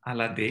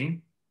 Alade.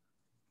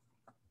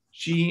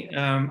 She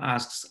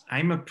asks,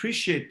 I'm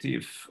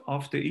appreciative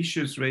of the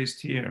issues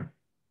raised here.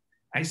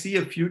 I see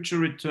a future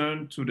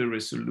return to the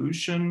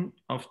resolution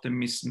of the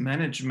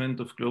mismanagement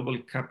of global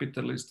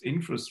capitalist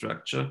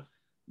infrastructure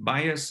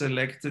by a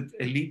selected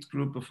elite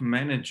group of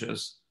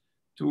managers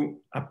to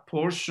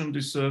apportion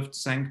deserved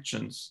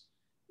sanctions.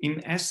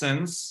 In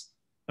essence,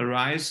 a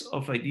rise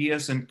of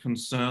ideas and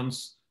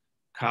concerns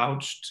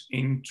couched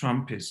in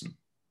Trumpism.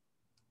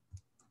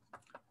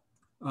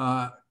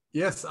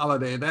 Yes,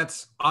 Alade,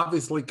 that's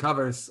obviously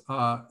covers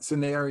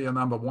scenario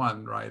number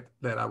one, right,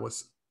 that I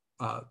was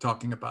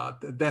talking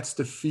about. That's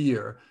the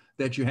fear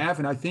that you have.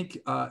 And I think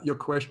your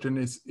question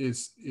is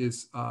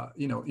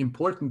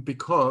important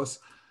because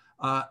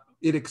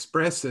it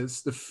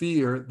expresses the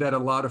fear that a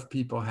lot of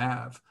people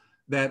have,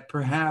 that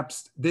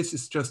perhaps this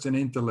is just an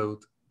interlude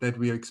that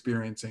we are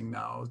experiencing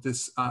now.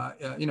 This,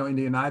 in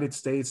the United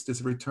States,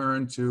 this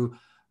return to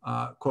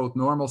quote,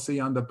 normalcy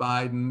under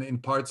Biden, in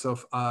parts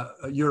of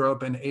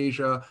Europe and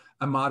Asia,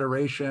 a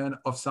moderation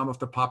of some of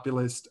the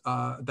populist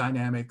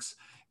dynamics,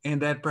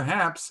 and that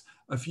perhaps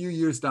a few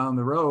years down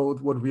the road,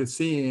 what we're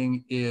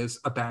seeing is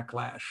a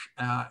backlash.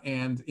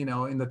 And,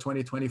 in the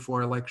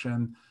 2024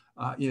 election,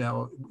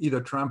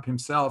 either Trump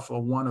himself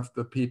or one of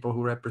the people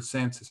who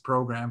represents his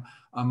program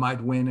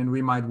might win, and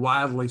we might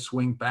wildly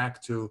swing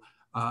back to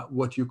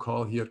what you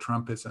call here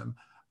Trumpism.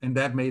 And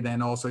that may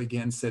then also,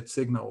 again, set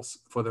signals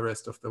for the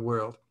rest of the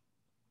world.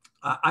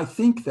 I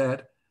think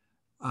that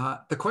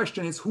the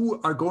question is,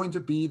 who are going to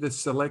be the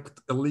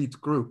select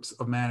elite groups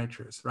of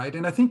managers, right?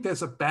 And I think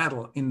there's a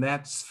battle in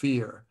that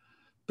sphere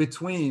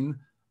between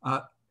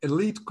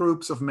elite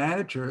groups of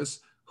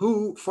managers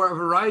who, for a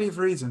variety of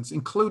reasons,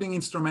 including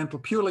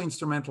purely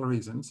instrumental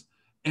reasons,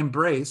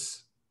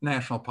 embrace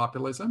national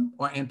populism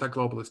or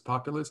anti-globalist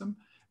populism.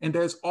 And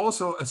there's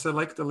also a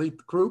select elite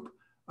group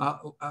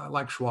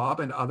like Schwab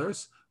and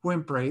others who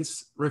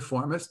embrace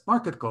reformist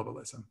market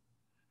globalism.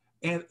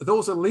 And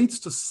those elites,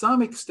 to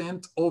some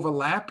extent,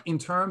 overlap in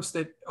terms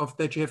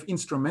that you have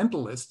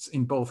instrumentalists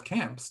in both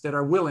camps that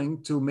are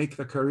willing to make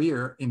the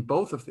career in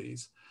both of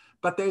these.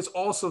 But there's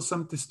also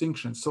some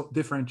distinctions, so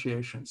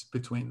differentiations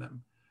between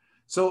them.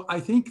 So I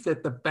think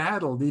that the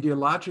battle, the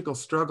ideological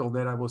struggle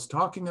that I was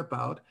talking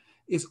about,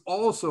 is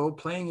also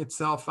playing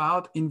itself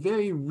out in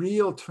very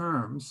real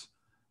terms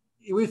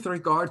with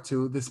regard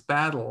to this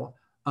battle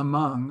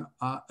among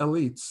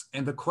elites.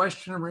 And the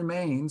question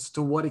remains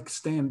to what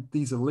extent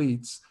these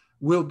elites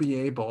will be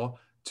able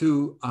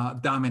to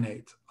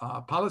dominate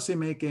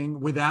policymaking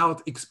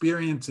without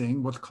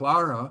experiencing what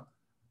Clara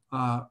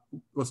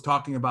was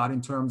talking about in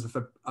terms of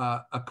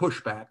a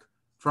pushback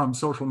from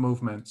social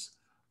movements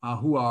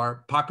who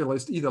are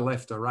populist, either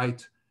left or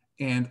right,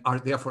 and are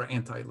therefore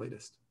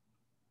anti-elitist.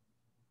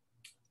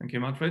 Thank you,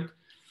 Manfred.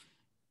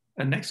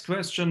 Next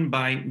question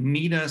by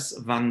Midas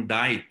van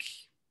Dijk.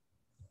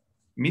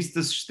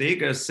 Mr.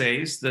 Steger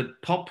says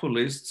that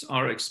populists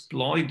are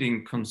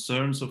exploiting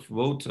concerns of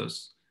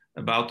voters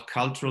about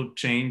cultural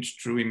change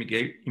through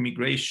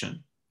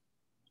immigration.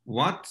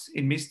 What,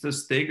 in Mr.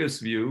 Steger's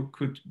view,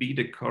 could be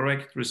the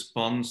correct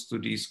response to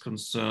these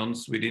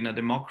concerns within a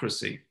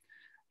democracy?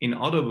 In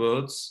other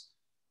words,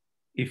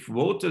 if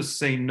voters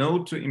say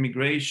no to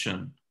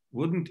immigration,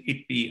 wouldn't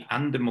it be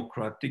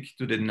undemocratic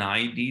to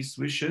deny these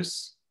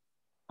wishes?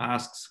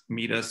 Asks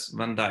Midas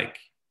van Dijk.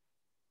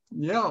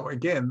 Yeah,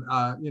 again,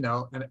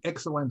 an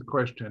excellent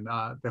question.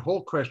 The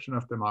whole question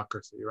of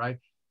democracy, right?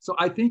 So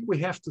I think we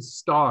have to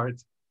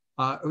start,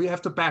 we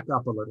have to back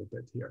up a little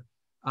bit here.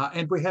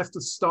 And we have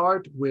to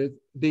start with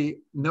the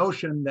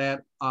notion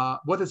that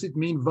what does it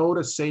mean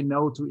voters say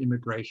no to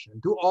immigration?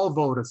 Do all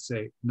voters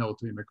say no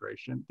to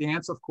immigration? The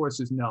answer, of course,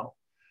 is no.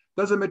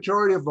 Does a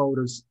majority of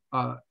voters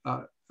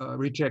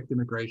reject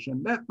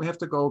immigration? That we have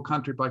to go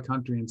country by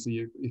country and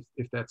see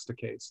if that's the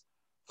case.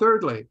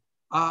 Thirdly,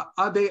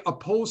 are they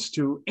opposed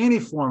to any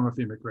form of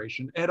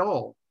immigration at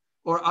all?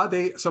 Or are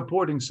they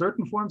supporting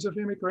certain forms of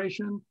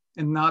immigration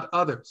and not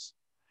others?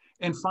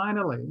 And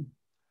finally,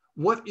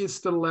 what is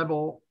the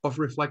level of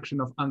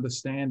reflection of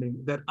understanding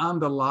that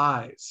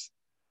underlies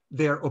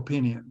their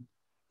opinion?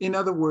 In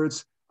other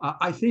words,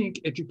 I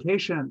think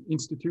education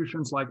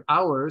institutions like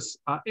ours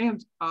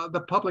and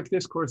the public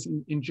discourse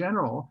in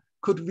general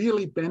could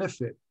really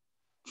benefit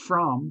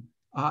from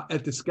a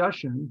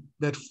discussion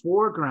that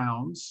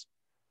foregrounds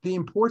the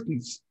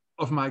importance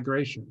of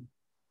migration,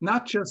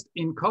 not just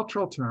in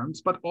cultural terms,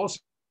 but also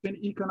in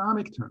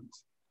economic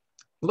terms.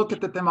 Look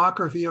at the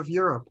demography of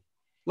Europe.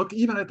 Look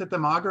even at the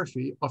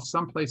demography of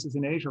some places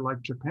in Asia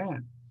like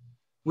Japan.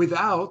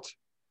 Without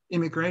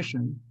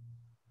immigration,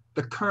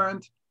 the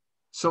current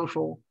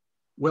social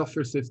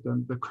welfare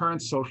system, the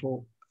current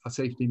social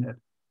safety net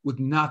would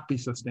not be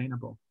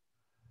sustainable.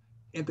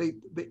 And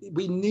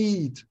we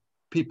need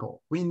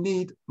people, we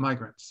need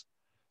migrants.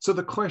 So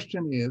the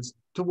question is,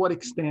 to what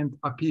extent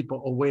are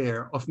people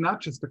aware of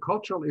not just the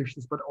cultural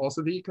issues, but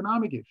also the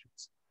economic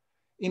issues?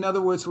 In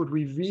other words, what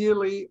we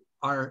really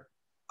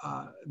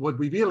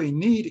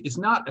need is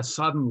not a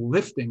sudden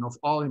lifting of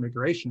all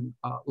immigration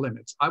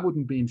limits. I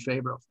wouldn't be in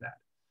favor of that.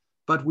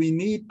 But we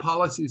need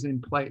policies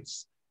in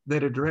place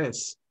that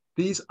address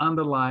these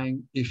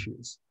underlying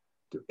issues,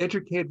 to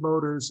educate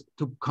voters,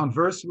 to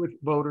converse with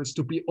voters,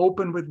 to be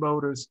open with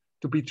voters,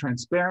 to be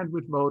transparent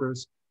with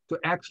voters, to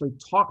actually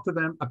talk to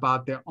them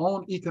about their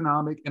own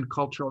economic and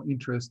cultural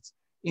interests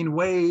in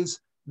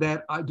ways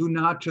that do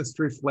not just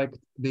reflect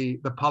the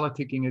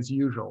politicking as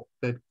usual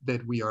that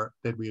we are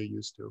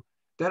used to.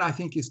 That I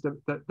think is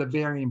the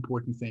very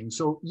important thing.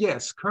 So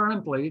yes,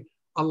 currently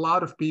a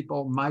lot of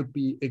people might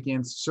be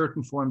against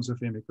certain forms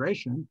of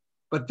immigration,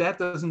 but that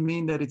doesn't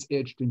mean that it's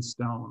etched in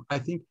stone. I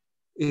think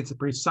it's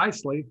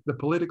precisely the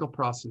political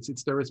process.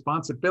 It's the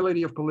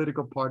responsibility of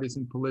political parties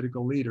and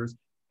political leaders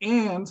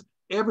and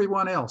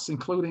everyone else,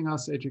 including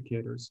us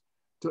educators,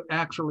 to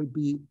actually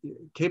be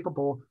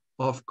capable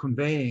of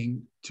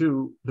conveying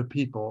to the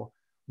people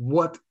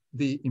what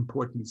the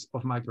importance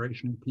of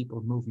migration and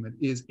people movement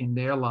is in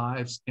their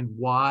lives and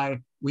why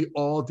we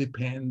all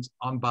depend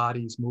on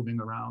bodies moving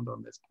around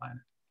on this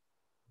planet.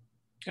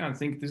 Yeah, I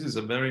think this is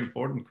a very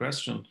important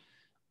question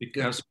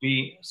because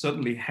we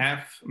certainly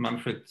have,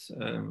 Manfred,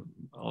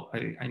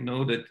 I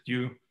know that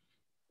you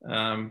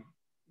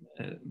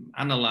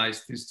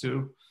analyzed this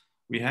too.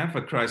 We have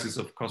a crisis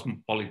of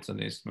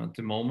cosmopolitanism at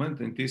the moment,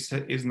 and this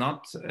has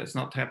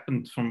not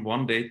happened from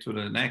one day to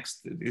the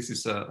next. This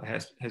is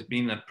has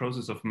been a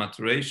process of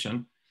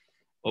maturation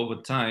over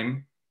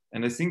time.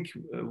 And I think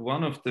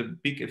one of the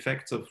big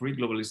effects of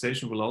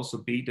reglobalization will also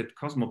be that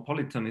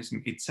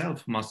cosmopolitanism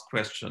itself must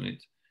question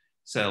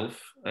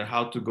itself,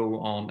 how to go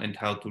on and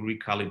how to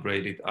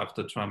recalibrate it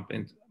after Trump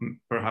and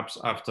perhaps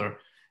after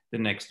the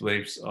next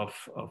waves of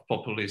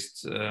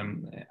populist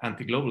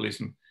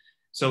anti-globalism.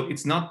 So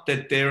it's not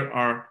that there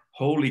are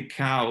holy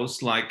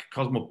cows like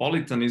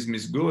cosmopolitanism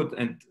is good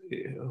and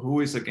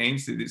who is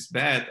against it is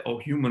bad, or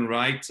human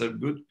rights are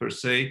good per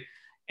se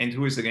and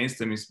who is against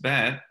them is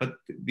bad. But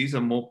these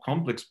are more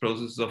complex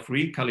processes of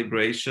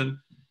recalibration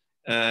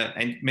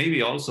and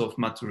maybe also of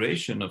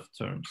maturation of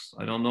terms.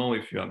 I don't know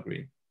if you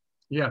agree.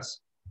 Yes,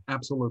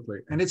 absolutely.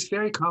 And it's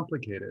very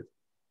complicated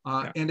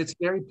and it's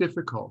very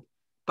difficult.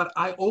 But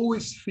I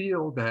always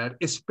feel that,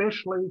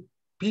 especially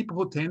people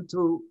who tend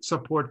to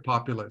support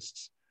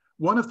populists,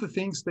 one of the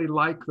things they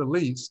like the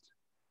least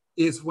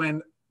is when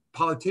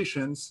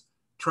politicians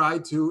try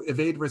to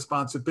evade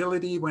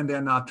responsibility, when they're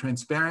not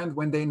transparent,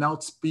 when they're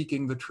not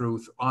speaking the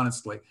truth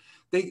honestly.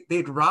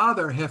 They'd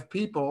rather have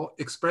people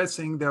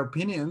expressing their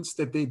opinions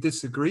that they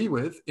disagree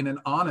with in an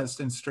honest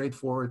and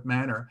straightforward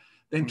manner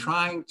than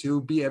trying to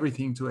be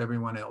everything to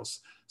everyone else.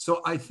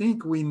 So I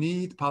think we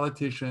need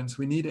politicians,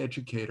 we need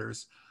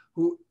educators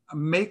who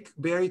make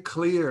very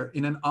clear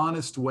in an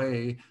honest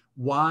way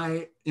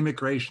why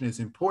immigration is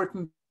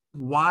important,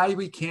 why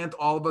we can't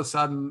all of a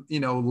sudden,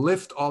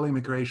 lift all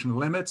immigration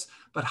limits,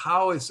 but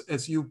how,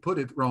 as you put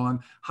it, Roland,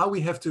 how we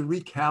have to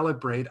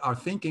recalibrate our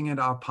thinking and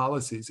our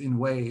policies in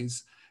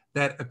ways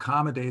that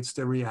accommodates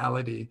the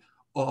reality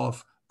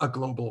of a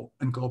global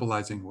and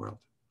globalizing world.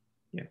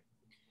 Yeah.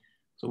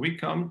 So we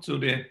come to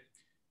the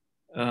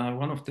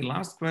one of the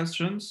last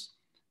questions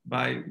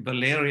by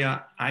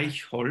Valeria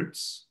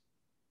Eichholz.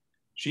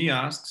 She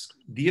asks,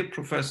 "Dear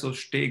Professor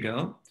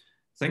Steger,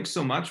 thanks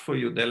so much for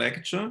your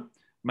lecture.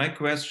 My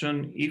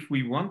question, if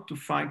we want to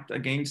fight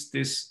against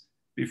this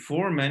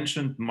before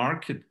mentioned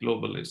market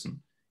globalism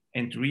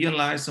and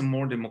realize a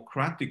more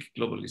democratic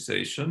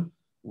globalization,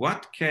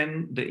 what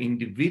can the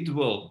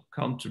individual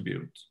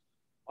contribute?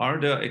 Are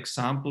there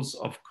examples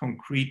of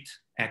concrete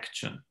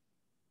action?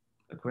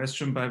 A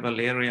question by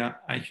Valeria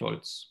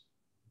Eichholz.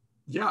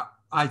 Yeah,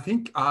 I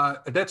think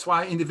that's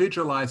why I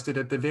individualized it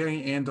at the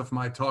very end of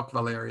my talk,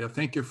 Valeria.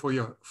 Thank you for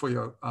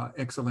your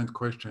excellent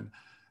question.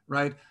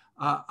 Right?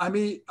 I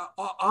mean,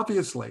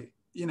 obviously,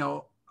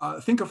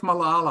 think of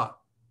Malala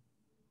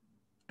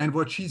and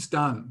what she's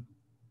done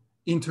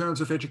in terms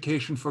of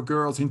education for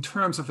girls, in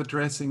terms of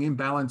addressing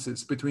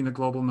imbalances between the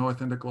global north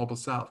and the global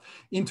south,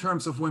 in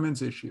terms of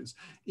women's issues,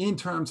 in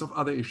terms of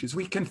other issues.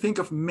 We can think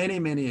of many,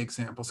 many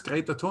examples.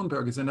 Greta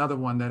Thunberg is another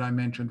one that I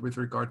mentioned with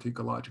regard to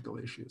ecological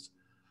issues.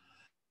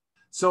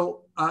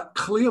 So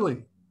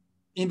clearly,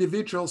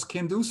 individuals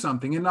can do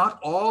something, and not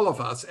all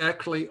of us,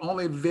 actually,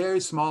 only a very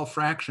small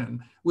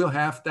fraction will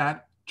have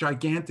that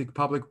gigantic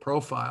public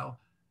profile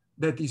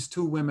that these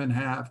two women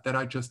have that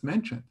I just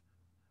mentioned.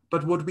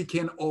 But what we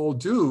can all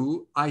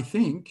do, I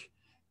think,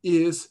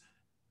 is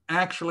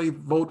actually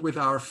vote with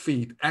our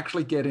feet,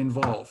 actually get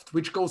involved,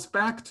 which goes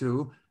back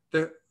to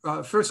the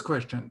first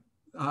question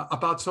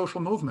about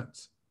social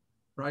movements,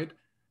 right?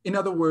 In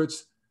other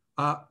words,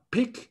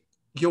 pick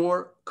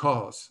your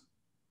cause.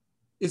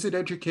 Is it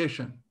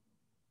education?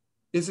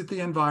 Is it the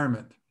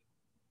environment?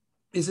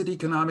 Is it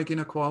economic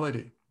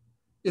inequality?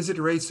 Is it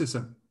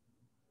racism?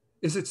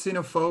 Is it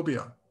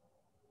xenophobia?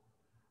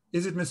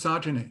 Is it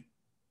misogyny?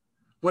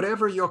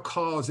 Whatever your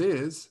cause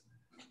is,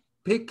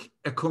 pick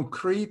a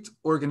concrete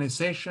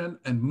organization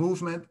and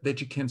movement that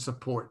you can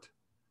support,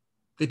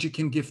 that you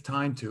can give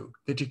time to,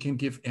 that you can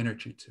give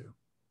energy to.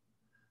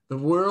 The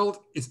world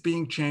is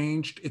being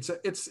changed.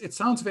 It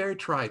sounds very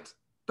trite,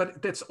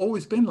 but that's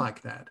always been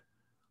like that.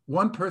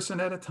 One person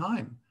at a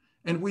time.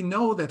 And we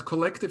know that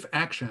collective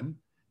action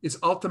is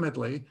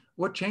ultimately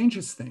what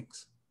changes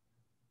things.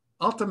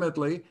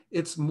 Ultimately,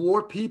 it's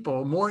more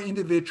people, more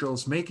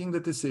individuals making the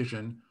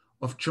decision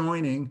of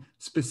joining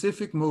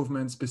specific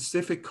movements,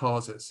 specific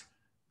causes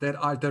that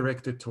are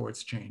directed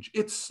towards change.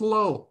 It's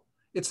slow.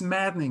 It's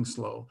maddening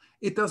slow.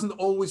 It doesn't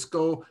always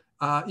go,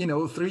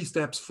 3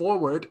 steps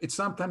forward. It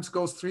sometimes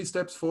goes 3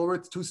 steps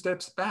forward, 2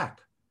 steps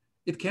back.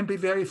 It can be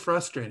very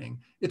frustrating.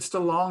 It's the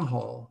long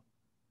haul.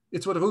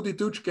 It's what Rudi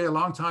Dutschke a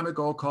long time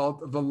ago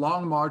called the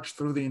long march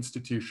through the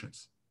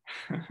institutions,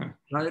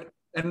 right?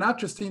 And not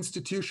just the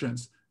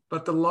institutions,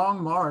 but the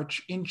long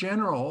march in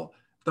general,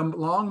 the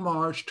long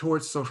march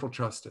towards social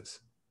justice.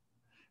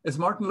 As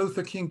Martin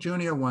Luther King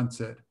Jr. once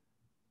said,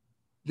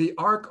 the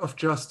arc of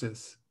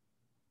justice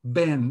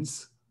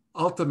bends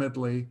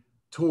ultimately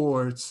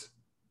towards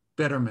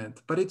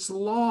betterment, but it's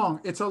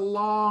long, it's a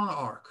long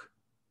arc,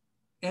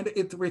 and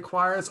it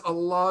requires a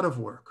lot of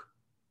work.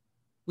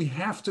 We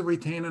have to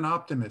retain an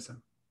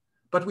optimism,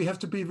 but we have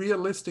to be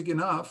realistic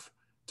enough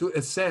to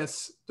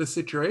assess the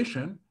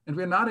situation, and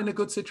we're not in a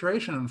good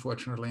situation,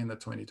 unfortunately, in the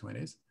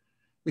 2020s.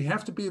 We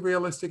have to be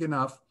realistic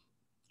enough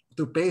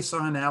to base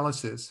our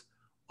analysis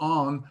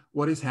on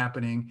what is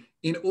happening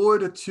in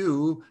order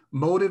to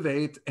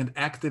motivate and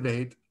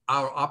activate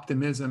our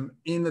optimism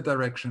in the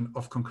direction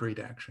of concrete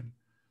action.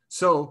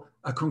 So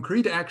a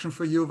concrete action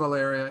for you,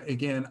 Valeria,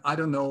 again, I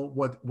don't know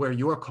where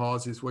your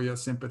cause is, where your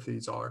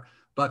sympathies are,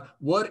 but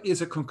what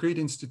is a concrete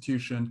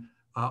institution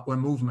or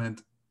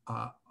movement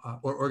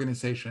or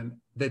organization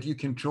that you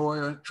can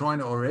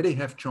join or already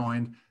have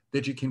joined,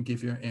 that you can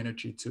give your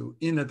energy to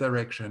in the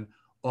direction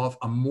of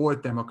a more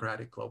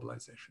democratic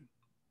globalization?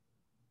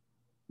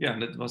 Yeah,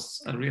 that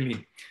was a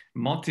really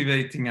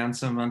motivating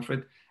answer,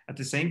 Manfred. At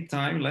the same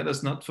time, let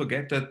us not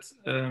forget that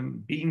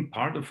being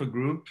part of a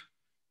group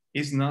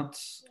is not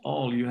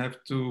all. You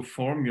have to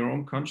form your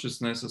own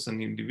consciousness as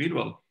an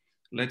individual.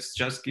 Let's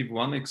just give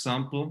one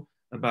example.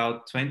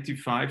 About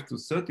 25 to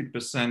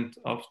 30%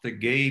 of the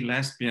gay,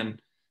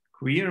 lesbian,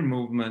 queer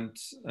movement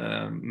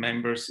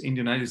members in the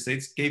United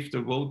States gave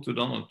the vote to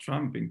Donald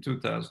Trump in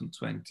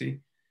 2020,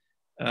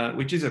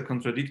 which is a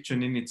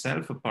contradiction in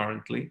itself,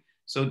 apparently.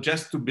 So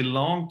just to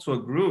belong to a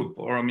group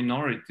or a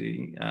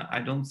minority, I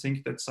don't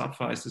think that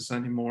suffices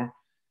anymore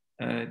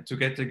to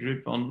get a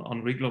grip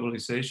on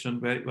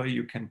reglobalization where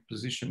you can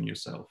position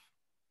yourself,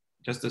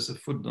 just as a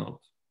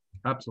footnote.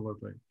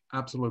 Absolutely,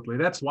 absolutely.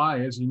 That's why,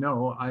 as you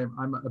know,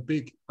 I'm a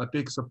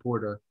big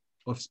supporter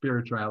of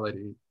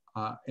spirituality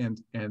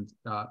and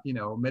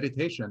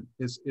meditation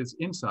is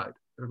insight,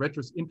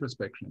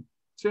 introspection.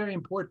 It's very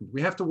important.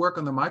 We have to work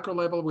on the micro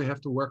level. We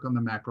have to work on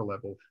the macro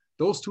level.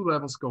 Those two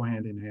levels go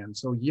hand in hand.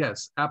 So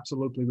yes,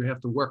 absolutely, we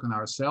have to work on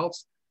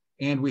ourselves,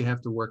 and we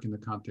have to work in the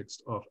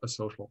context of a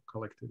social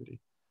collectivity.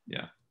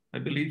 Yeah, I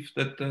believe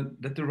that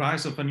the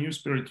rise of a new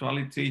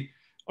spirituality,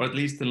 or at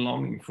least the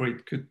longing for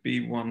it, could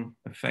be one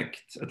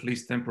effect, at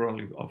least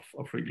temporarily, of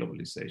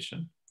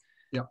reglobalization.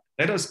 Yeah.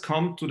 Let us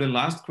come to the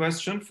last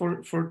question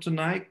for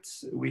tonight.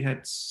 We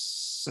had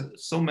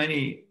so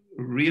many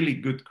really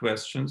good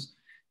questions.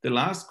 The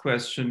last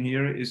question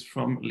here is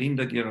from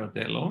Linda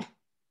Girardello.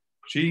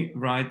 She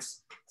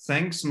writes,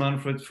 "Thanks,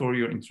 Manfred, for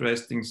your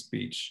interesting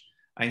speech.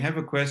 I have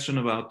a question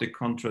about the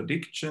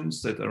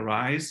contradictions that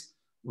arise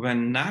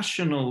when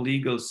national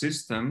legal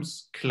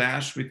systems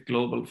clash with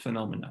global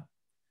phenomena.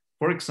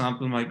 For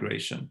example,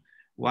 migration.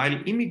 While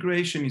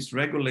immigration is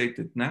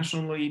regulated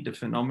nationally, the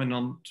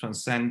phenomenon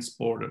transcends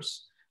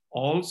borders.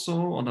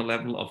 Also, on a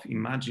level of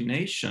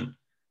imagination,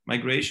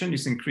 migration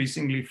is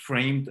increasingly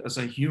framed as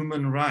a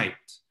human right.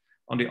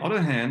 On the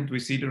other hand, we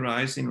see the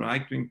rise in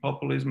right-wing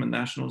populism and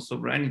national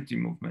sovereignty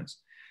movements.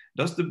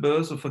 Does the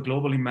birth of a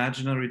global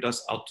imaginary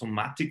thus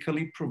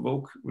automatically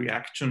provoke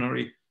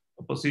reactionary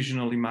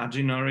oppositional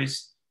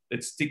imaginaries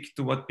that stick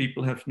to what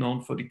people have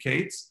known for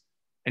decades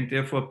and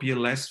therefore appear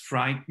less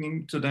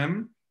frightening to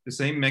them? The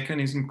same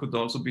mechanism could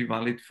also be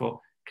valid for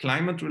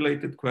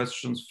climate-related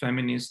questions,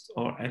 feminist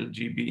or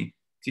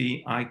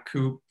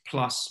LGBTIQ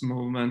plus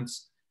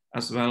movements,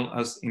 as well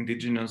as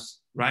indigenous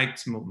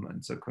rights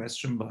movements. A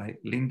question by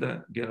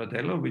Linda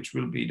Gherardello, which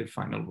will be the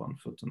final one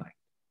for tonight.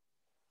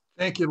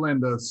 Thank you,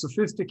 Linda.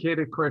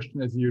 Sophisticated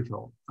question as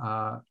usual.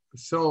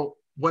 So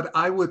what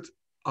I would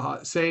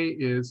say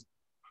is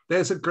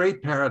there's a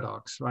great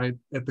paradox, right,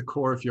 at the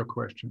core of your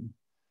question.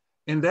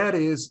 And that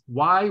is,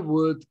 why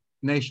would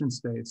nation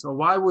states, or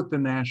why would the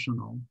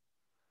national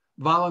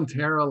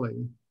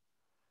voluntarily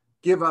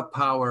give up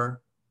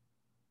power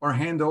or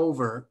hand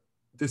over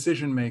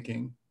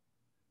decision-making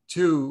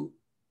to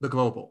the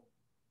global?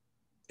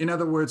 In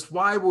other words,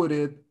 why would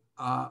it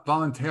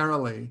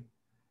voluntarily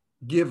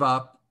give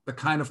up the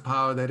kind of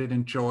power that it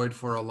enjoyed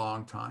for a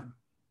long time?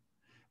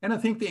 And I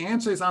think the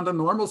answer is, under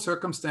normal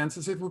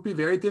circumstances, it would be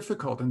very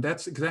difficult. And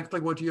that's exactly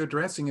what you're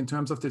addressing in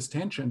terms of this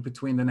tension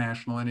between the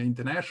national and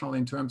international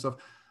in terms of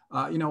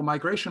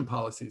migration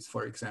policies,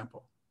 for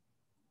example.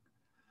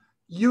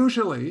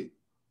 Usually,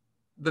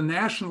 the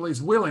national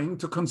is willing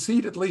to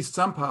concede at least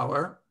some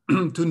power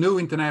to new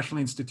international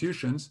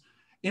institutions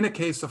in a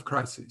case of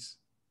crises.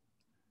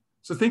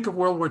 So think of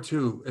World War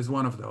II as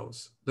one of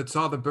those that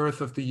saw the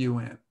birth of the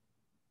UN,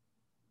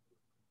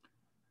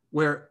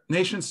 where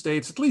nation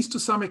states, at least to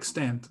some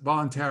extent,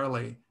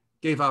 voluntarily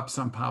gave up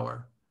some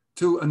power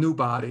to a new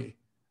body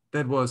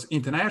that was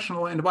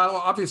international. And while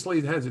obviously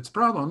it has its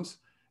problems,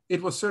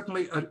 it was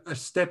certainly a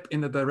step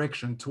in the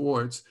direction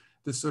towards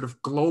this sort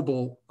of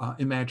global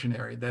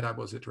imaginary that I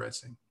was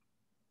addressing.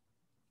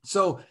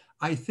 So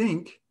I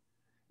think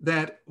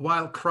that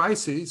while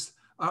crises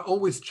are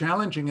always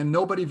challenging and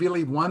nobody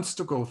really wants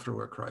to go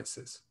through a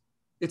crisis,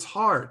 it's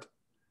hard,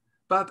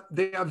 but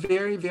they are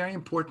very, very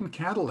important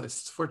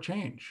catalysts for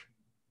change.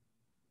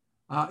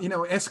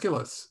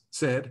 Aeschylus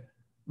said,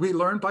 we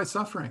learn by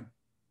suffering.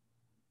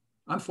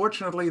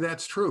 Unfortunately,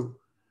 that's true.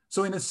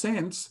 So in a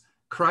sense,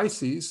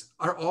 crises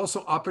are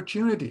also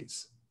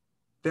opportunities.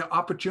 They're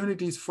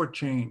opportunities for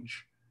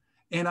change.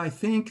 And I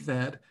think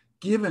that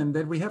given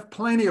that we have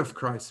plenty of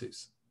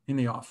crises in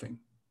the offing,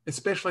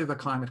 especially the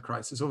climate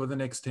crisis over the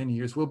next 10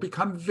 years, will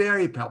become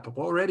very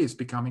palpable, already is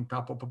becoming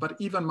palpable, but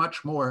even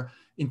much more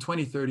in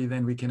 2030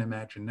 than we can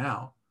imagine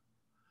now.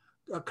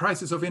 A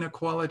crisis of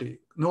inequality,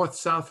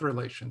 North-South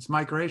relations,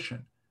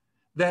 migration,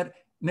 that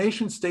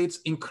nation states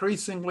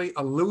increasingly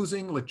are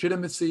losing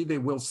legitimacy. They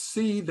will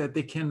see that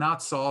they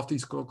cannot solve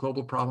these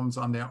global problems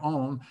on their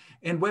own.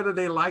 And whether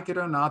they like it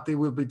or not, they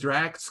will be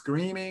dragged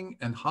screaming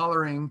and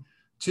hollering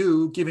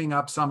to giving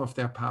up some of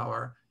their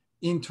power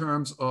in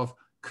terms of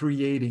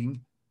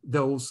creating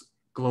those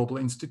global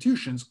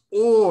institutions.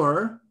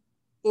 Or,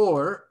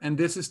 and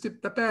this is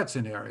the bad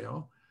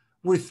scenario,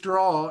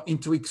 withdraw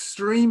into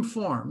extreme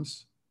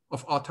forms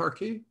of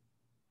autarky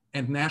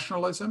and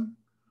nationalism,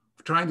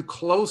 trying to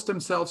close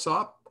themselves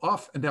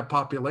off in their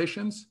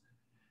populations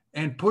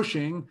and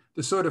pushing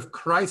the sort of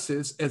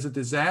crisis as a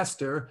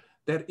disaster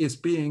that is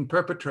being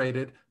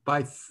perpetrated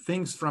by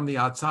things from the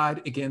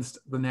outside against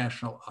the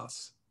national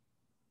us.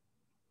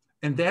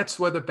 And that's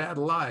where the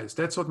battle lies.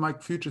 That's what my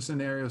future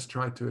scenarios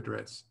try to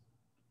address.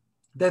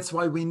 That's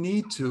why we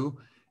need to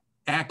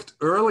act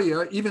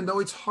earlier, even though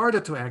it's harder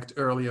to act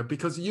earlier,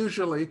 because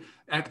usually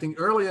acting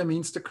earlier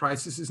means the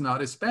crisis is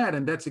not as bad.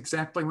 And that's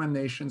exactly when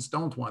nations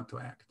don't want to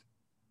act.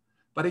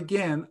 But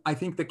again, I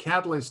think the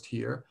catalyst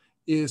here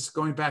is,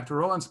 going back to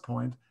Roland's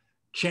point,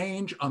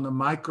 change on the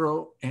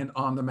micro and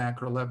on the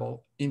macro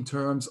level in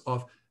terms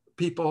of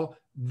people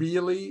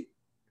really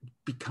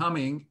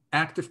becoming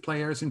active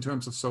players in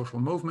terms of social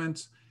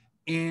movements,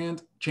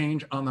 and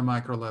change on the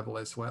micro level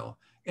as well.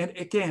 And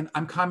again,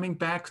 I'm coming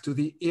back to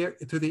the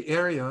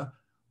area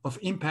of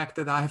impact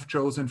that I have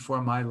chosen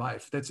for my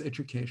life. That's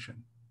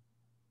education.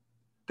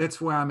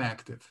 That's where I'm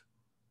active.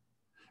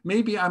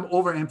 Maybe I'm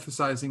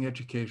overemphasizing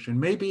education.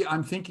 Maybe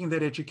I'm thinking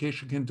that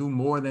education can do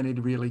more than it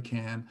really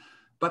can.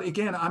 But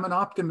again, I'm an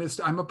optimist.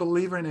 I'm a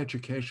believer in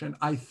education.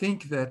 I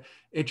think that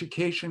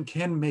education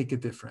can make a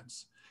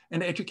difference.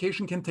 And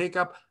education can take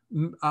up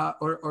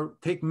or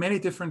take many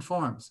different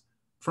forms,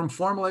 from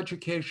formal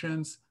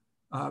institutions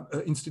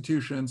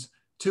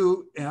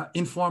to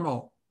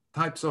informal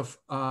types of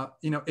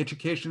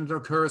education that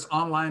occurs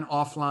online,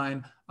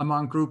 offline,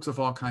 among groups of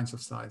all kinds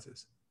of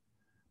sizes.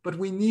 But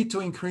we need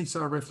to increase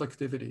our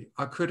reflectivity,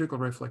 our critical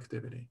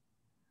reflectivity.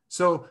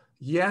 So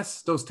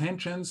yes, those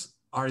tensions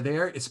are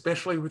there,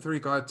 especially with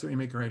regard to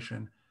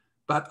immigration.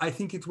 But I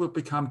think it will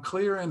become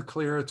clearer and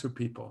clearer to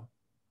people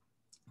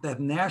that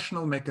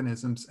national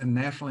mechanisms and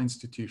national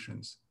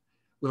institutions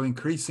will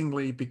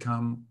increasingly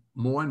become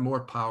more and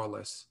more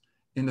powerless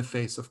in the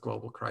face of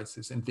global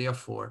crisis. And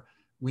therefore,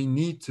 we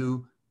need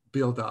to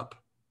build up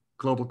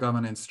global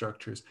governance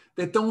structures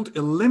that don't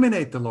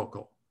eliminate the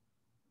local,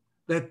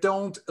 that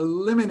don't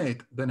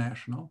eliminate the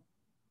national,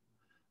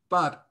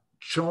 but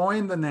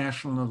join the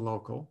national and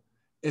local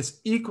as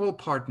equal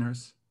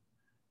partners,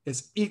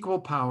 as equal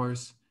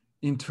powers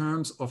in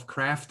terms of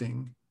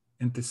crafting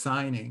and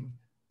designing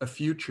a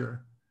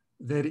future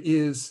that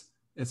is,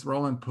 as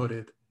Roland put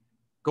it,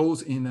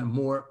 goes in a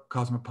more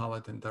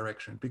cosmopolitan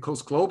direction,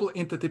 because global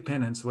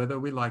interdependence, whether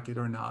we like it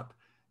or not,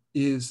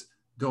 is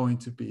going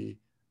to be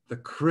the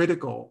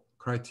critical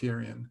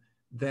criterion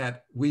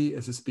that we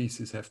as a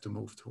species have to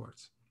move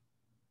towards.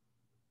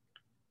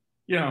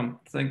 Yeah,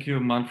 thank you,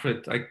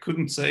 Manfred. I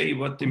couldn't say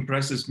what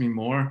impresses me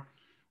more,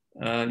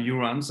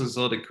 your answers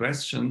or the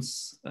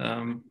questions.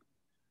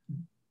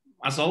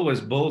 As always,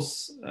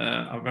 both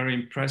are very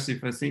impressive.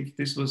 I think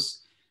this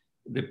was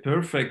the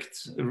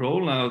perfect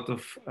rollout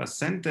of a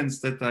sentence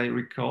that I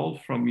recall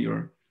from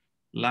your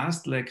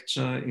last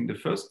lecture in the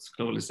first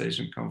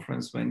Globalization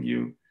conference, when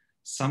you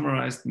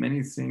summarized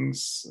many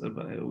things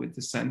with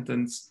the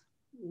sentence,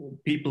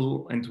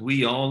 people and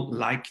we all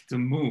like to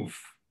move.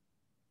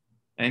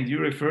 And you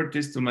referred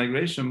this to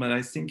migration, but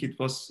I think it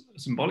was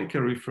symbolically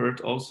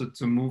referred also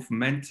to move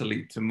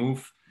mentally, to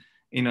move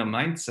in a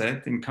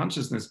mindset, in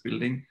consciousness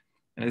building.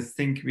 And I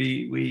think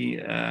we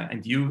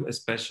and you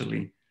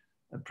especially,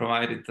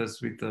 provided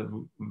us with a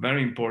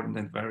very important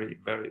and very,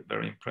 very,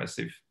 very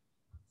impressive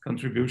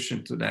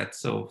contribution to that.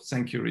 So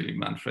thank you really,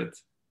 Manfred.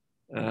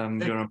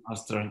 You're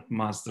a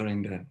master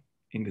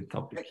in the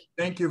topic.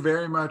 Thank you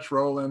very much,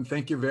 Roland.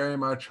 Thank you very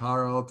much,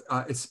 Harald.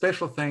 A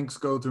special thanks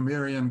go to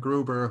Miriam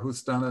Gruber,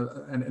 who's done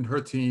and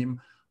her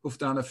team, who've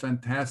done a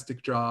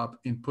fantastic job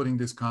in putting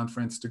this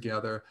conference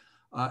together.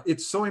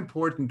 It's so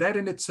important. That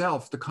in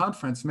itself, the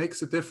conference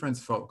makes a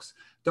difference, folks.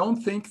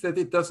 Don't think that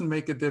it doesn't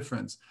make a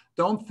difference.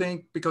 Don't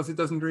think because it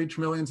doesn't reach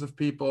millions of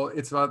people,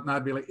 it's about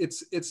not really.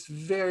 It's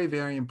very,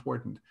 very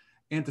important.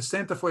 And the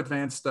Center for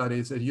Advanced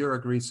Studies at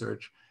Eurac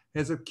Research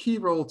has a key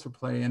role to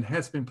play and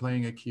has been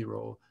playing a key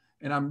role.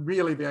 And I'm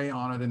really very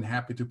honored and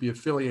happy to be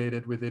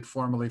affiliated with it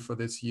formally for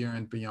this year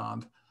and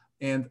beyond.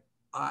 And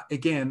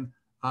again,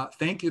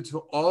 thank you to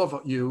all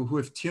of you who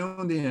have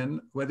tuned in,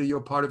 whether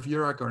you're part of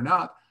Eurac or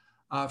not,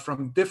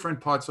 from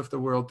different parts of the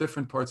world,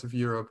 different parts of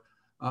Europe,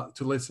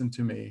 to listen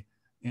to me.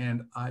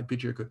 And I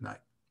bid you a good night.